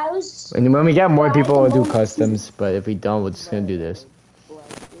 Dude, I was. And when we get more people, we'll do customs. But if we don't, we're just gonna do this.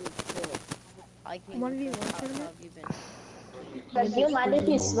 I can One v how one how tournament. have you been? But do you mind if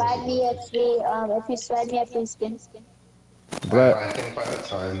you swag me a free skin? But I think by the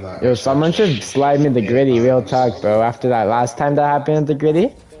time that yo, someone should slide me the gritty. Real talk, bro. After that last time that happened at the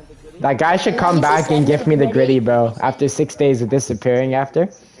gritty, that guy should come back and gift me the gritty, bro. After 6 days of disappearing after.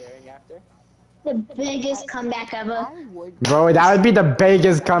 The biggest comeback ever. Bro, that would be the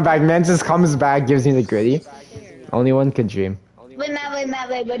biggest comeback. Man just comes back, gives me the gritty. Only one could dream. Wait,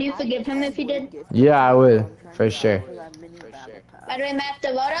 Matt, would you forgive him if he did? Yeah, I would. For sure. By the way, Matt, the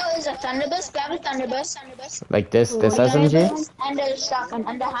loadout is a Thunderburst. Grab a Thunderburst. Like this SMG? And a shotgun,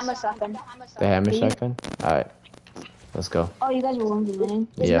 and a hammer shotgun. The hammer shotgun? Alright. Let's go. Oh, you guys were winning.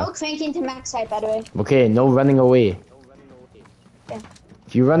 There's Yeah. no cranking to max height, by the way. Okay, no running away. Okay.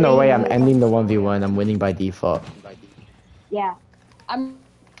 If you run away, I'm ending the 1v1. I'm winning by default. Yeah. I'm.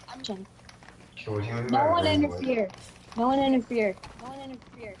 No one interfere. No one interfere. No one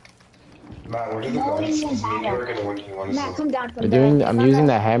interfere. Matt, what are the guys? Because me and you are gonna win you one. Matt, come down. I'm using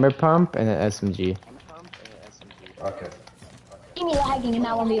the hammer pump and an SMG. Okay. See me lagging in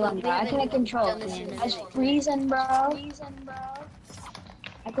that 1v1, bro. I couldn't control it, man. I was freezing, bro.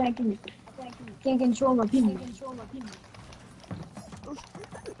 I can't control my ping.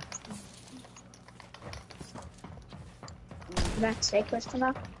 Matt, stay close to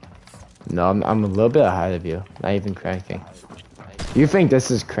now. No, I'm a little bit ahead of you. Not even cranking. If you think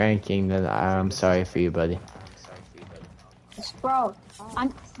this is cranking, then I'm sorry for you, buddy. Bro, I'm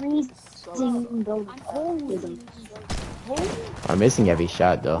freezing, bro. I'm missing every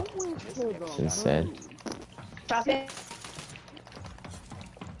shot, though. It's insane. Drop it.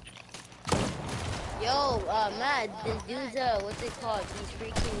 Yo, Matt, the dudes, what's it called? He's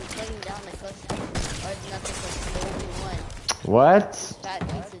freaking cutting down the custom. Or it's not the custom, the only one. What? Fat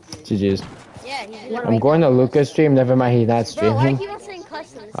pizza dude. GG's. Yeah, he's I'm going to Lucas stream. Never mind, he's not Bro, why streaming. keep on saying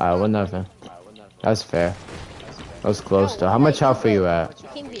custom? Alright, 1-0. That's fair. That was close, though. How much health are you at?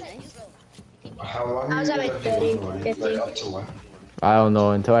 How long I was at like 30, 50. Like up to what? I don't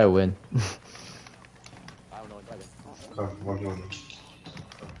know until I win. Oh, 1-1.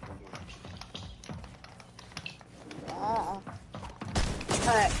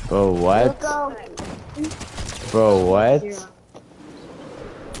 Bro, what? Bro, what?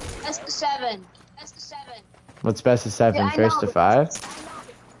 That's the 7. What's best of 7? First to 5?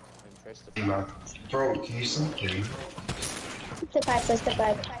 Bro, can you stop kidding? First to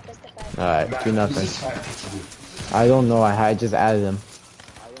 5. Alright, Matt, 2-0. who's this fat pizza dude? I don't know. I just added him.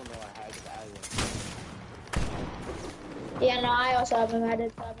 Yeah, no, I also have him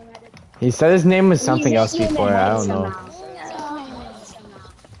added. He said his name was something else before. I don't know.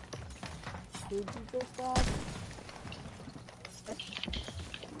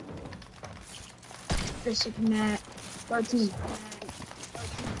 This is Matt. 14.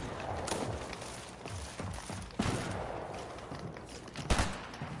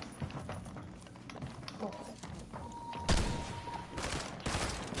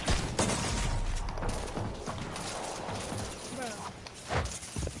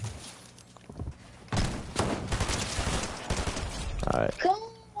 Alright.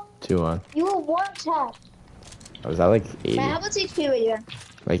 2-1. You were one tap. Was that like 80? Man, how much HP were you?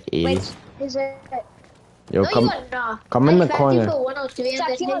 Like 80? Wait, is it? Yo, no, come, you are not. come in the I fact corner. you for 103 and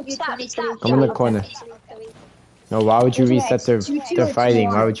then you 22. Come in the corner. No, why would you reset their fighting?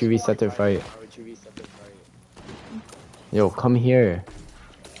 Why would you reset their fight? Yo, come here.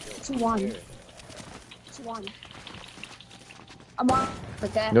 2-1. I'm on.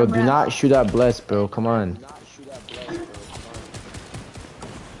 No, do not shoot at Bless, bro. Come on.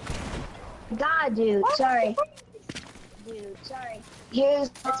 God, dude. Sorry.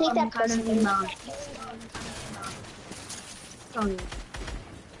 Here's. I'll take that personally.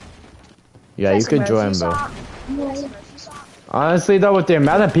 Yeah, you could join, bro. Honestly, though, with the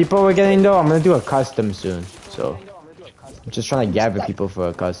amount of people we're getting, though, I'm gonna do a custom soon. So, I'm just trying to gather people for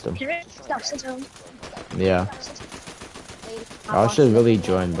a custom. Yeah. I should really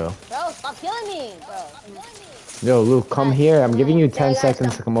join, bro. Bro, stop killing me, bro. Yo, Luke, come here. I'm giving you 10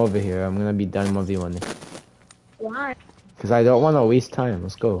 seconds to come over here. I'm gonna be done 1v1. Why? Because I don't want to waste time.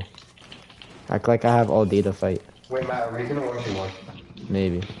 Let's go. Act like I have all day to fight. Wait, Matt, are we gonna 1v1?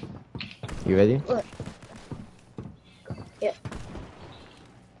 Maybe. You ready? Yeah.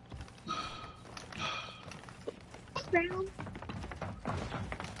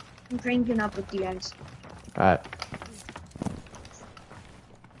 I'm cranking up with you guys. Alright.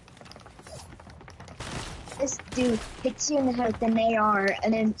 This dude dude hits you in the head with an AR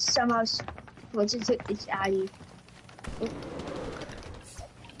and then somehow switches it to Addy.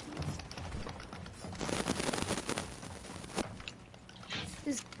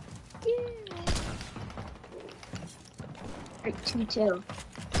 Just, Like 2-2.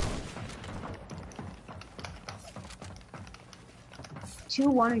 2-1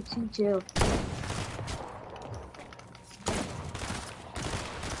 or 2-2.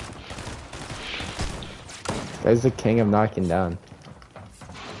 Guy's the king of knocking down.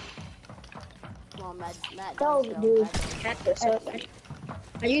 Come on, Matt. No, don't dude. fail.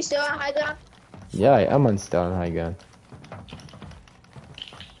 Are you still on high ground? Yeah, I am on still on high ground. You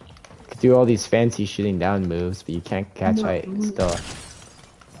could do all these fancy shooting down moves, but you can't catch height still.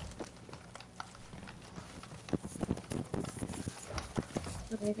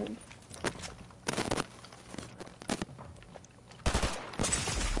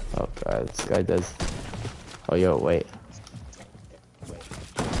 Oh god, this guy does. Oh yo, wait.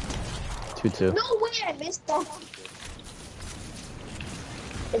 2-2. No way, I missed that.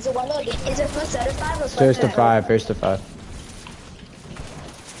 Is it one load? Is it first out of 5 or First to 5, first to 5.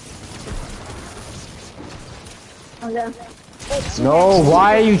 Okay. No,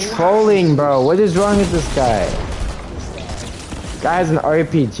 why are you trolling, bro? What is wrong with this guy? Guy has an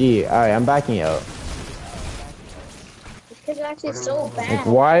RPG. Alright, I'm backing out. This kid's actually so bad. Like,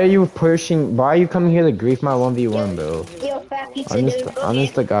 why are you pushing? Why are you coming here to grief my 1v1, bro? Yo, fat pizza, dude.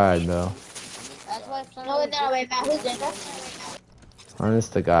 Honest to God, bro. That's why No, wait, Matt, who's in that?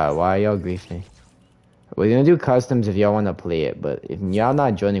 Honest to God, why are y'all griefing? We're gonna do customs if y'all wanna play it, but if y'all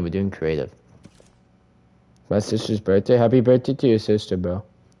not joining, we're doing creative. My sister's birthday. Happy birthday to your sister, bro.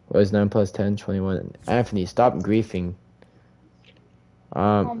 What is 9 plus 10? 21. Anthony, stop griefing.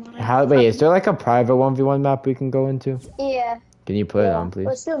 Wait, is there like a private 1v1 map we can go into? Yeah. Can you put it on, please?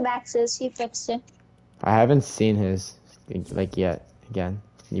 Let's do Max's. He fixed it. I haven't seen his, like, yet. Again,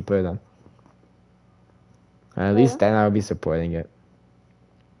 can you put it on? At least then I'll be supporting it.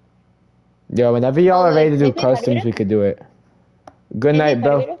 Yo, whenever y'all are ready to do customs, we could do it. Good night,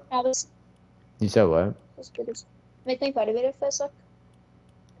 bro. You said what? Make me motivated for a sec.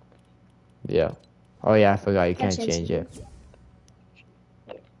 Yeah. Oh yeah, I forgot you can't change it.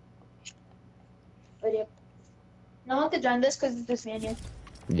 No one could join this because it's just me and you.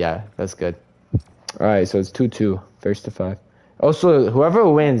 Yeah, that's good. Alright, so it's 2-2. First to 5. Also, whoever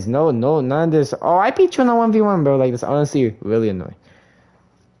wins, no, none of this. Oh, I beat you on a 1v1, bro. Like, that's honestly really annoying.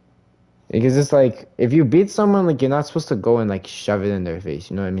 Because it's like, if you beat someone, like, you're not supposed to go and, like, shove it in their face.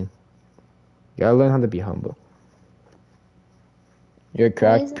 You know what I mean? You gotta learn how to be humble. You're a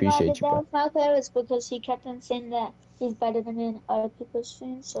crack. Appreciate you, bro. Malcolm is because he kept on saying that he's better than me in other people's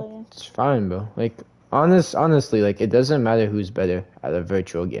streams, so yeah. It's fine, bro. Like, honestly, like, it doesn't matter who's better at a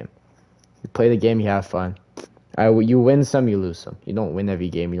virtual game. You play the game, you have fun. You win some, you lose some. You don't win every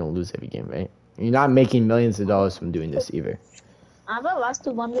game, you don't lose every game, right? You're not making millions of dollars from doing this either. I haven't lost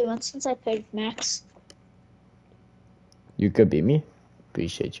to 1v1 since I played Max. You could beat me.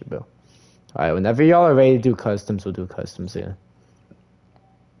 Appreciate you, bro. Alright, whenever y'all are ready to do customs, we'll do customs, yeah.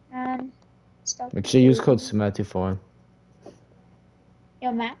 Make sure you use code supermatt241.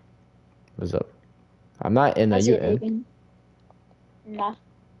 Yo, Matt. What's up? I'm not in. Are you in? Nah.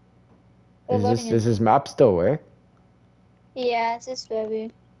 Does this map still work? Yeah, it's just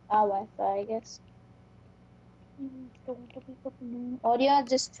very Wi-Fi, I guess. Audio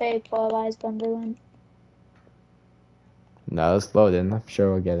just very polarized bundling. No, let's load in. I'm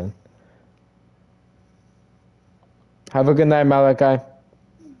sure we'll get in. Have a good night, Malachi.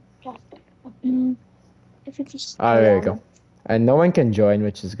 There you go. And no one can join,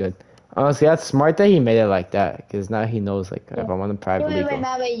 which is good. Honestly, that's smart that he made it like that, because now he knows, like, if I want to privately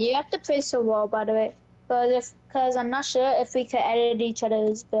go. Wait, you have to place a wall, by the way. Because I'm not sure if we could edit each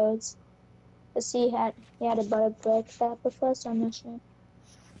other's builds. Because he had a butter break that before, so I'm not sure.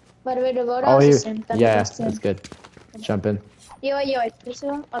 By the way, the vote is yeah, that's good. Jump in. Yo, place a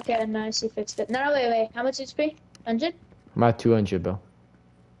wall? Okay, nice, he fixed it. No, wait. How much HP? 100? I'm at 200, bro.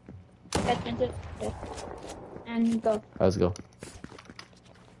 Okay, 100. Yeah. And go. Let's go.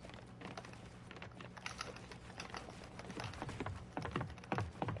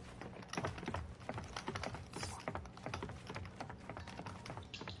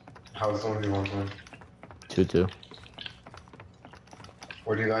 How's the 1v1 going? 2-2.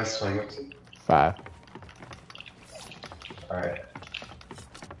 Where do you guys swing up to? 5. Alright.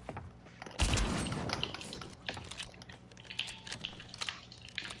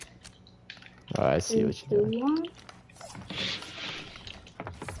 Oh, I see what you're doing.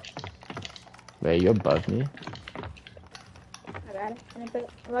 Wait, you're above me? I got it.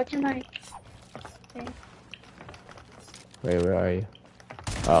 What can I... Okay. Wait, where are you?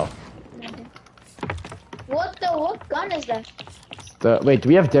 Oh. What gun is that? Wait, do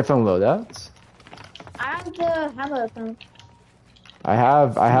we have different loadouts? I have the hammer gun. I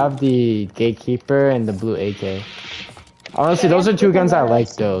have the gatekeeper and the blue AK. Honestly, those are two guns I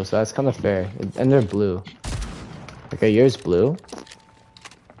like though, so that's kind of fair. And they're blue. Okay, yours blue?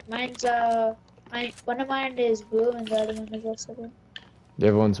 Mine's one of mine is blue and the other one is also blue. The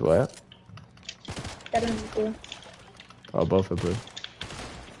other one's what? That one's blue. Oh, both are blue.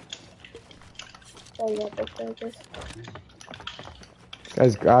 Oh yeah, both are blue. This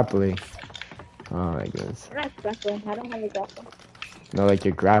guy's grappling. Oh my goodness. I'm not grappling. I don't have a grapple. No, like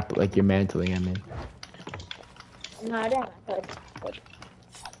you're mantling, I mean. No, I don't have a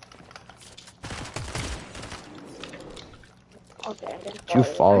Okay, Did you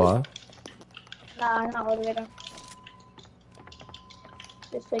fall off? Nah, not all the way down.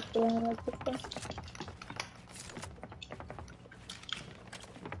 Just like doing like this one.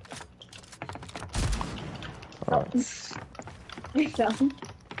 Oh. Oh.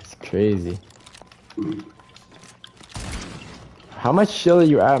 It's crazy. How much shield are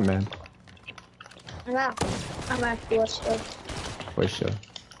you at, man? I'm at 4 still. For sure.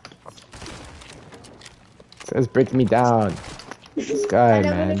 This guy's breaking me down. This guy,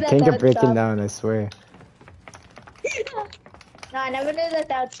 man. Can't get breaking down, I swear. No, I never knew that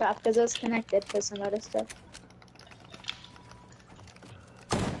would trap because it was connected to some other stuff.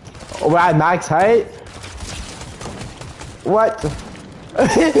 Oh, we're at max height? What?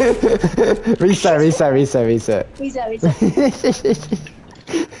 reset.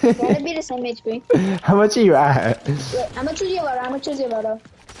 Gotta be the same HP. How much are you at? Wait, how much is your loadout? How much is your loadout?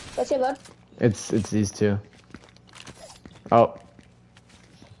 What's your loadout? It's these two. Oh.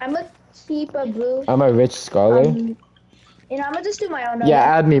 I'm gonna keep a blue. I'm a rich scholar. You know, I'm gonna just do my own. Yeah,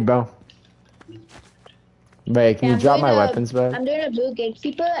 add me, bro. Wait, can you drop my weapons, bro? I'm doing a blue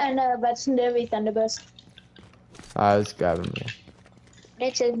gatekeeper and a legendary thunderburst. Let's grab him. Yeah.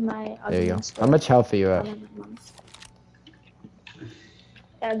 This is my. There you go. How much health are you at? There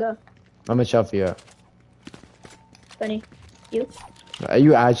I go. How much health are you at? 20. You? Are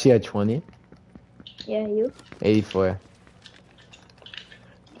you actually at 20? Yeah, you? 84.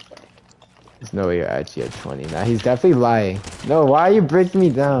 There's no way you're actually at 20. Nah, he's definitely lying. No, why are you breaking me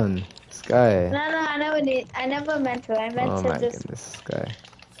down? This guy. No, I never meant to. I meant oh to my just. goodness, this guy.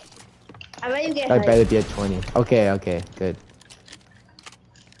 I bet you get I hurt. better be at 20. Okay, good.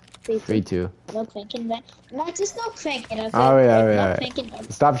 3-2. No cranking, man. No, just no cranking, okay? Alright. Cranking.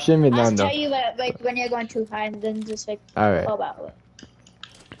 Stop shimming I'll down, though. tell you like when you're going too high and then just like Alright. fall about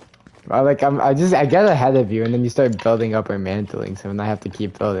it. I get ahead of you and then you start building up or mantling, so then I have to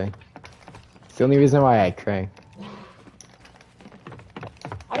keep building. It's the only reason why I crank.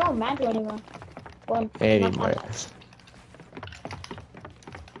 I don't mantle anymore. Well, Anymore.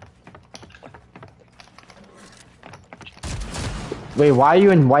 Wait, why are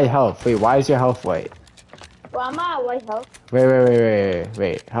you in white health? Wait, why is your health white? Well, I'm at white health.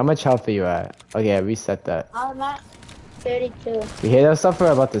 Wait. How much health are you at? Okay, reset that. I'm at 32. We hit us up for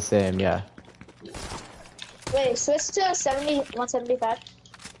about the same, yeah. Wait, switch to 175.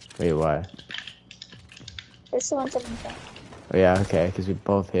 Wait, why? Switch to 175. Oh, yeah, okay, because we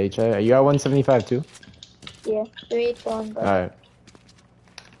both hit each other. Are you at 175 too? Yeah, 3, 2, 1, go. Alright.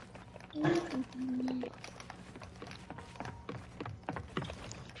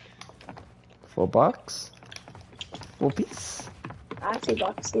 Full box? Full piece? I actually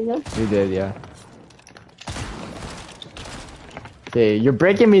boxed either. You did, yeah. Okay, you're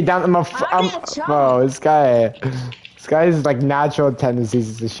breaking me down. Bro, this guy's like natural tendencies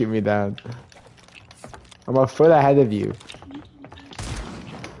is to shoot me down. I'm a foot ahead of you.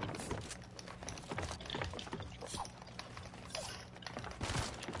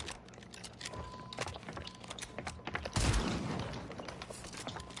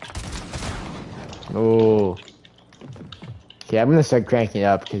 Oh. Okay, I'm gonna start cranking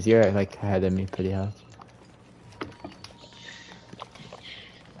up because you're like ahead of me pretty hard.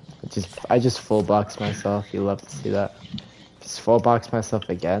 I just full box myself. You love to see that. Just full box myself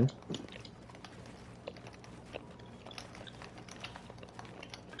again.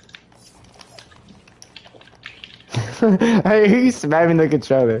 I hear you spamming the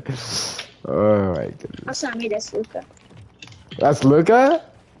controller. Oh my goodness. That's not me, that's Luca. That's Luca?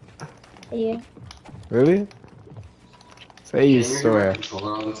 Yeah. Really? Say you swear.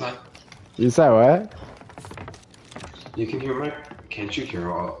 Controller all the time? You said what? You can hear my. Can't you hear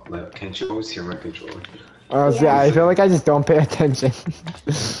all? Like, can't you always hear my controller? Honestly, yeah. I feel like I just don't pay attention.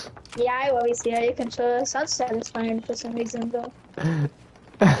 Yeah, I always hear your controller. Sounds satisfying for some reason, though.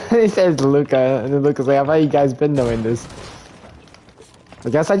 He says Luca, and then Luca's like, I thought you guys been knowing this. I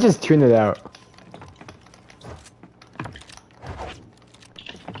guess I just tuned it out.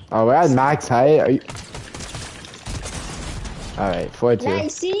 Oh, we're at max height. Are you? All right, 4-2. Yeah, I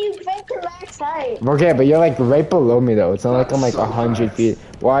see you went to max height. Okay, but you're like right below me though. It's not like I'm like 100 feet.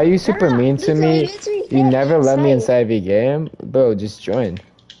 Why are you super mean to me? You never let me inside of your game, bro. Just join.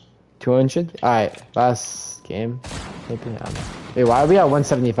 200. All right, last game. Maybe. I don't know. Wait, why are we at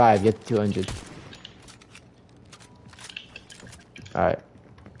 175? Get to 200. All right.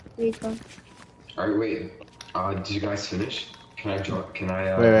 Alright, wait. Did you guys finish? Can I draw? Can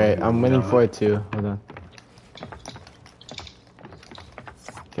I? Wait. I'm winning 4-2. Hold on.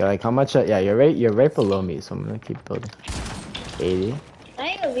 Okay, like how much? Yeah, you're right below me, so I'm gonna keep building. 80. I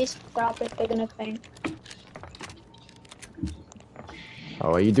need to restop if they're gonna claim.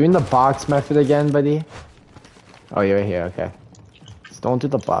 Oh, are you doing the box method again, buddy? Oh, you're right here. Okay. Just don't do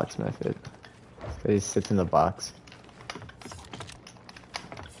the box method. He sits in the box.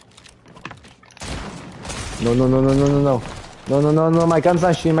 No. No, my gun's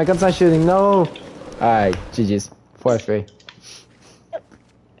not shooting, no! Alright, GG's. 4-3.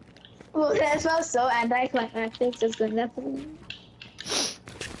 Well, that smells so anticlimactic, just doing that for me.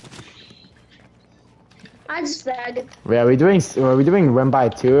 I just flagged. Wait, are we doing run by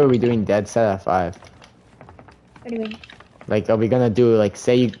 2 or are we doing dead set at 5? What do you mean? Like, are we gonna do, like,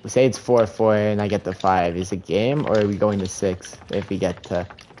 say it's 4-4 and I get the 5, is it game, or are we going to 6 if we get to,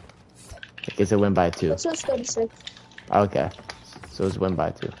 like, is it win by 2? Let's just go to 6. Okay, so it's win by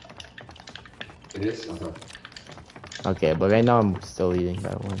 2. It is? Okay, but right now I'm still leading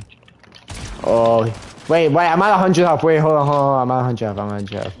by 1. Oh, wait, I'm at 100 health, wait, hold on, I'm at 100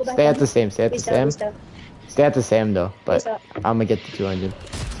 health, Stay at the same, Stay at the same though, but I'm gonna get to 200.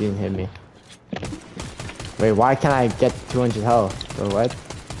 He didn't hit me. Wait, why can't I get 200 health? Or what?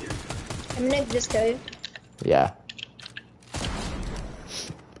 I'm gonna just kill you. Yeah.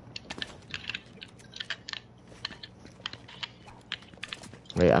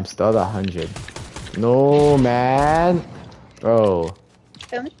 Wait, I'm still at 100. No, man. Bro.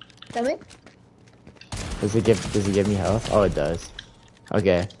 Tell me. Does it give me health? Oh, it does.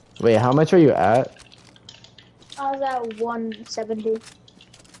 Okay. Wait, how much are you at? I was at 170.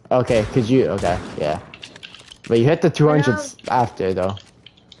 Okay, okay, yeah. But you hit the 200s after, though.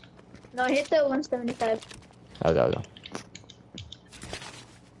 No, I hit the 175. Okay.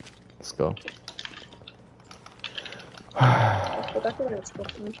 Let's go. I forgot what I was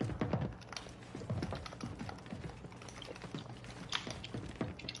supposed to.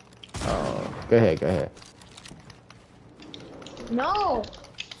 Oh, go ahead. No!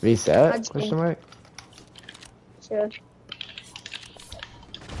 Reset? Question mark? Sure.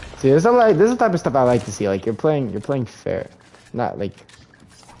 See, this is the type of stuff I like to see. Like, you're playing fair. Not, like,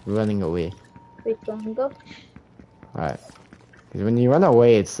 running away. Wait, go. Alright. Because when you run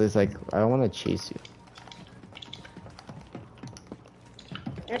away, it's like, I don't want to chase you.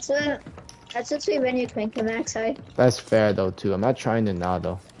 That's what we when you crank the max height. That's fair, though, too. I'm not trying to now,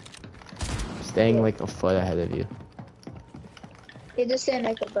 though. I'm staying, like, a foot ahead of you. You're just staying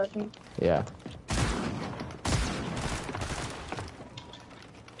like above me. Yeah.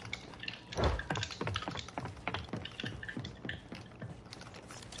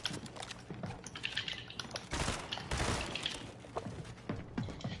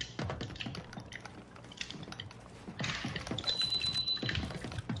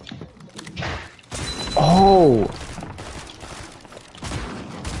 Oh!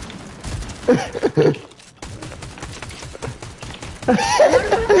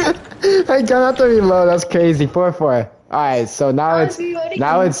 I got to reload. That's crazy. 4-4. All right, so now it's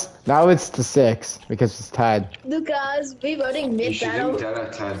the 6 because it's tied. Lucas, we voting mid battle. Dead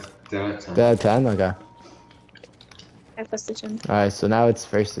at 10. Dead at 10. Okay. I pressed the chin. All right, so now it's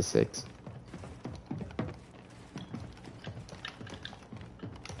first to 6.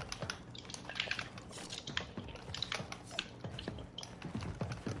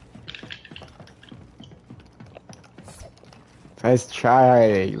 Nice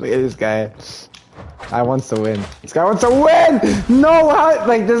try. Look at this guy. I wants to win. This guy wants to win! No, how,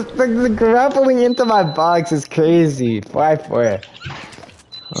 like this, the grappling into my box is crazy. 5-4.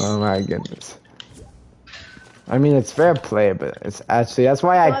 Oh my goodness. I mean, it's fair play, but it's actually that's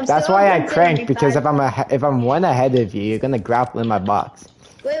why I cranked, because if I'm one ahead of you, you're gonna grapple in my box.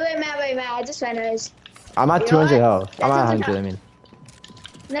 Wait, Matt. I just realized. I'm at 200 health. I'm at 100. I mean.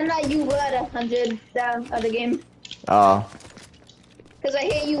 No, you were at 100 down of the game. Oh. Because I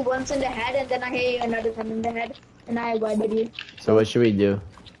hit you once in the head, and then I hit you another time in the head, and I avoided you. So what should we do?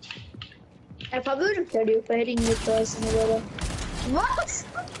 I probably would have killed you for hitting you first in the middle. What?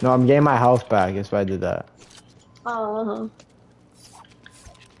 No, I'm getting my health back. That's why I did that. Oh.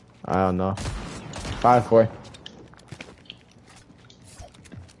 I don't know. 5-4.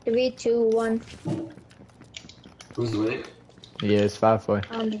 3, 2, 1. Who's winning? Yeah, it's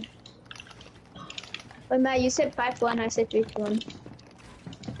 5-4. Wait, Matt, you said 5-1. I said 3, 2, 1.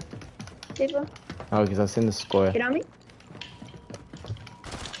 People, Oh, because I seen the score. get on me.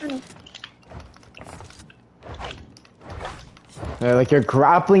 I know. Yeah, like you're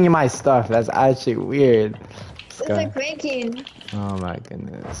grappling in my stuff. That's actually weird. It's like cranking. Oh my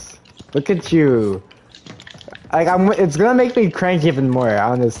goodness. Look at you. Like it's gonna make me crank even more.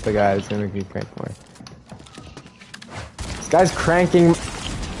 Honest to God, it's gonna make me crank more. This guy's cranking.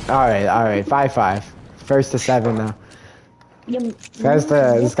 Alright, 5-5. First to 7 now.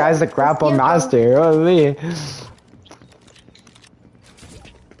 This guy's the grapple master. Holy.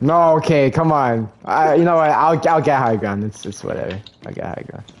 No, okay, come on. You know what? I'll get high ground. It's whatever. I'll get high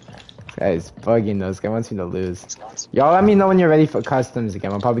ground. This guy's bugging those. Guy wants me to lose. Y'all let me know when you're ready for customs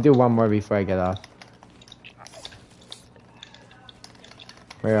again. I'll probably do one more before I get off.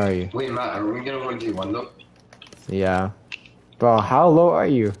 Where are you? Wait, Matt, are we gonna 1v1 though? Yeah. Bro, how low are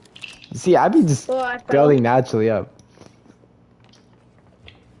you? See, I'd be just building naturally up.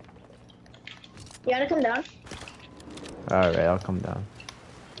 You wanna come down? Alright, I'll come down.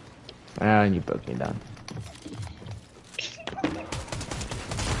 And you broke me down.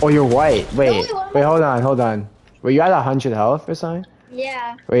 Oh, you're white. Wait, hold on. Were you at 100 health or something?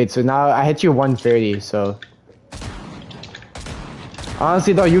 Yeah. Wait, so now I hit you 130, so...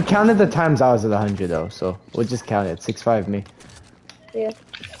 Honestly though, you counted the times I was at 100 though, so we'll just count it. 6-5 me. Yeah.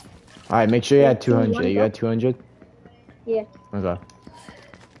 Alright, make sure you had 200. You had 200? Yeah. Okay.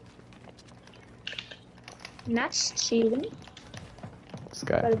 That's cheating. This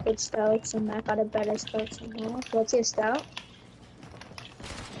guy. Got a good stouts and I got a better stouts and all. What's your stout?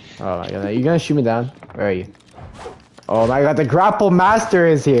 Oh my god, are you gonna shoot me down? Where are you? Oh my god, the grapple master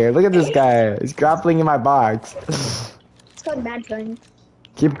is here. Look at this guy. He's grappling in my box. It's called bad fun.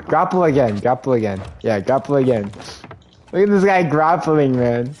 Keep grapple again. Yeah, grapple again. Look at this guy grappling,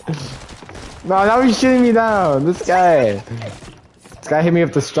 man. No, now he's shooting me down. This guy. This guy hit me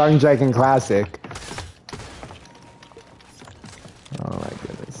with the Strong Dragon Classic. Oh my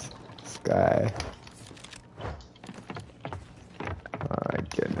goodness. This guy. Oh my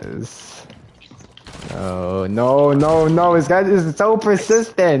goodness. No. This guy is so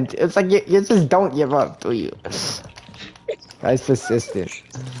persistent. It's like you just don't give up, do you? Guy's persistent.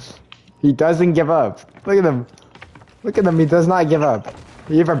 He doesn't give up. Look at him. He does not give up.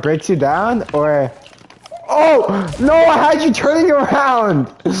 He either breaks you down or... Oh! No, I had you turning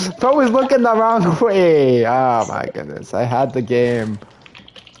around! Bro was looking the wrong way. Oh my goodness. I had the game.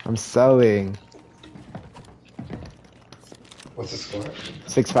 I'm selling. What's the score?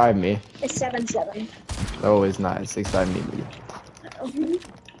 6-5 me. It's 7-7. No, it's not. 6-5 me.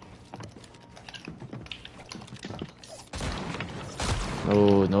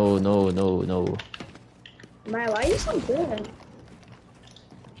 No. Man, why are you so good?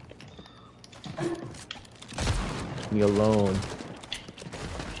 Leave me alone.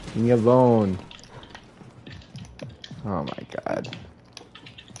 Oh my god.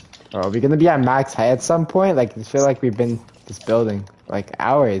 Oh, are we gonna be at max height at some point? Like, I feel like we've been just building like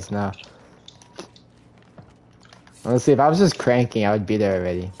hours now. Honestly, if I was just cranking, I would be there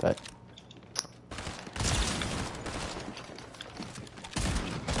already, but...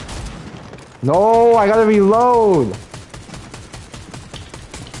 No, I gotta reload!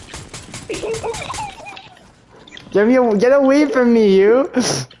 Get away from me, you!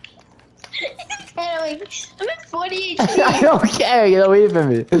 I'm at 40 HP. I don't care, get away from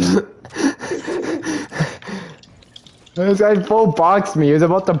me. This guy full boxed me, he was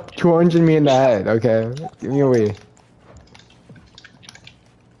about to 200 me in the head, okay? Give me away.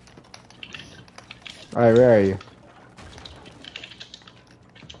 Alright, where are you?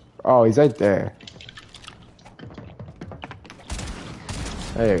 Oh, he's right there.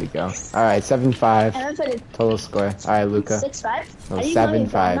 There we go. Alright, 7-5. Total score. Alright, Luca. 6-5? No,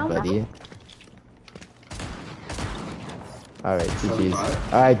 7-5, buddy. Alright,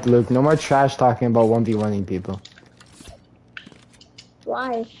 GG's. Alright, Luke, no more trash talking about 1v1ing people.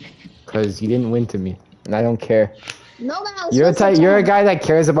 Why? Cause you didn't win to me, and I don't care. No, You're a guy that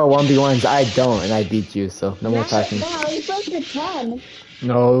cares about 1v1s. I don't, and I beat you, so no more talking. No, you supposed to 10.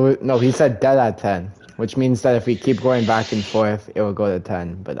 No, he said dead at 10, which means that if we keep going back and forth, it will go to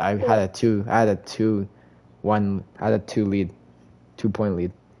 10. But I had a 2 lead, 2-point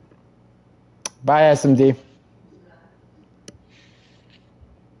lead. Bye, SMD.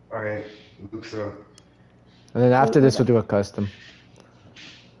 Alright, Luke's up. And then after this, we'll do a custom.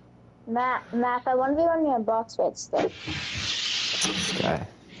 Matt, I want to be on your box right still. This guy.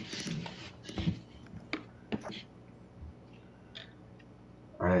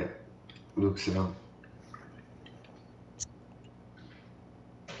 Alright, Luke, sit down.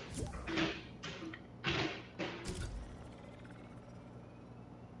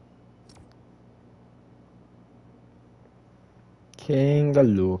 King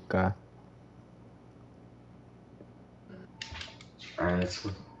Luca. Alright, let's go.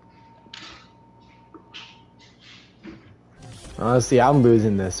 Honestly, I'm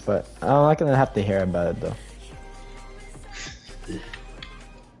losing this, but I'm not gonna have to hear about it though.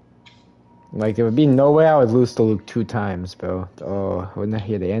 Like, there would be no way I would lose to Luke 2 times, bro. Oh, I wouldn't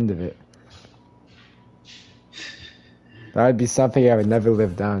hear the end of it. That would be something I would never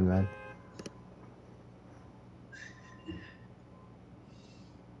live down, man.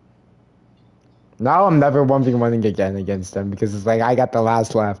 Now I'm never 1v1ing again against them because it's like I got the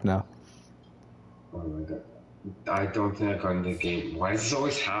last laugh now. Oh my god. I don't think I got in the game. Why does this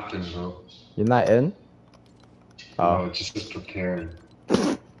always happen, bro? You're not in? Oh. No, just preparing.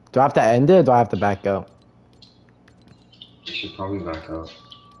 Do I have to end it or do I have to back out? You should probably back out.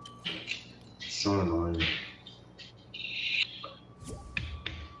 It's so annoying.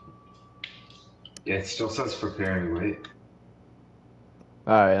 Yeah, it still says preparing, right?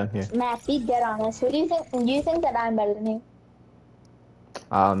 Alright, I'm here. Matt, be dead honest. Who do you think? Do you think that I'm better than you?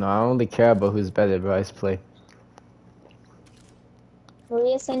 I don't know, I only care about who's better, bro. I just play. Who do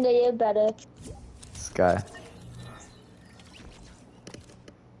you think that you're better? This guy.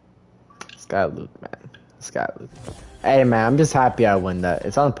 This guy Luke, man. This guy Luke. Hey, man, I'm just happy I won that.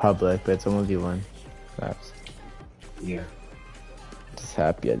 It's on public, but it's only one. Perhaps. Yeah. Just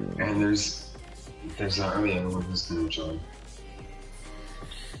happy I didn't win. And there's not really anyone who's gonna join.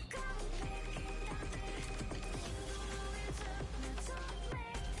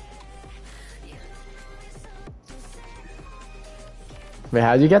 Wait,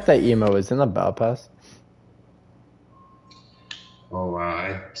 how'd you get that emo? Is it in the battle pass? Oh wow,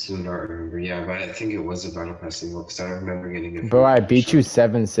 I do not remember. Yeah, but I think it was a battle pass single because I don't remember getting it. Bro, I beat you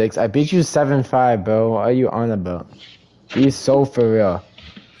 7-6. I beat you 7-5, bro. What are you on about? Be so for real.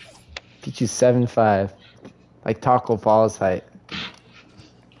 Beat you 7-5. Like Taco Fall's height.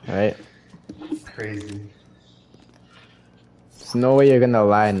 Right? Crazy. There's no way you're gonna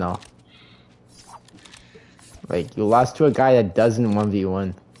lie now. Like, you lost to a guy that doesn't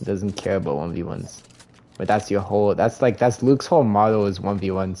 1v1. Doesn't care about 1v1s. But that's your whole, that's Luke's whole motto is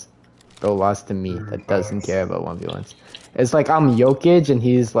 1v1s. Bro lost to me that doesn't care about 1v1s. It's like I'm Jokic and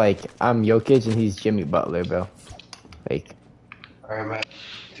he's Jimmy Butler, bro. Like, Alright, Matt.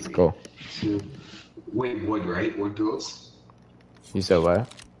 Let's go. Wait, wood, right? Wood builds? You said what?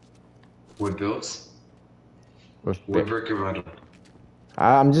 Wood builds? Wood brick or metal?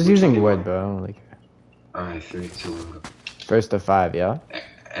 I'm just using wood, bro. I don't really care. Alright, 3, 2, 1. First to 5, yeah?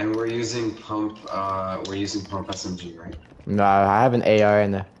 And we're using pump SMG, right? No, I have an AR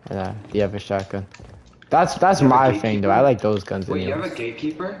and the other shotgun. That's my thing, though. I like those guns. Wait, you have a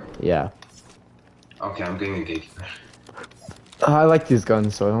gatekeeper? Yeah. Okay, I'm getting a gatekeeper. I like these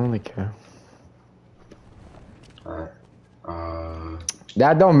guns, so I don't really care. Alright.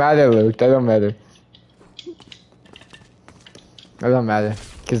 That don't matter, Luke. That don't matter. That don't matter.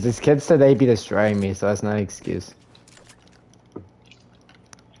 Because these kids said they'd be destroying me, so that's not an excuse.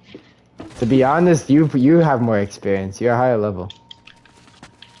 To be honest, you have more experience. You're a higher level.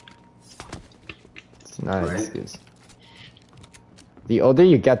 It's not an excuse. The older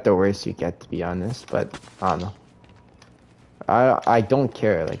you get, the worse you get, to be honest. But I don't know. I don't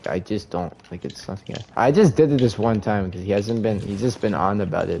care. Like, I just don't. Like, it's something. I just did it this one time because he's just been on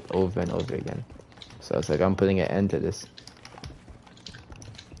about it over and over again. So it's like I'm putting an end to this.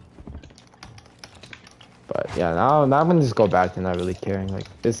 But yeah, now I'm gonna just go back to not really caring. Like,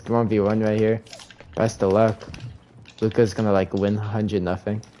 this 1v1 right here, best of luck. Luca's gonna like win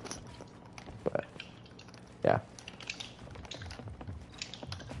 100-0. But yeah.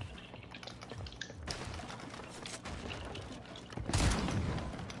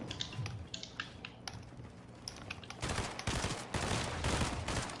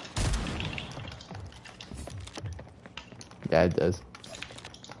 Yeah, it does.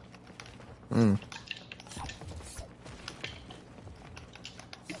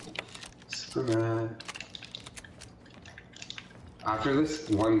 Supermatt. After this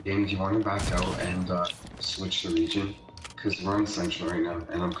one game, do you want to back out and switch the region? Because we're on Central right now,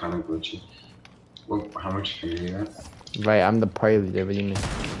 and I'm kind of glitchy. Well, how much ping are you at? Right, I'm the party leader. What do you mean?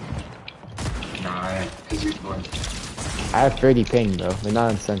 Nah, because you're going. I have 30 ping, bro. We're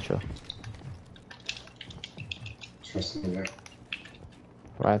not on Central. Trust me there.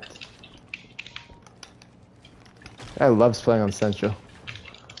 What? I loves playing on Central.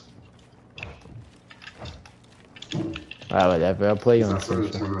 Ah, whatever. I'll play you on That's what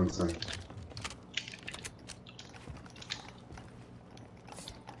the Central. tournaments are.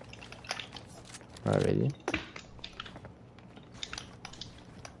 Alrighty.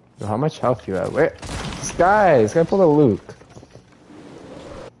 Yo, how much health you at? Where? This guy pulled a Luke.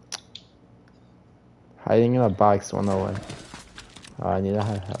 Hiding in a box 101. Oh, I need a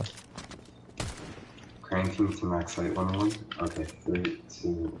high health. Cranking to max height 101. Okay, 3, 2,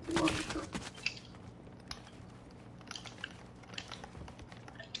 1, go.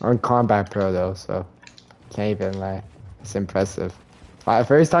 I'm combat pro though, so can't even lie. It's impressive. The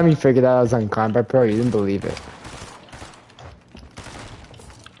first time you figured out I was on combat pro, you didn't believe it.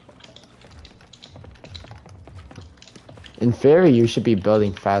 In theory, you should be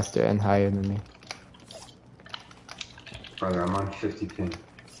building faster and higher than me. Brother, I'm on 50 ping.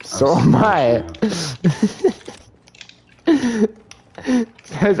 So am I.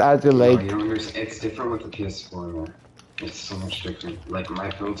 Guys, acting like. No, you don't understand. It's different with the PS4, man. It's so much different. Like, my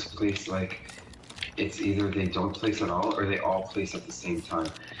builds place, like, it's either they don't place at all, or they all place at the same time.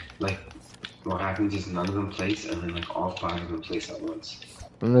 Like, what happens is none of them place, and then, like, all 5 of them place at once.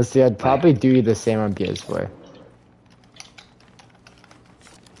 Honestly, I'd probably do the same on PS4.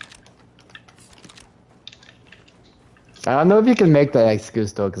 I don't know if you can make that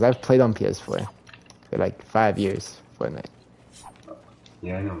excuse though, because I've played on PS4 for like 5 years, Fortnite.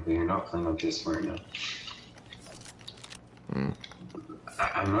 Yeah, I know, but you're not playing on PS4 right now.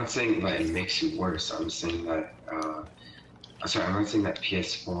 I'm not saying that it makes you worse. I'm saying that, I'm not saying that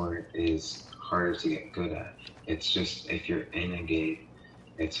PS4 is harder to get good at. It's just, if you're in a game,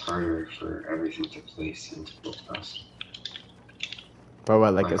 it's harder for everything to place and to go fast. But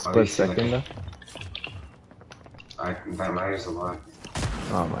what, like a split second though? That matters a lot.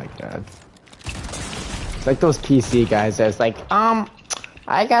 Oh my god. It's like those PC guys that's like, I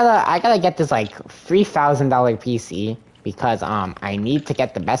gotta get this like $3,000 PC because I need to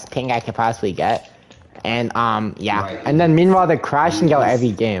get the best ping I could possibly get. And yeah. Right. And then meanwhile they're crashing out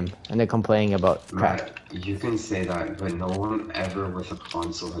every game and they're complaining about crap. Right. You can say that, but no one ever with a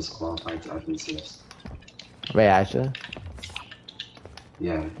console has qualified to FNCS. Wait, actually?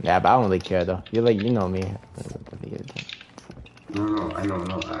 Yeah. Yeah, but I don't really care though. You're like, you know me. No, I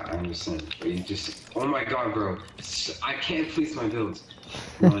know, I understand. But you just, oh my god, bro. I can't place my builds.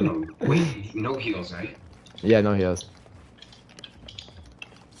 No. Wait, no heals, right? Yeah, no heals.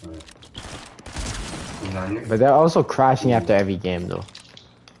 Alright. Down here? But they're also crashing after every game though.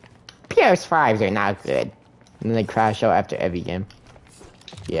 PS5s are not good. And then they crash out after every game.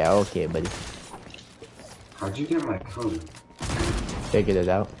 Yeah, okay, buddy. How'd you get my code? Figured it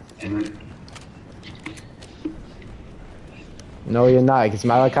out. And then... No, you're not, because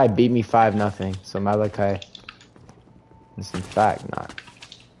Malachi beat me 5-0. So Malachi is in fact not.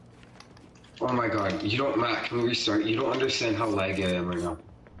 Oh my god, you don't, Matt, can we restart? You don't understand how laggy I am right now.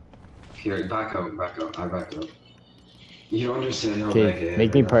 Here, back out, I backed out. You don't understand how laggy I am. Okay,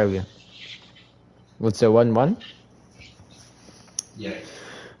 make me part of you. What's it, 1-1? Yeah.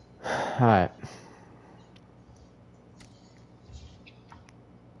 Alright.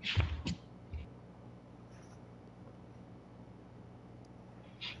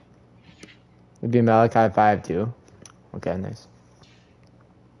 It'd be Malachi 5 too. Okay, nice.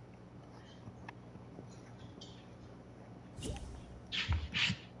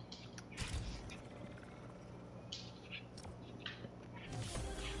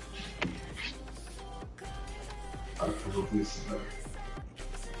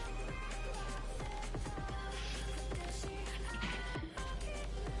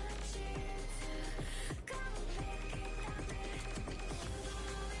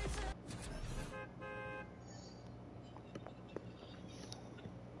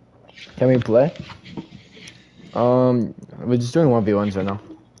 Can we play? We're just doing 1v1s right now.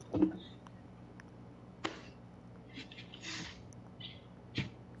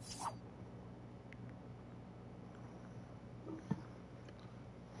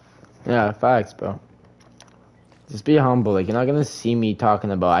 Yeah, facts, bro. Just be humble. Like, you're not gonna see me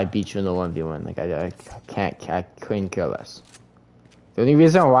talking about I beat you in the 1v1. Like, I couldn't care less. The only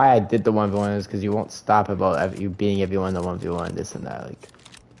reason why I did the 1v1 is because you won't stop about you beating everyone in the 1v1, this and that. Like,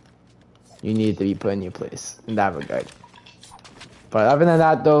 you need to be put in your place in that regard. But other than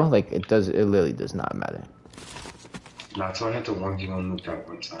that, though, like, it literally does not matter. That's why I had to 1v1 Luke out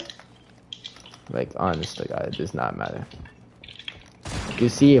one time. Like, honest to God, it does not matter. You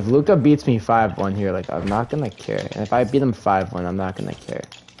see, if Luca beats me 5-1 here, like, I'm not gonna care. And if I beat him 5-1, I'm not gonna care.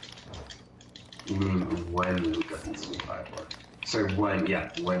 You mean when Luca beats me 5-1? Sorry, when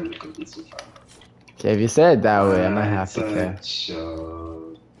Luca beats me 5-1. Okay, if you said it that way, I might have to care.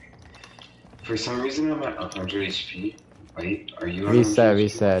 For some reason, I'm at 100 HP. Wait, are you on Reset, 100 HP?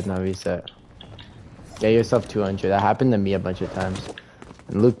 reset, no reset. Get yourself 200. That happened to me a bunch of times.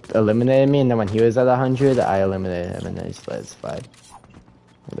 And Luke eliminated me, and then when he was at 100, I eliminated him, and then he let it slide.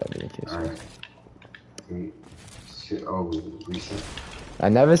 Whatever the case was. Oh, reset. I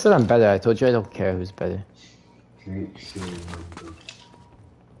never said I'm better. I told you I don't care who's better. 3, 2, 1, go.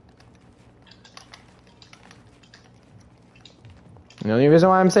 The only reason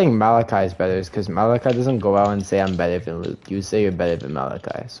why I'm saying Malachi is better is because Malachi doesn't go out and say I'm better than Luke. You say you're better than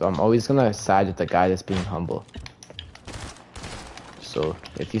Malachi. So I'm always gonna side with the guy that's being humble. So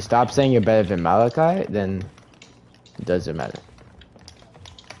if you stop saying you're better than Malachi, then it doesn't matter.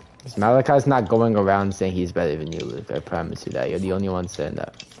 Because Malachi's not going around saying he's better than you, Luke. I promise you that. You're the only one saying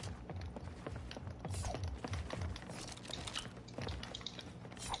that.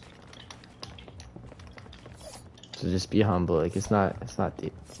 So just be humble. Like it's not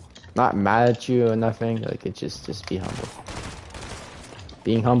deep. Not mad at you or nothing. Like it's just be humble.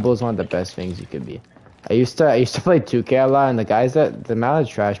 Being humble is one of the best things you could be. I used to play 2K a lot, and the amount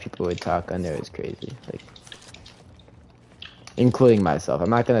of trash people would talk on there is crazy. Like, including myself. I'm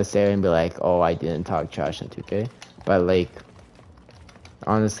not gonna sit here and be like, oh, I didn't talk trash on 2K, but like,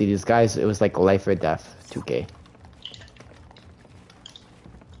 honestly, these guys, it was like life or death 2K.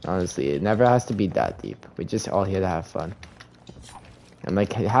 Honestly, it never has to be that deep. We're just all here to have fun. And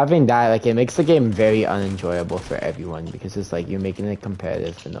like having that, like it makes the game very unenjoyable for everyone because it's like you're making it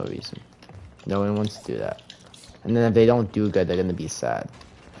competitive for no reason. No one wants to do that. And then if they don't do good, they're gonna be sad.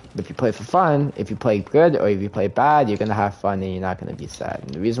 But if you play for fun, if you play good or if you play bad, you're gonna have fun and you're not gonna be sad.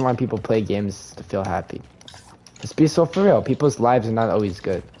 And the reason why people play games is to feel happy. Just be so for real. People's lives are not always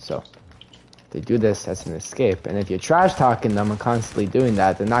good, so they do this as an escape. And if you're trash talking them and constantly doing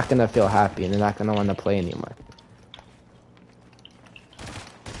that, they're not gonna feel happy and they're not gonna want to play anymore.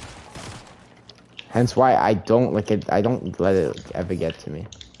 Hence why I don't let it ever get to me.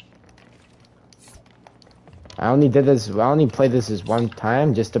 I only played this one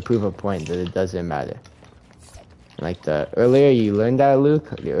time just to prove a point that it doesn't matter. Like the earlier you learn that, Luke,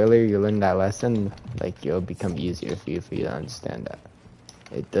 the earlier you learn that lesson, like it'll become easier for you to understand that.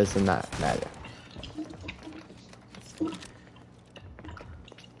 It does not matter.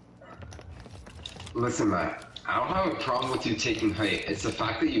 Listen, Matt, I don't have a problem with you taking height. It's the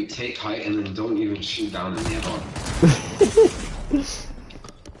fact that you take height and then don't even shoot down in the other one.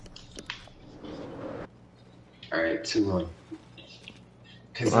 Alright, 2-1.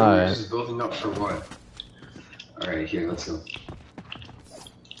 Because then we're just building up for what? Alright, here, let's go.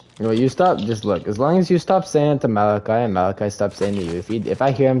 Well, you stop, just look, as long as you stop saying it to Malachi and Malachi stops saying to you, if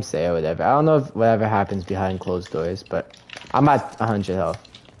I hear him say or whatever, I don't know if whatever happens behind closed doors, but I'm at 100 health.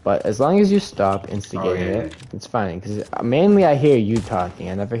 But as long as you stop instigating it, it's fine. Because mainly I hear you talking.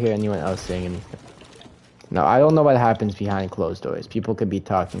 I never hear anyone else saying anything. Now, I don't know what happens behind closed doors. People could be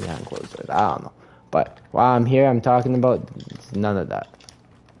talking behind closed doors. I don't know. But while I'm here, I'm talking about none of that.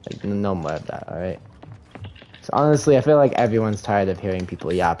 Like, no more of that, alright? So honestly, I feel like everyone's tired of hearing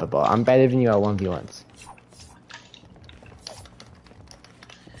people yap about, I'm better than you at 1v1s.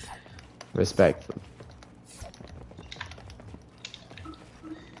 Respectfully.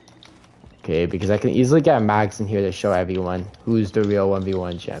 Okay, because I can easily get Max in here to show everyone who's the real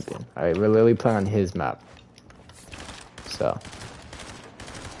 1v1 champion. Alright, we're literally playing on his map. So.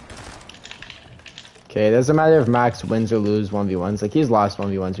 Okay, it doesn't matter if Max wins or loses 1v1s. Like, he's lost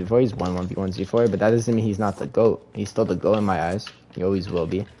 1v1s before, he's won 1v1s before, but that doesn't mean he's not the GOAT. He's still the GOAT in my eyes. He always will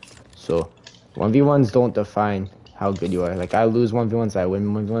be. So, 1v1s don't define how good you are. Like, I lose 1v1s, I win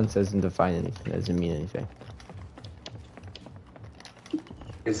 1v1s, doesn't define anything. Doesn't mean anything.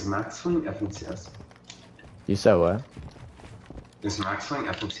 Is Max playing FNCS? You said what? Is Max playing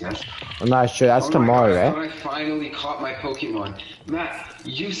FNCS? I'm not sure. That's tomorrow, God, right? I finally caught my Pokemon. Matt,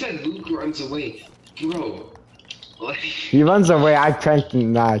 you said Luke runs away. Bro. Like... He runs away. I pranked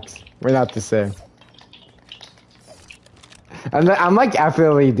Max. We're not the same. I'm like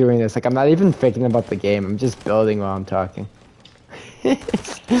effortlessly doing this. Like, I'm not even thinking about the game. I'm just building while I'm talking.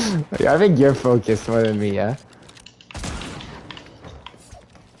 Like, I think you're focused more than me, yeah?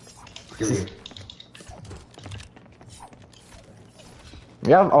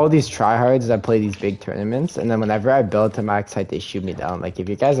 We have all these tryhards that play these big tournaments, and then whenever I build to max height, they shoot me down. Like, if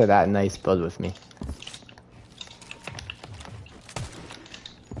you guys are that nice, build with me.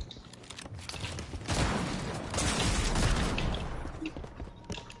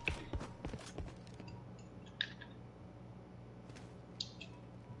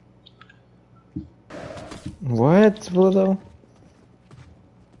 What, Willow?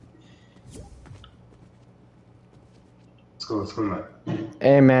 let's go, Matt.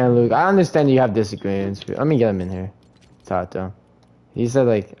 Hey man, Luke, I understand you have disagreements. Let me get him in here. Talk to him. He said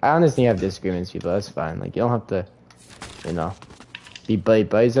like, I understand you have disagreements, people. That's fine. Like, you don't have to, you know, be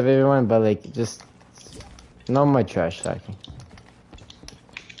buddies of everyone, but like, just no more trash talking.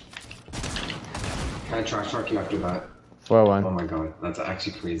 Can I trash talk you after that? 4-1. Oh my god, that's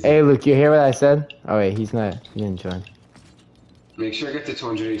actually crazy. Hey, Luke, you hear what I said? Oh wait, he didn't join. Make sure I get to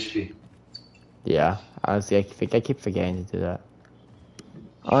 200 HP. Yeah, honestly, I keep forgetting to do that.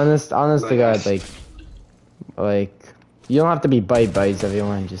 Honest to God, like, you don't have to be buddies,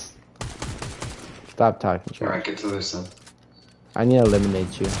 everyone. Just stop talking trash. Alright, get to the other side. I need to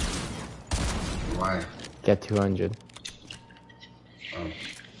eliminate you. Why? Get 200. Oh.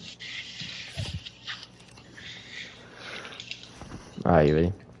 Alright, you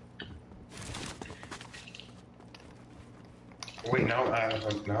ready? Wait, now I'm at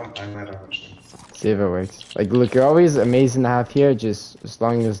 100. See if it works. Like, look, you're always amazing to have here. Just as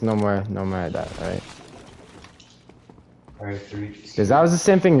long as no more of that, alright? Alright, 3. Because that was the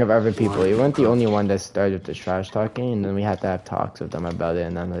same thing of other people. You weren't the only one that started with the trash talking, and then we had to have talks with them about it,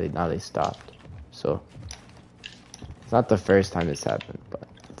 and then now they stopped. So it's not the first time this happened, but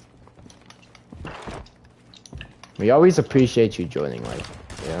we always appreciate you joining. Like,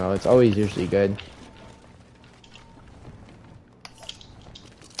 you know, it's always usually good.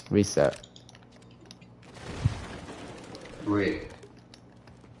 Reset. Wait.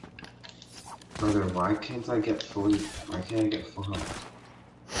 Brother, why can't I get full health?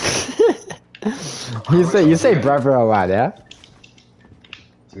 You say brother a lot, yeah?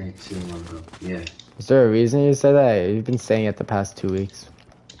 3, 2, 1, go. Yeah. Is there a reason you say that? You've been saying it the past 2 weeks.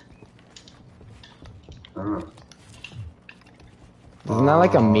 I don't know. Isn't that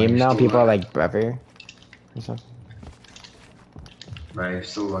like a meme you're now? still People are lucky. like brother or something. Right, you're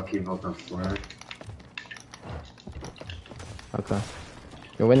so lucky about the flag. Okay.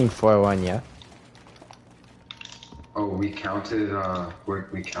 You're winning 4-1, yeah? Oh, we counted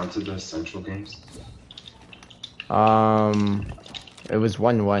the central games? It was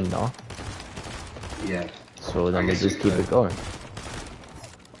 1-1, no? Yeah. So then I we guess just we keep could. it going.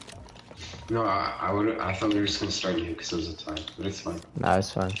 No, I thought we were just gonna start new because it was a tie, but it's fine. Nah,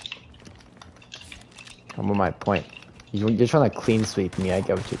 it's fine. I'm on my point. You're trying to clean sweep me. I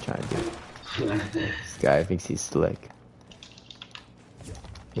get what you're trying to do. This guy thinks he's slick.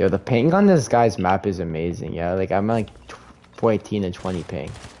 Yo, the ping on this guy's map is amazing. Yeah, like I'm like 14 and 20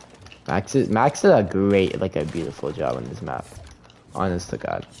 ping. Max did a great, like a beautiful job on this map. Honest to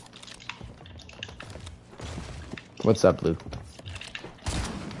God. What's up, Luke?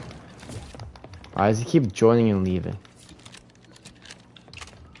 Why does he keep joining and leaving?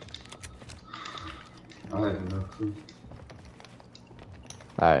 I have no clue.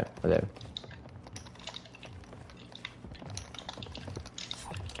 Alright, whatever.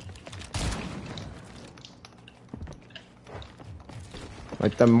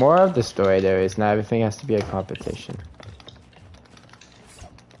 Like, the more of the story there is, not everything has to be a competition.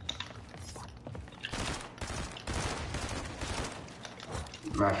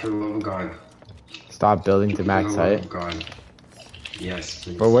 Matt, for the love of God. Stop building to max For the love height. of God. Yes,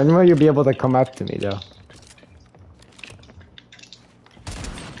 please. But when will you be able to come up to me, though?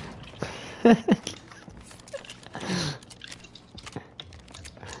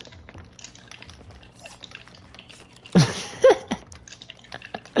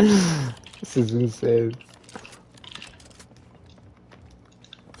 This is insane.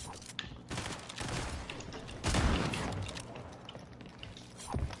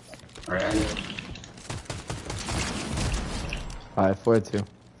 Alright, Alright, 4-2.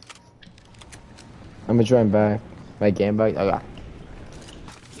 I'm gonna join back. My game back. Okay.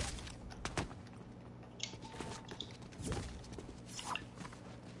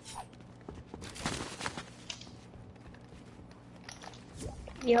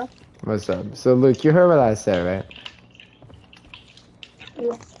 Yeah. What's up? So, Luke, you heard what I said, right?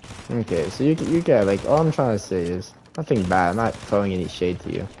 Yeah. Okay, so you get, like, all I'm trying to say is nothing bad. I'm not throwing any shade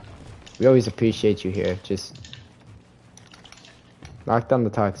to you. We always appreciate you here. Just knock down the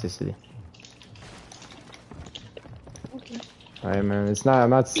toxicity. Okay. Alright, man. It's not.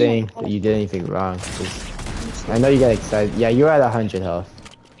 I'm not saying that you did anything wrong. Just, I know you get excited. Yeah, you're at 100 health.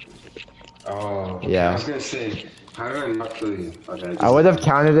 Oh, okay. Yeah. I was gonna say, how did I not kill you? Okay, I would have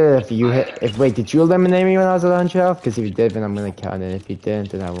counted it if you hit. Wait, did you eliminate me when I was at 100 health? Because if you did, then I'm gonna count it. If you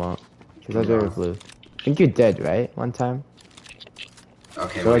didn't, then I won't. Because I did it with Blue. I think you did, right? One time.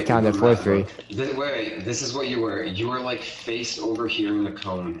 Okay, So I wait, counted Matt, 4-3. look. Wait, this is what you were. You were like face over here in the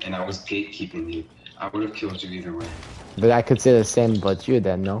cone, and I was gatekeeping you. I would have killed you either way. But I could say the same about you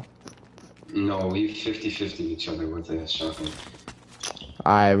then, no? No, we 50-50 each other with a shotgun.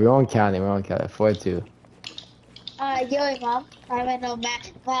 Alright, we won't count it. We won't count it. 4-2. Yo, mom. I went no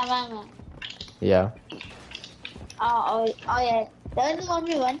Mom. Yeah. Oh, yeah. That was the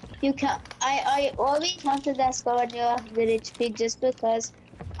only one. You can. I always counted that score when you're village peak just because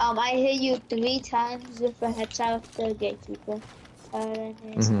I hit you 3 times with a headshot of the gatekeeper.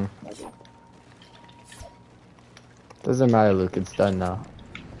 Doesn't matter, Luke. It's done now.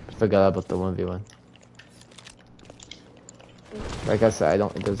 Forgot about the 1v1. Like I said,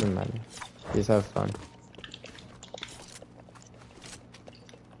 it doesn't matter. Just have fun.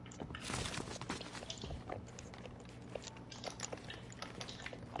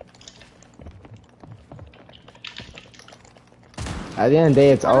 At the end of the day,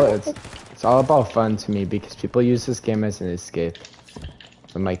 it's all about fun to me because people use this game as an escape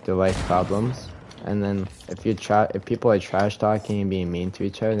from like their life problems. And then if people are trash talking and being mean to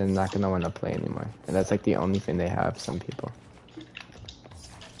each other, they're not gonna want to play anymore. And that's like the only thing they have. Some people.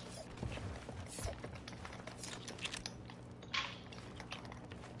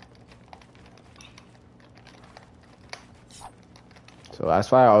 So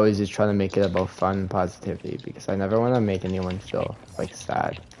that's why I always just try to make it about fun and positivity because I never want to make anyone feel like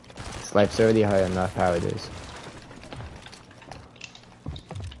sad. This life's already hard enough how it is.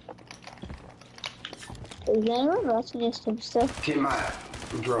 Is anyone watching your stream stuff? Okay,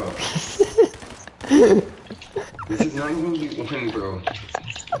 bro. This is not even the win, bro.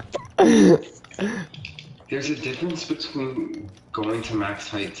 There's a difference between going to max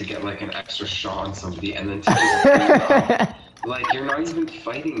height to get like an extra shot on somebody and then to just like you're not even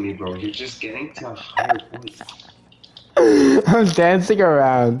fighting me, bro. You're just getting to a higher point. I'm dancing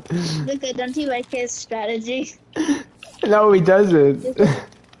around. Look, don't you like his strategy? No, he doesn't.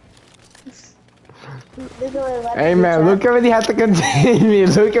 Hey man, Luke already had to contain me.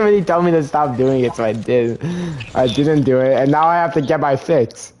 Luke already told me to stop doing it, so I did. I didn't do it, and now I have to get my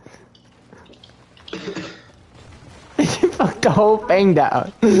fix. You fucked the whole thing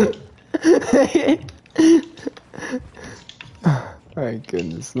down. My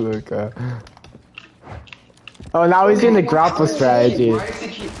goodness, Luke. Oh, now he's doing the grapple strategy. Why does he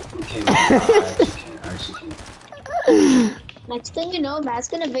keep... Okay, I actually can't. Next thing you know, Matt's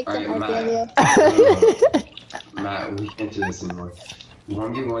gonna victim Alright, earlier. Matt, we can't do this anymore.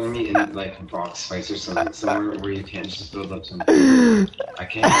 1v1 me in like box fights or something, somewhere where you can't just build up something. I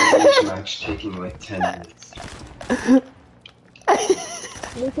can't have each match taking like 10 minutes.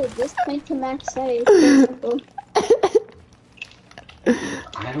 Look at this point to max height. It's so simple.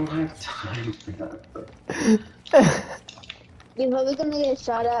 I don't have time for that, bro. You're probably gonna get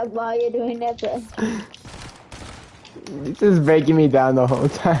shot at while you're doing that, but... He's just breaking me down the whole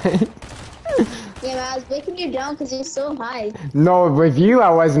time. Yeah, man, I was breaking you down because you're so high. No, with you, I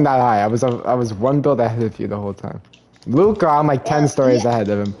wasn't that high. I was one build ahead of you the whole time. Luke, I'm like 10 stories ahead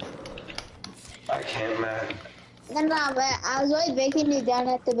of him. I can't, man. No, but I was always breaking you down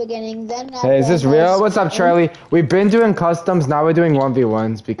at the beginning. Then Hey, is this real? What's up, Charlie? We've been doing customs, now we're doing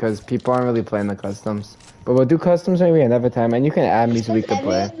 1v1s because people aren't really playing the customs. But we'll do customs maybe another time, and you can add me so we can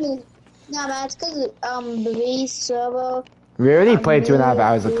play. No, man, it's because the server. We already played 2.5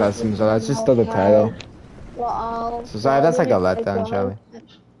 hours of customs, so that's just still the title. So sorry, that's like a letdown, Charlie.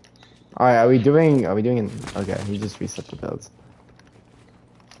 Alright, are we doing okay, he just reset the builds.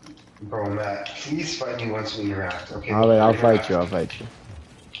 Bro, Matt, please fight me once we interact, okay? Alright, I'll fight you. Like,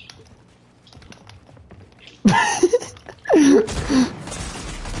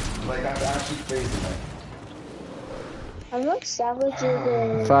 that's actually crazy, man. I'm not savages.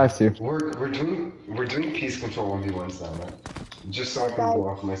 5-2. We're doing peace control 1v1s now, man. Just so I can go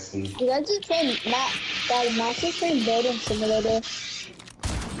off my sleeve. You guys just play Matt just play building simulator.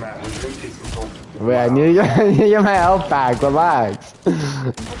 Matt, we're doing peace control. Wait, I need to get my health back. Relax.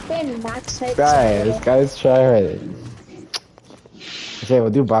 I'm playing max fight. Guys, this guy's trying. Okay, we'll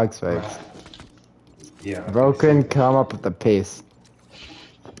do box fights. Yeah. Bro couldn't come up with the pace.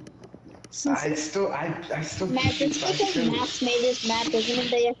 I still. Matt, just because Max made this map doesn't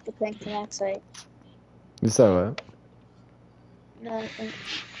mean that you have to crank to max height. You said what? No, I think.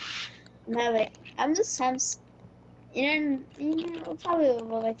 No, wait. I'm just times. You know, probably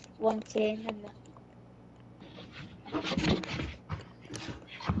over like 1K.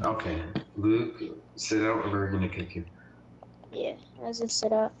 Okay, Luke, sit out or we're gonna kick you. Yeah, I just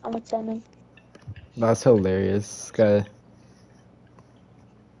sit out. I'm a 10. That's hilarious, this guy.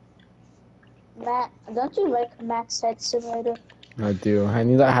 Matt, don't you like Max Head Simulator? I do.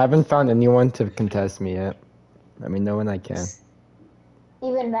 I haven't found anyone to contest me yet. Let me know when I can.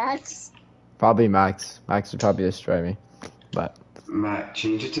 Even Max? Probably Max. Max would probably destroy me. But Matt,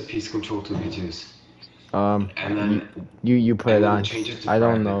 change it to peace control 2v2s. And then you put it on. change it to I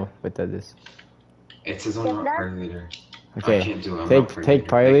don't private. know what that is. It says I'm not party leader. I Okay, can't do it. I'm not take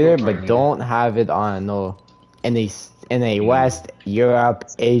party Make me leader, party but leader. don't have it on in a West, Europe,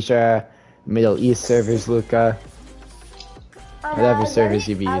 Asia, Middle East servers, Luca. Whatever servers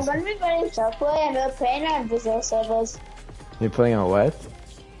you be I'm using. gonna be playing Subway and we're playing on Brazil servers. You're playing on what?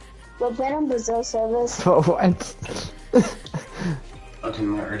 We're playing on Brazil servers. What? Okay,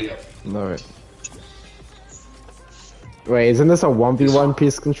 Matt, ready up. Lord. Wait, isn't this a 1v1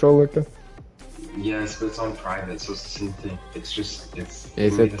 piece control, Luca? Yes, but it's on private, so it's the same thing. It's just, it's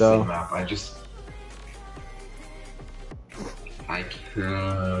Is gonna be it the though? same map. I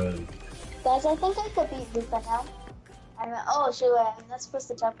could. Guys, I think I could beat Luca now. Oh, shoot, I'm not supposed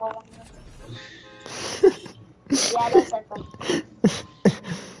to talk about one. Yeah, that's it.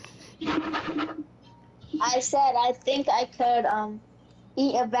 I said I think I could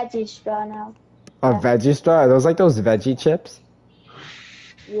eat a veggie straw now. A veggie straw? Are those like those veggie chips?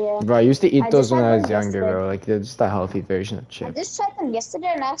 Yeah. Bro, I used to eat I those just when had I was them younger, yesterday. bro. Like, they're just a healthy version of I chips. just tried them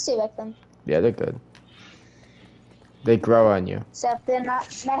yesterday and I actually like them. Yeah, they're good. They grow on you. Except they're not,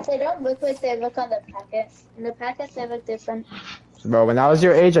 they don't look like they look on the packet. In the packets they look different. Bro, when I was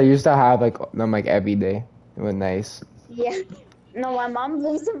your age, I used to have like them like every day. They were nice. Yeah. No, my mom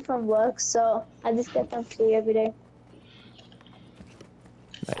brings them from work, so I just get them free every day.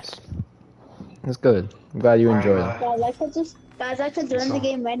 Nice. That's good. I'm glad you enjoyed it. Guys, I could join the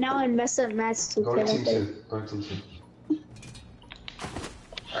game right now and mess up Matt's 2K. Go to team 2. Go to team 2.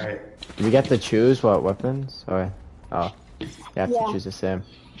 Alright. Do we get to choose what weapons? Or oh, you have Yeah. to choose the same.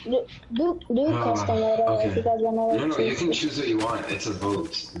 Do custom order if you guys want to No, you can choose what you want. It's a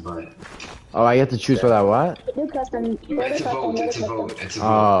vote, but Oh, I get to choose what I want? do custom. it's a vote. It's a vote. It's a vote.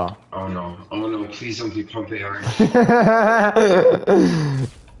 Oh. Oh no. Oh no. Please don't be Pump AR.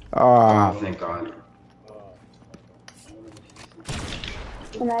 Oh. Thank God.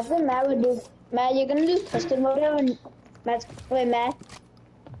 Imagine Matt would do. Matt, you're gonna do custom order and Matt. Wait, Matt.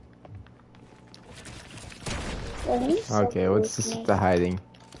 Okay, what's the hiding?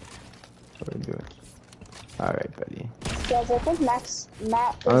 What are we doing? Alright, buddy. Guys, I think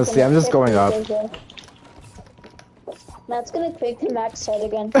Matt. Honestly, I'm just going up. Matt's gonna quick to Matt's head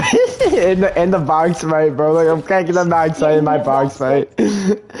again. in the box fight, bro. Like I'm cracking the max fight in my box fight.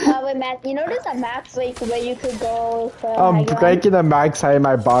 Wait, Matt, you know there's a map like where you could go to I'm high ground? cracking the max high in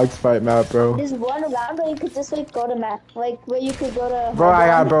my box fight map, bro. There's one around where you could just like go to map, like where you could go to. Bro, I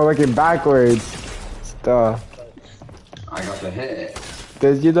got bro looking backwards. Stuff. I got the hit.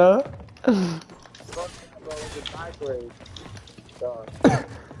 Did you know?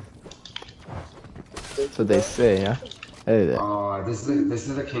 That's what they say, yeah. Hey, Oh, this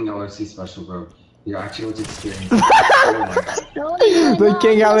is the King LRC special, bro. You actually was experiencing. Oh my God. the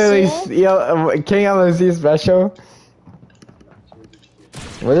King LSC special.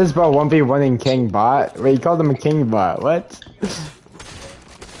 What is about 1v1 in King bot? Wait, you called him a King bot? What?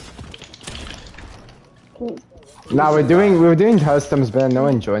 Nah, we were doing customs, but no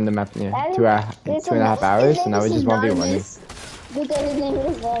one joined the map in 2.5 hours, so now we just 1v1. Because his name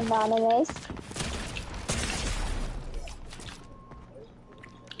is anonymous.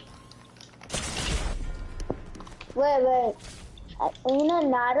 Wait. You know,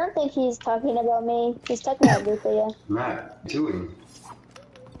 no, I don't think he's talking about me. He's talking about Luca, yeah. Matt, doing?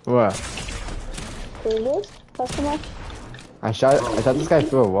 What? Previous customer? I thought this guy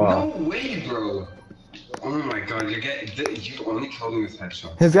threw a wall. No way, bro. Oh my God, you only killed him with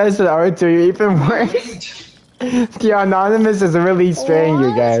headshot. This guy said R2, you're even worse. The anonymous is really spraying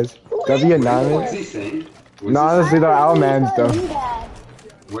you guys. W anonymous. What is he saying? No, honestly, the Owlman stuff.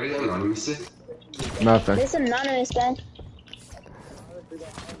 What did anonymous say? Nothing. This anonymous guy.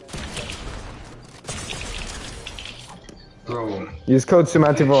 Bro. Use code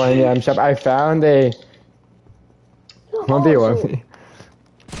supermatt241 in the item shop. I found a 1v1.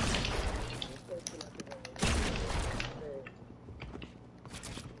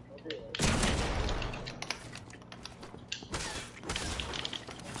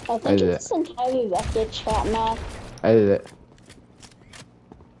 I think it's entirely wreckage chat now. I did it.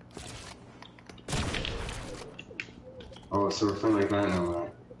 Oh, so we're from like that now.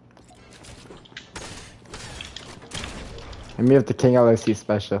 And me with the King LSC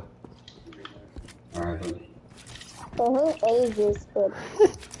special. Alright, buddy. So who age is good?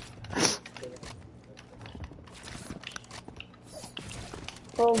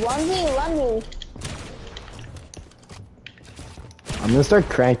 Well, 1v1 I'm gonna start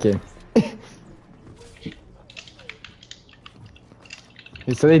cranking.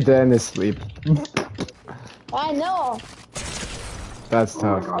 He said he did in his sleep. I know. That's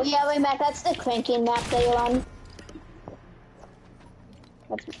tough. Oh yeah, wait, Matt, that's the cranking map that you're on.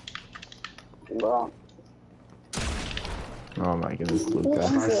 That's wrong. Oh my goodness, Luca.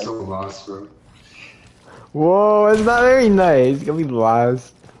 I'm so lost, bro. Whoa, it's not very nice. It's gonna be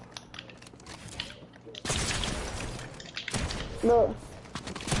lost. Look.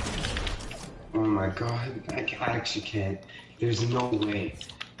 Oh my god, I actually can't. There's no way.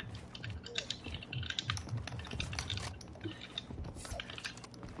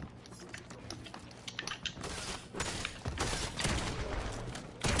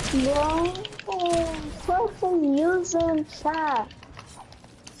 No, fucking using chat.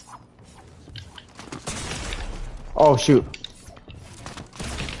 Oh shoot.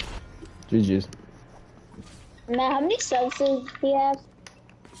 GG's. Matt, how many subs does he have?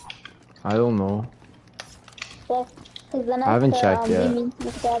 I don't know. Cause then I haven't checked yet.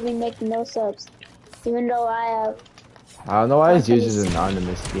 Me make no subs, even though I have. I don't know why his user's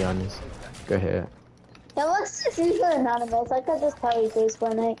anonymous, to be honest. Go ahead. Yeah, let's just use it anonymous. I could just tell you this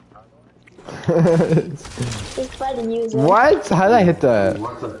Fortnite. Just by the user. What? How did I hit that?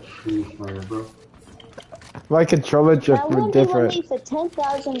 What the free fire, bro? My controller drift was different. For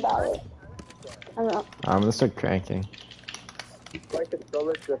 $10,000. I don't know. I'm gonna start cranking. My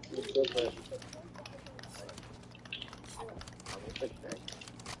controller drift was different.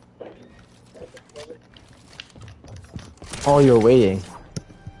 Oh, you're waiting.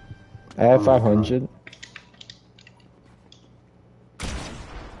 I have 500.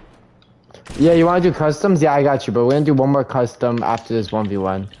 Yeah, you want to do customs? Yeah, I got you, but we're gonna do one more custom after this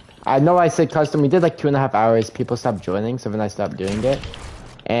 1v1. I know I said custom. We did like 2.5 hours. People stopped joining, so then I stopped doing it.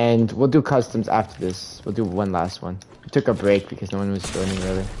 And we'll do customs after this. We'll do one last one. We took a break because no one was joining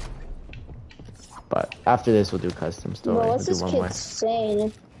really. But after this, we'll do customs. Don't worry, What's we'll this do one kid more.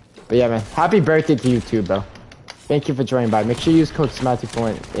 saying? But yeah, man. Happy birthday to you too, bro. Thank you for joining by. Make sure you use code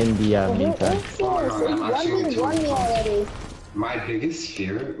SMAT241 in the meantime. My biggest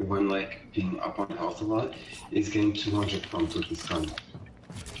fear when like being up on health a lot is getting 200 pumps with this gun.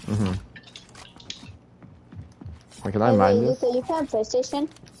 Wait, can I mine this? So you can PlayStation?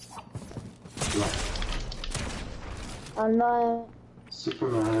 Yeah. I'm not.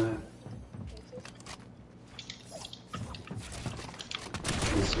 Supermatt.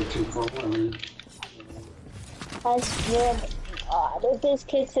 Mr. 241. I swear, this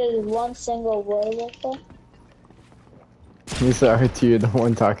kid says one single word with it. You sorry to you, the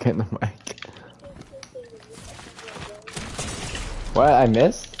one talking in the mic. What? I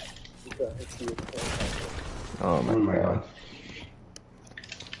missed? Oh my god.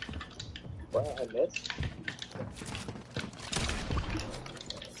 What? I missed?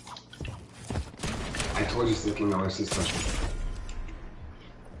 I told you sticking hours is such.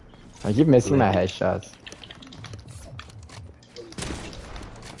 I keep missing my headshots.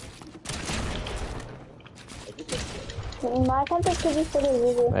 My contact could be for the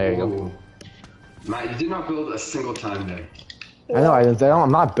user. There you go. Matt, you did not build a single time there. I know,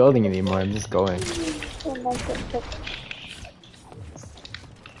 I'm not building anymore, I'm just going.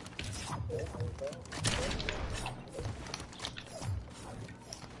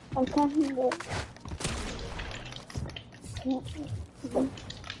 I'm coming back.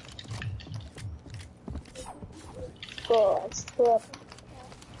 Go, stop.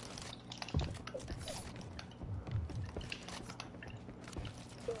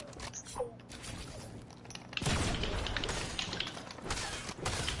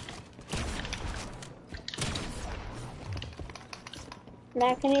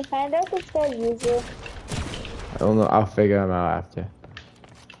 Now, can you find out if they're user? I don't know, I'll figure them out after.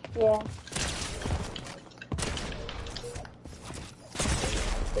 Yeah.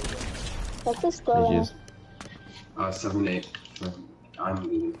 What's the score? 7-8. So I'm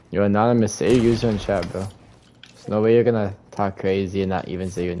leading. You're anonymous, say your user in chat, bro. There's no way you're gonna talk crazy and not even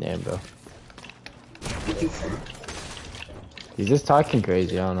say your name, bro. He's just talking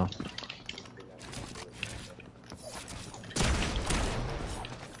crazy, I don't know.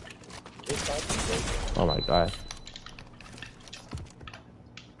 Oh my god.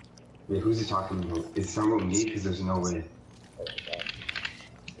 Wait, who's he talking about? Is he talking about me? Because there's no way.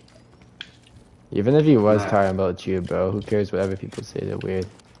 Even if he was talking about you, bro, who cares whatever people say, they're weird.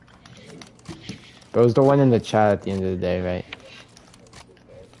 Bro's the one in the chat at the end of the day, right?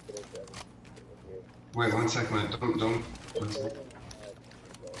 Wait, 1 second, man. Don't. 1 second.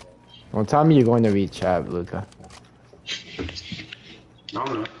 Don't tell me you're going to read chat, Luca.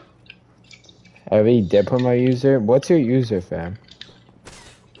 No. I already did put my user. What's your user, fam?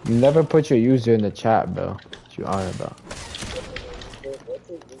 You never put your user in the chat, bro. What you on about?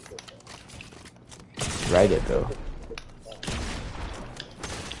 Write it, bro.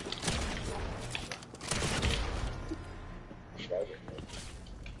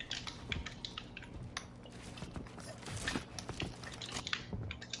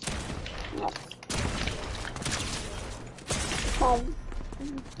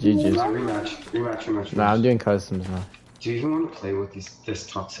 GG's. Rematch. Nah, I'm doing customs now. Do you even want to play with this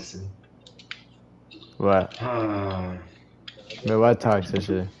toxicity? What? But what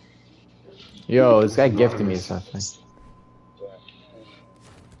toxicity? Yo, this guy gifted me something.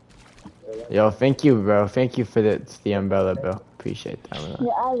 Yo, thank you, bro. Thank you for the umbrella, bro. Appreciate that. Yeah,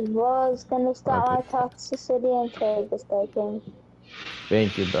 I was gonna start my toxicity until this guy came.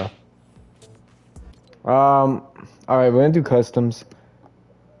 Thank you, bro. Alright, we're gonna do customs.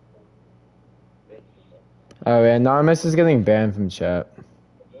 Alright, Anonymous is getting banned from chat.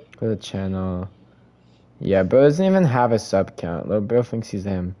 Go to channel. Yeah, bro doesn't even have a sub count. Little bro thinks he's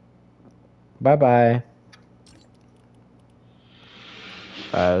him. Bye-bye.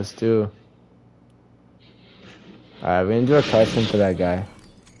 Alright, let's do... Alright, we're gonna do a custom for that guy.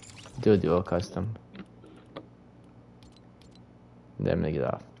 Do a dual custom. Then I'm gonna get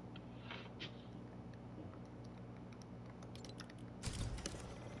off.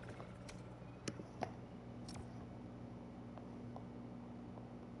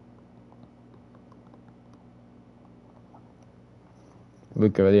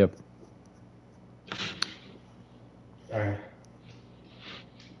 Luke, ready up. Alright.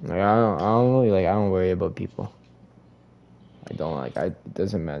 Like, I don't really, like, I don't worry about people. I don't, like, it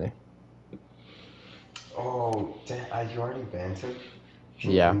doesn't matter. Oh, damn, you already banned him?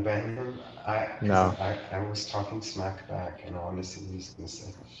 Can Yeah. you unban him? No. I was talking smack back, and honestly, he's gonna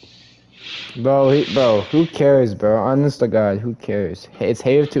say. Bro, who cares, bro? Honest to God, who cares? It's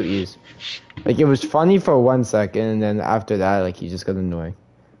Hater 2Es. Like, it was funny for 1 second, and then after that, like, he just got annoying.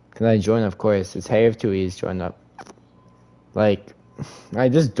 Can I join? Of course. It's Hater 2Es, join up. Like, I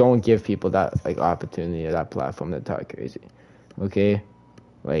just don't give people that, like, opportunity or that platform to talk crazy. Okay?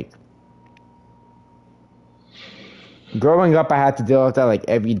 Like, growing up, I had to deal with that, like,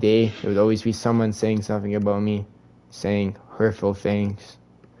 every day. There would always be someone saying something about me, saying hurtful things.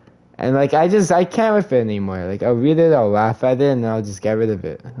 And, like, I can't with it anymore. Like, I'll read it, I'll laugh at it, and I'll just get rid of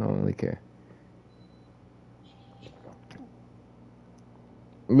it. I don't really care.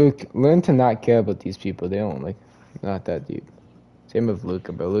 Luke, learn to not care about these people. They don't, like, not that deep. Same with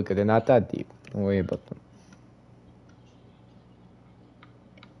Luca, but Luca, they're not that deep. Don't worry about them.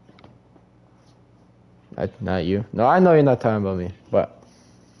 Not you. No, I know you're not talking about me, but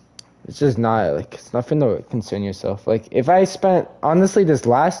it's just not, like, it's nothing to concern yourself. Like, if I spent, honestly, this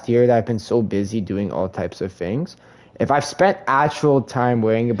last year that I've been so busy doing all types of things, if I've spent actual time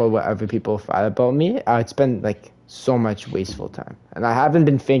worrying about what other people thought about me, I'd spend, like, so much wasteful time. And I haven't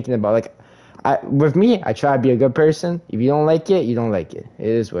been thinking about, like, with me, I try to be a good person. If you don't like it, you don't like it. It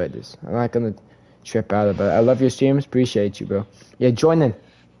is what it is. I'm not gonna trip out about it. I love your streams. Appreciate you, bro. Yeah, join in.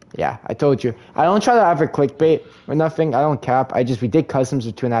 Yeah, I told you. I don't try to ever clickbait or nothing. I don't cap. We did customs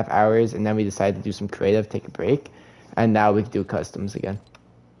for 2.5 hours, and then we decided to do some creative, take a break. And now we can do customs again.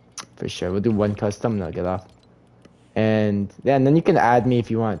 For sure. We'll do 1 custom, and I'll get off. And then you can add me if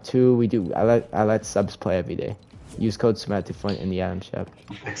you want to. I let subs play every day. Use code supermatt241 in the Adam shop.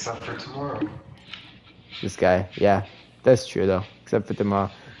 Except for tomorrow. This guy, yeah. That's true, though. Except for tomorrow.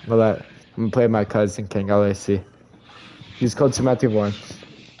 I'm gonna play my cousin, King LAC. Use code supermatt241.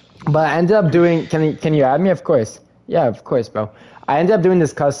 But I ended up doing, can you add me? Of course. Yeah, of course, bro. I ended up doing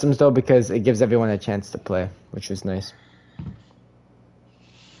this customs, though, because it gives everyone a chance to play, which was nice.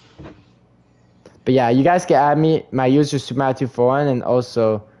 But yeah, you guys can add me. My user is supermatt241, and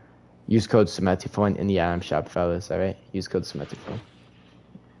also use code supermatt241 in the Adam shop, fellas, alright? Use code supermatt241.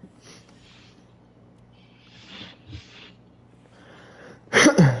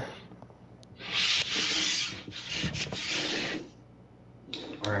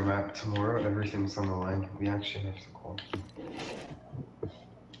 Alright, Matt, tomorrow everything's on the line. We actually have to call.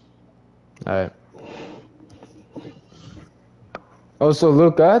 Alright. Also,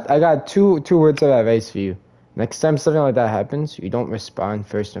 Luca, I got two words of advice for you. Next time something like that happens, you don't respond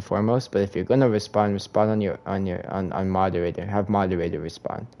first and foremost, but if you're gonna respond on moderator. Have moderator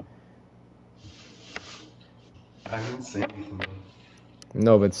respond. I didn't say anything.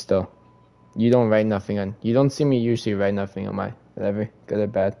 No, but still. You don't write nothing on. You don't see me usually write nothing on my whatever, good or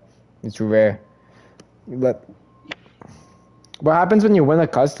bad. It's rare. But what happens when you win a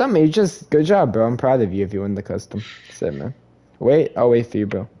custom? You just good job, bro. I'm proud of you if you win the custom. That's it, man. Wait, I'll wait for you,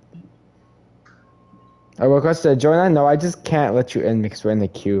 bro. I requested a join on? No, I just can't let you in because we're in the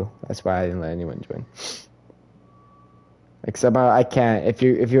queue. That's why I didn't let anyone join. Except I can't. If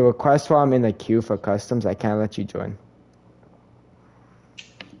you request while I'm in the queue for customs, I can't let you join.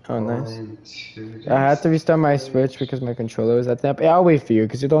 Oh, nice. I had to restart my Switch because my controller was at that. Yeah, I'll wait for you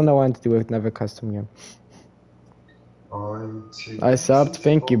because you don't know what to do with another custom game. On to I subbed.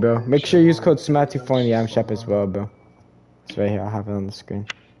 Thank you, bro. Make sure you use code SMAT241 in the Am Shop as well, bro. It's right here. I'll have it on the screen.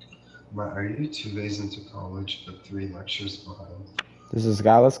 But are you 2 days into college but 3 lectures behind? This is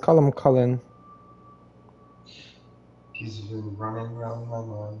guy. Let's call him Cullen. He's been running around my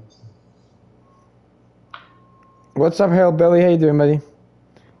mind. What's up, Harold Billy? How you doing, buddy?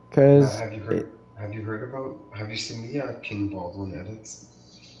 Cause Have you heard about? Have you seen the King Baldwin edits?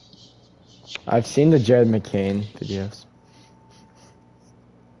 I've seen the Jared McCain videos.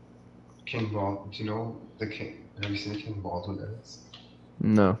 King Baldwin. Do you know the King? Have you seen the King Baldwin edits?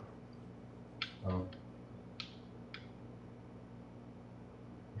 No. Oh.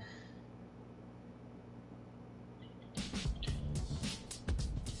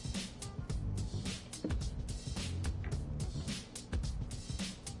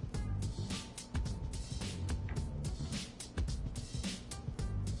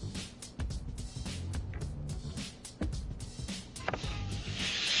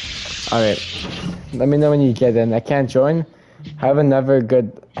 Alright. Let me know when you get in. I can't join. Have another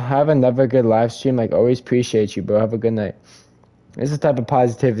good live stream. Like always, appreciate you, bro. Have a good night. This is the type of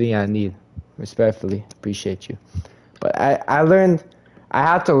positivity I need. Respectfully, appreciate you. But I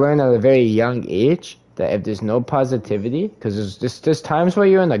had to learn at a very young age that if there's no positivity, because there's times where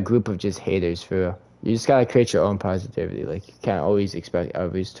you're in a group of just haters, for real. You just gotta create your own positivity. Like, you can't always expect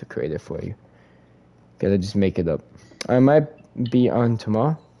others to create it for you. Gotta just make it up. I might be on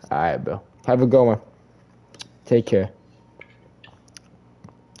tomorrow. Alright, bro. Have a good one. Take care.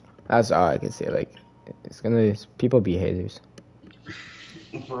 That's all I can say. Like, people be haters.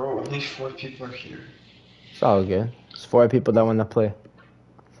 Bro, only 4 people are here. It's all good. It's 4 people that want to play.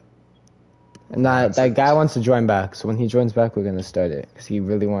 And that guy wants to join back. So when he joins back, we're gonna start it because he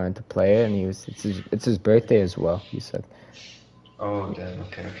really wanted to play it, and it's his birthday as well. He said. Oh damn.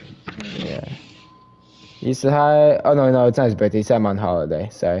 Okay. Yeah. He said hi. Oh no, it's not his birthday. He said I'm on holiday.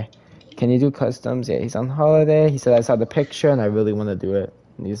 Sorry. Can you do customs? Yeah, he's on holiday. He said I saw the picture and I really want to do it.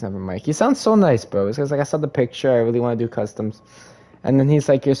 And he doesn't have a mic. He sounds so nice, bro. It's like I saw the picture. I really want to do customs. And then he's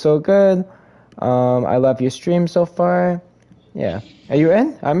like, you're so good. I love your stream so far. Yeah. Are you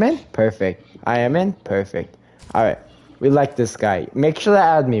in? I'm in? Perfect. I am in? Perfect. Alright. We like this guy. Make sure to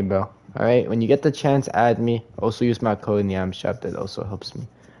add me, bro. Alright? When you get the chance, add me. Also use my code in the Am Shop. That also helps me.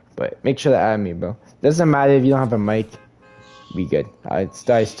 But make sure to add me, bro. Doesn't matter if you don't have a mic. Be good. I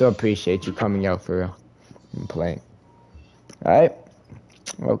still appreciate you coming out for real and playing. Alright?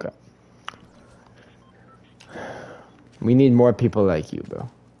 Okay. We need more people like you, bro.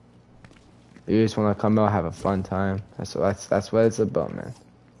 You just want to come out, have a fun time. That's what it's about, man.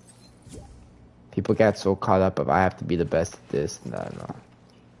 People get so caught up of I have to be the best at this. No.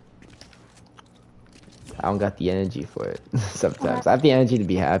 I don't got the energy for it sometimes. I have the energy to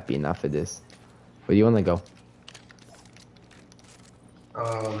be happy, not for this. Where do you want to go?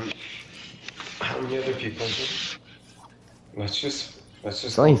 How many other people? Let's just.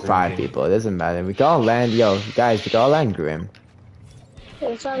 It's only 5 people. It doesn't matter. We can all land. Yo, guys, we can all land Grim.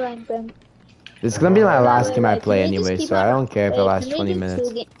 It's all land Grim. This is gonna be my last game I play anyway, so I don't care if it lasts 20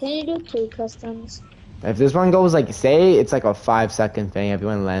 minutes. Can you do 2 customs? If this one goes like, say it's like a 5-second thing,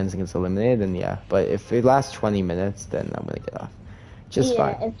 everyone lands and gets eliminated, then yeah. But if it lasts 20 minutes, then I'm gonna get off. Just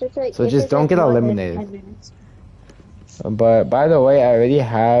fine. So just don't get eliminated. But by the way, I already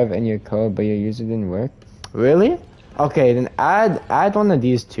have in your code, but your user didn't work. Really? Okay, then add one of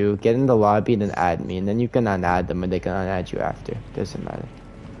these 2, get in the lobby, then add me, and then you can unadd them, and they can unadd you after. Doesn't matter.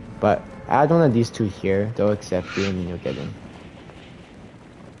 But add one of these 2 here, they'll accept you, and then you'll get in.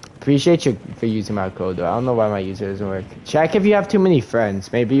 Appreciate you for using my code, though. I don't know why my user doesn't work. Check if you have too many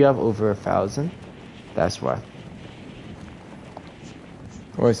friends. Maybe you have over 1,000. That's why.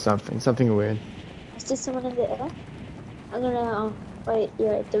 Or something weird. Is there someone in the air? I'm gonna fight.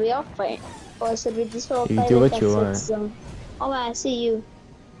 Yeah, do we all fight? Or should we just all fight? You do what you want. Zone? Oh man, I see you.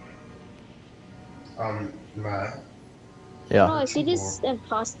 Matt. Yeah. No, I see this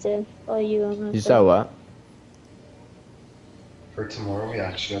imposter. Or you. You saw what? For tomorrow, we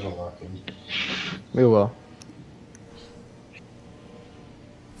actually got a lock in. We will.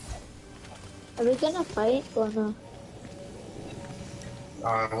 Are we gonna fight or no?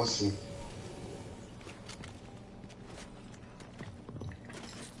 We'll see.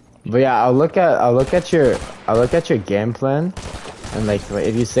 But yeah, I'll look at your game plan, and like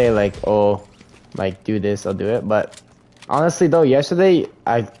if you say like, oh, like do this, I'll do it. But honestly though, yesterday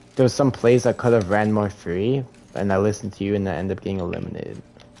there was some plays I could have ran more free, and I listened to you, and I ended up getting eliminated.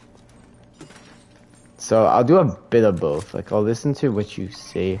 So I'll do a bit of both. Like I'll listen to what you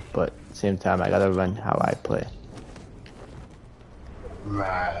say, but at the same time I gotta run how I play.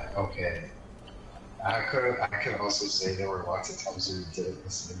 Right. Okay. I could also say there were lots of times when you didn't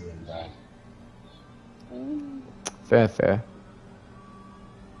listen to me and died. Fair.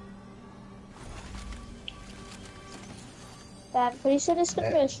 That pretty sure it's the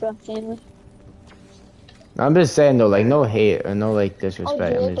first rough game. I'm just saying though, like no hate or no like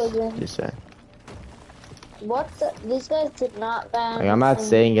disrespect. Oh, I'm just saying. What the? These guys did not ban. Like I'm not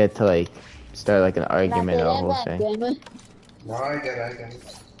saying it to like start like an argument or a whole thing. No, I get it.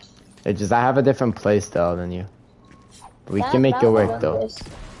 It's just I have a different play style than you. But we can make it work though.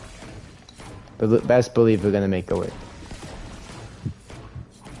 But best believe we're gonna make it work.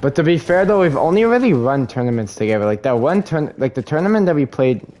 But to be fair though, we've only really run tournaments together. Like that one like the tournament that we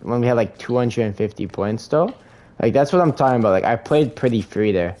played when we had like 250 points though. Like that's what I'm talking about. Like I played pretty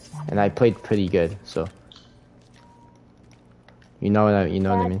free there, and I played pretty good. So you know what I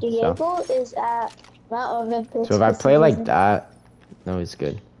mean. Diego is at Mount Olympus. So if I play like that, no, it's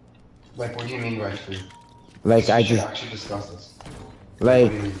good. Like, what do you mean by free? Like I should just actually discuss this.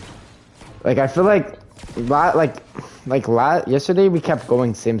 like I feel like yesterday we kept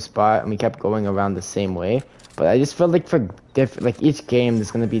going same spot and we kept going around the same way. But I just feel like for like each game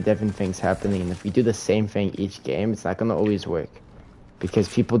there's gonna be different things happening, and if we do the same thing each game, it's not gonna always work because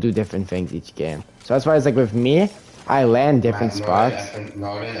people do different things each game. So that's why it's like with me, I land different spots.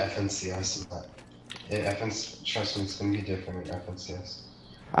 Not in FNCS, but in trust me, it's gonna be different in FNCS.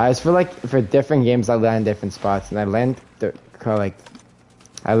 I just feel like for different games I land different spots, and I land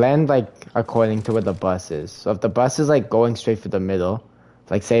according to where the bus is. So if the bus is like going straight for the middle,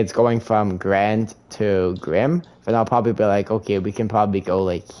 like say it's going from Grand to Grim, then I'll probably be like, okay, we can probably go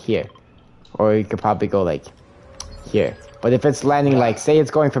like here, or we could probably go like here. But if it's landing like, say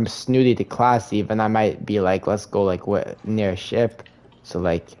it's going from Snooty to Classy, then I might be like, let's go like near Ship, so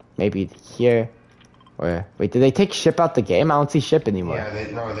like maybe here, or wait, did they take Ship out the game? I don't see Ship anymore. Yeah, they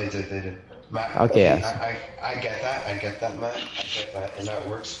did. Matt, okay, I get that, Matt. I get that, and that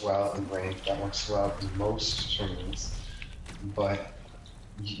works well in ranked. That works well in most tournaments. But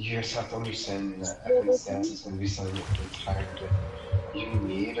you just have to understand that FNCS is going to be something entirely different. You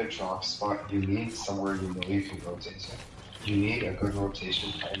need a drop spot. You need somewhere you know you can rotate to. You need a good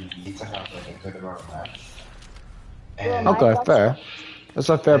rotation, and you need to have like a good amount of maps. And okay, fair. That's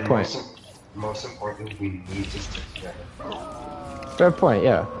a fair point. Most importantly, we need to stick together. Fair point,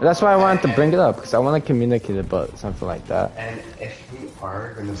 yeah. That's why I wanted to bring it up, because I want to communicate about something like that. And if we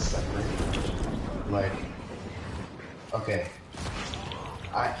are going to separate, like, okay,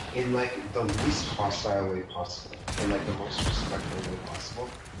 in like the least hostile way possible, in like the most respectful way possible,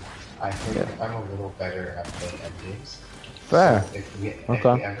 I think I'm a little better at playing end games. Fair. So if we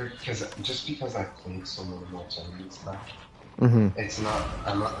ever, because I've played so many more tournaments now, it's not,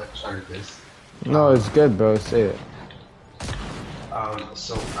 I'm not like trying to this. No, it's good, bro. Say it.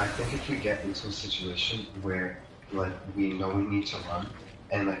 So I think if we get into a situation where like we know we need to run,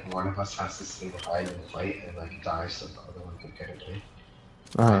 and like one of us has to stay behind and fight and like die so the other one can get away,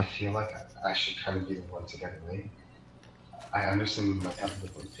 I feel like I should kind of be the one to get away. I understand you might have a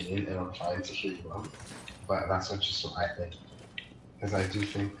different opinion, and I'm trying to hear you out, but that's what I think. Because I do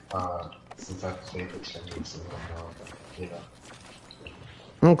think, since I've played the tournaments a little more, you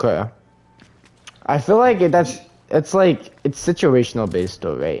know. Okay. I feel like it's situational based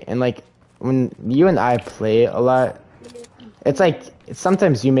though, right? And like when you and I play a lot, it's like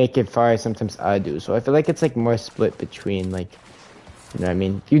sometimes you make it far, sometimes I do. So I feel like it's like more split between like, you know what I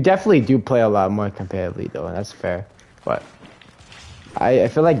mean? You definitely do play a lot more competitively though, and that's fair. But I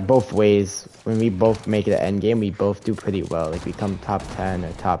feel like both ways, when we both make it an end game, we both do pretty well. Like we come top 10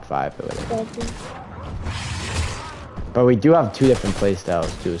 or top 5 or whatever. But we do have two different play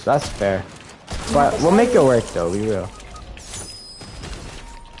styles too, so that's fair. But we'll make it work though, we will.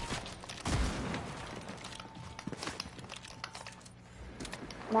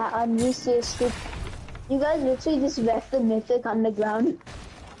 Nah, I'm used to it. You guys literally just left the mythic on the ground.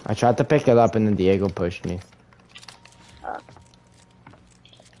 I tried to pick it up and then Diego pushed me.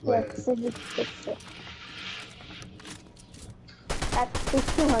 Yeah, so just fix it.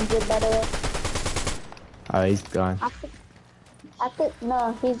 That's 200 by the way. Oh, he's gone.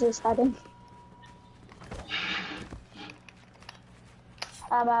 No, he's just hiding.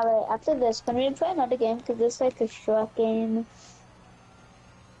 After this, can we play another game? Because this is like a short game.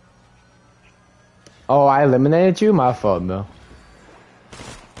 Oh, I eliminated you? My fault, bro.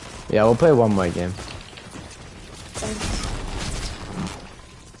 Yeah, we'll play one more game.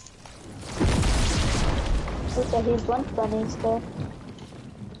 Okay, he's one funny still.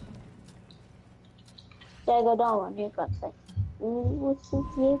 Diego, don't want you got like, what's this?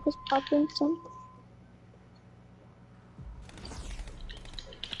 Diego's popping something.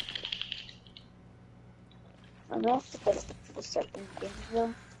 I'm gonna have to get the second game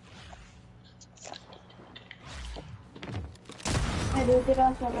though. I do get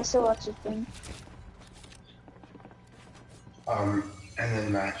off when I still watch the thing. And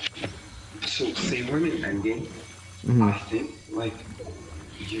then Matt, so say we're in an endgame, I think like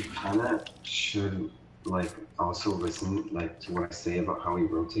you kinda should like also listen like to what I say about how we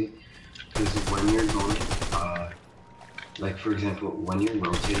rotate. Because when you're going, like for example, when you're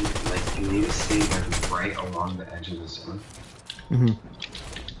rotating, like you need to stay like right along the edge of the zone.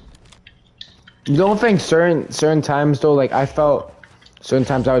 You don't think certain times though, like I felt certain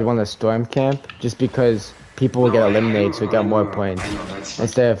times I would want to storm camp just because people will get eliminated, so we get more points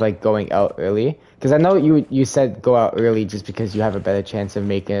instead of like going out early. Because I know you said go out early just because you have a better chance of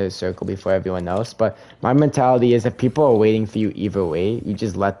making a circle before everyone else. But my mentality is if people are waiting for you either way, you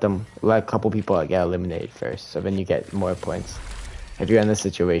just let a couple people get eliminated first, so then you get more points. If you're in a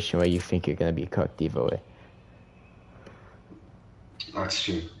situation where you think you're gonna be cooked either way. That's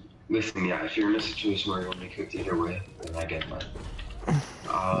true. Listen, yeah, if you're in a situation where you're only cooked either way, then I get mine.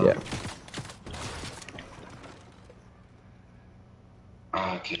 Yeah.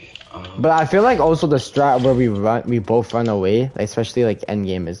 Okay. But I feel like also the strat where we both run away, like, especially like end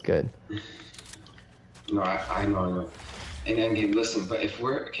game, is good. No, I know. In end game, listen, but if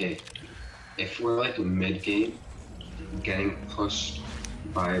we're like mid game, getting pushed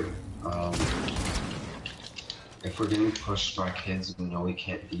by if we're getting pushed by kids we know we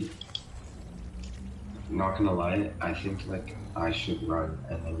can't beat, not gonna lie, I think like I should run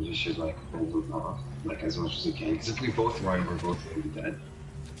and then you should like hold them off like as much as you can. Because if we both run, we're both gonna be dead.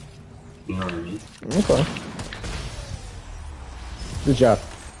 You know what I mean? Okay. Good job.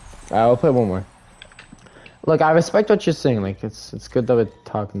 I'll play one more. Look, I respect what you're saying. Like it's good that we're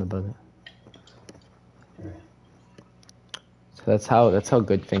talking about it. So that's how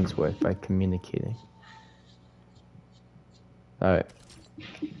good things work, by communicating. All right.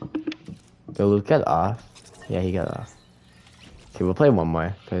 Did Luke get off? Yeah, he got off. Okay, we'll play one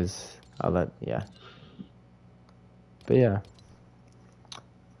more because But yeah.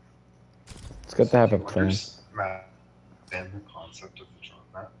 It's good to have a plan. Understand the concept of the drop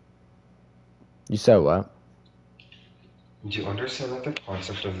map? You said what? Do you understand like the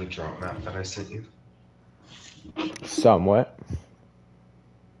concept of the drop map that I sent you? Somewhat.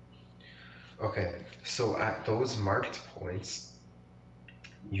 Okay, so at those marked points,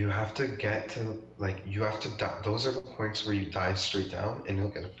 you have to get to, like, those are the points where you dive straight down and you'll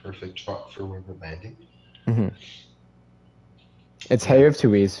get a perfect drop for where we're landing. It's hair of two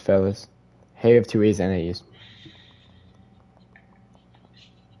ways, fellas. Hair of two ways and AUs.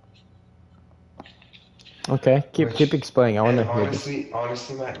 Okay, keep explaining. I want to hear this.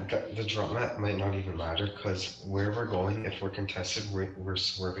 Honestly, Matt, the drop map might not even matter because where we're going, if we're contested, we're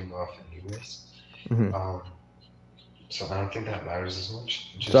swerving off anyways. So I don't think that matters as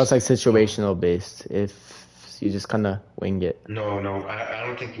much. So it's like situational based. If you just kind of wing it. No, I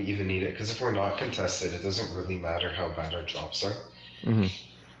don't think we even need it because if we're not contested, it doesn't really matter how bad our drops are.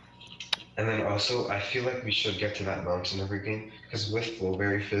 And then also, I feel like we should get to that mountain every game because with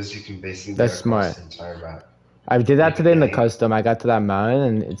Flowberry Fizz, you can basically get across the entire map. I did that today in the custom. I got to that mountain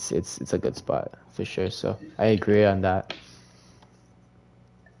and it's a good spot for sure. So I agree on that.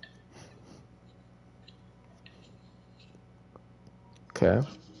 Okay.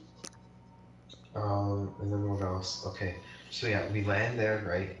 And then what else? Okay, so yeah, we land there,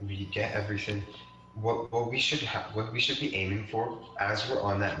 right? We get everything. What we should be aiming for as we're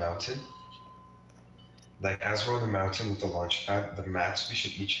on that mountain. Like as we're on the mountain with the launch pad, the mats we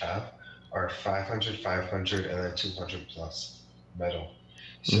should each have are 500, 500, and then 200 plus metal.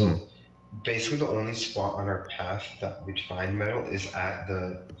 So basically the only spot on our path that we'd find metal is at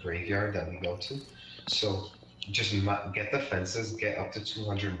the graveyard that we go to. So just get the fences, get up to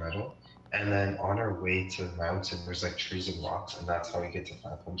 200 metal, and then on our way to the mountain, there's like trees and rocks, and that's how we get to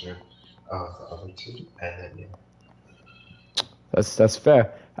 500 of the other two, and then yeah. That's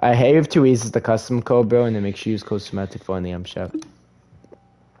fair. I have two ways is the custom code, bro, and then make sure you use code supermatt241 in the shop.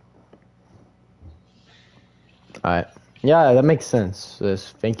 Alright. Yeah, that makes sense.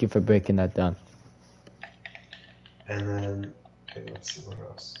 Thank you for breaking that down. And then, okay, let's see what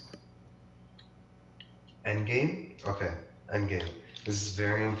else. Endgame? Okay, endgame. This is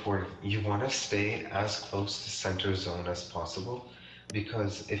very important. You want to stay as close to center zone as possible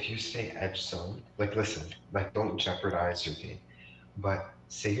because if you stay edge zone, like listen, like don't jeopardize your game. But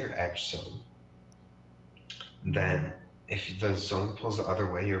say you're edge zone, then if the zone pulls the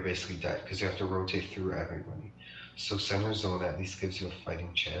other way, you're basically dead because you have to rotate through everybody. So center zone at least gives you a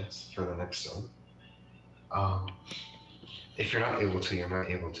fighting chance for the next zone. If you're not able to, you're not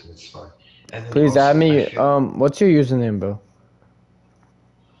able to, it's fine. And then Please also, add I me. feel, What's your username, bro?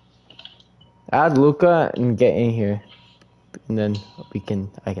 Add Luca and get in here, and then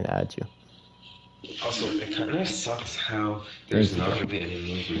I can add you. also, it kind of sucks how Thank there's you, not bro. really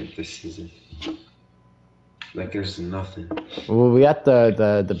any movement this season. Like, there's nothing. Well, we got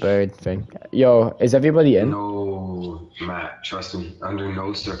the bird thing. Yo, is everybody in? No, Matt, trust me, under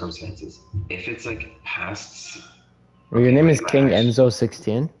no circumstances. If it's like past. Well, your Okay, name wait, is King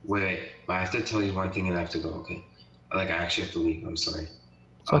Enzo16. wait, but I have to tell you one thing and I have to go, okay? Like, I actually have to leave, I'm sorry.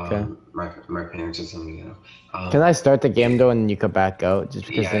 It's okay. My parents are telling me, Can I start the game though, and you could back out, just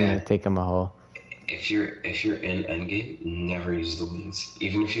because then yeah. you take him a hole. If you're in endgame, never use the wings.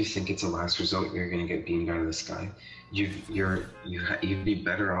 Even if you think it's a last resort, you're gonna get beamed out of the sky. You'd be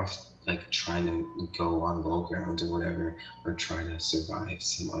better off like trying to go on low ground or whatever, or trying to survive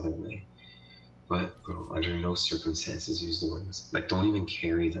some other way. But bro, under no circumstances use the wings. Like, don't even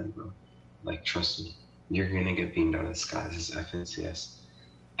carry them, bro. Like, trust me, you're gonna get beamed out of the sky. This is FNCS.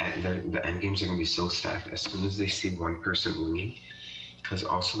 And the end games are gonna be so stacked. As soon as they see one person winging, because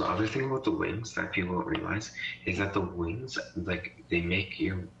also the other thing about the wings that people don't realize is that the wings, like, they make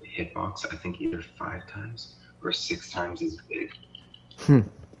your hitbox, I think, either 5 times or 6 times as big.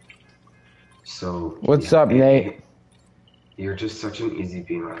 So What's yeah, up, Nate? you're just such an easy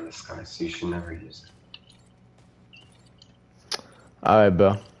beam out of the sky, so you should never use it. Alright,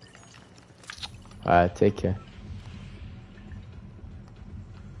 bro. Alright, take care.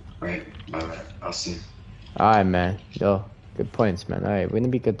 Alright, bye, man. I'll see you. Alright, man. Yo, good points, man. Alright, we're gonna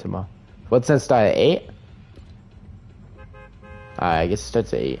be good tomorrow. What's that start at 8? Alright, I guess it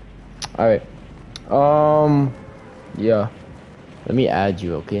starts at 8. Alright. Yeah. Let me add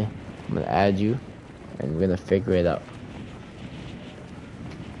you, okay? I'm gonna add you, and we're gonna figure it out.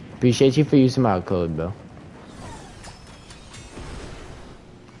 Appreciate you for using my code, bro.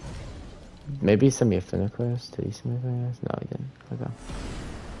 Maybe send me a friend request. Did he send me a friend request? No, he didn't. Okay.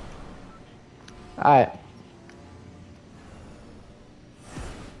 Alright.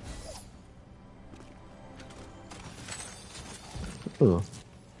 Ooh.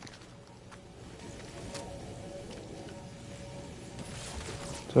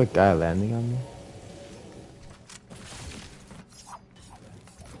 Is there a guy landing on me?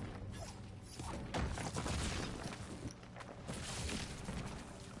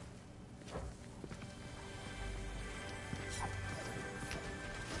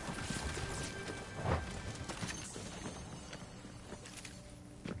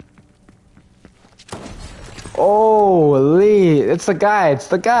 Oh, Lee, it's the guy, it's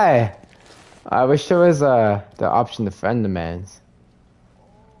the guy. I wish there was the option to friend the man's.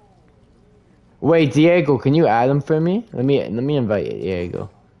 Wait, Diego, can you add him for me? Let me invite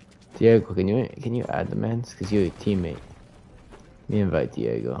Diego. Diego, can you add the man's? Cause you're a teammate. Let me invite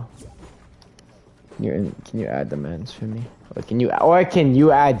Diego. Can you add the man's for me? Or can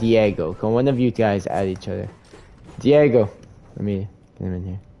you add Diego? Can one of you guys add each other? Diego, let me get him in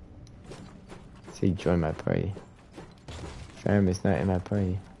here. Say join my party. Fam is not in my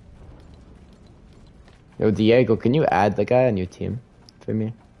party. Yo, Diego, can you add the guy on your team for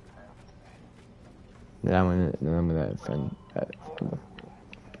me? Then I'm gonna friend.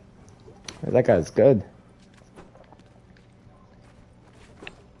 That guy's good.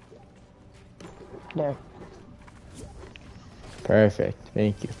 There. Perfect.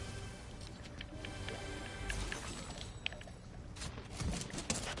 Thank you.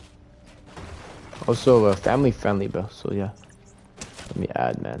 Also, family friendly, bro. So yeah. Let me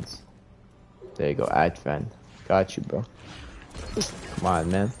add, mans. There you go. Add friend. Got you, bro. Come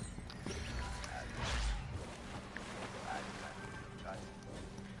on, man.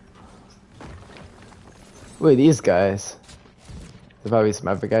 Wait, these guys. There's probably some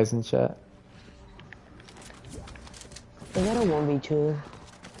other guys in chat. Is that a 1v2?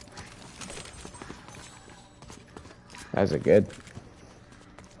 Guys are good.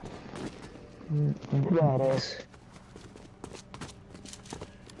 Yeah, it is.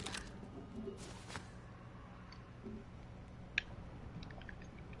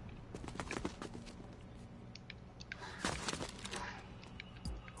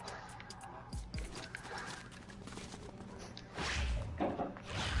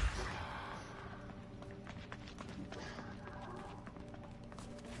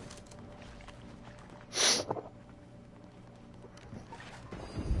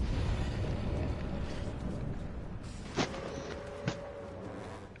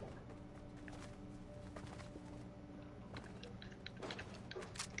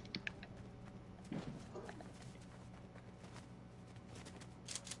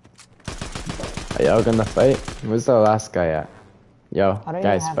 Are y'all gonna fight? Where's the last guy at? Yo, I don't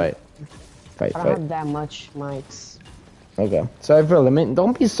guys, even have fight. Fight, I don't fight. have that much mics. Okay. Sorry for limit.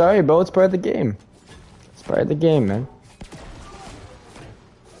 Don't be sorry, bro. It's part of the game. It's part of the game, man.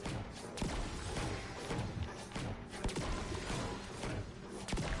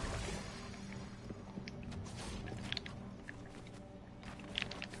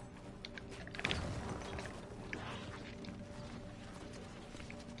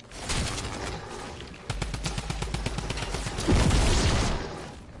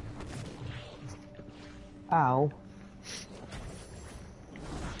 Ow.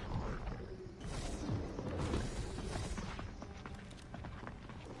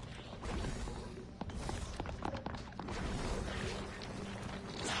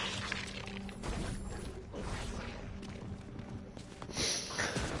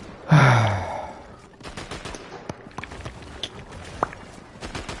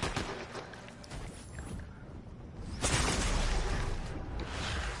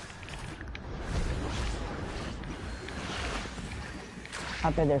 I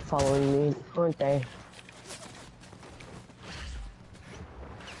bet they're following me, aren't they?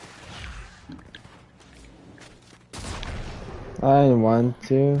 I want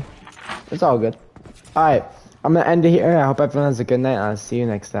to. It's all good. Alright. I'm gonna end it here. I hope everyone has a good night. I'll see you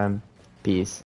next time. Peace.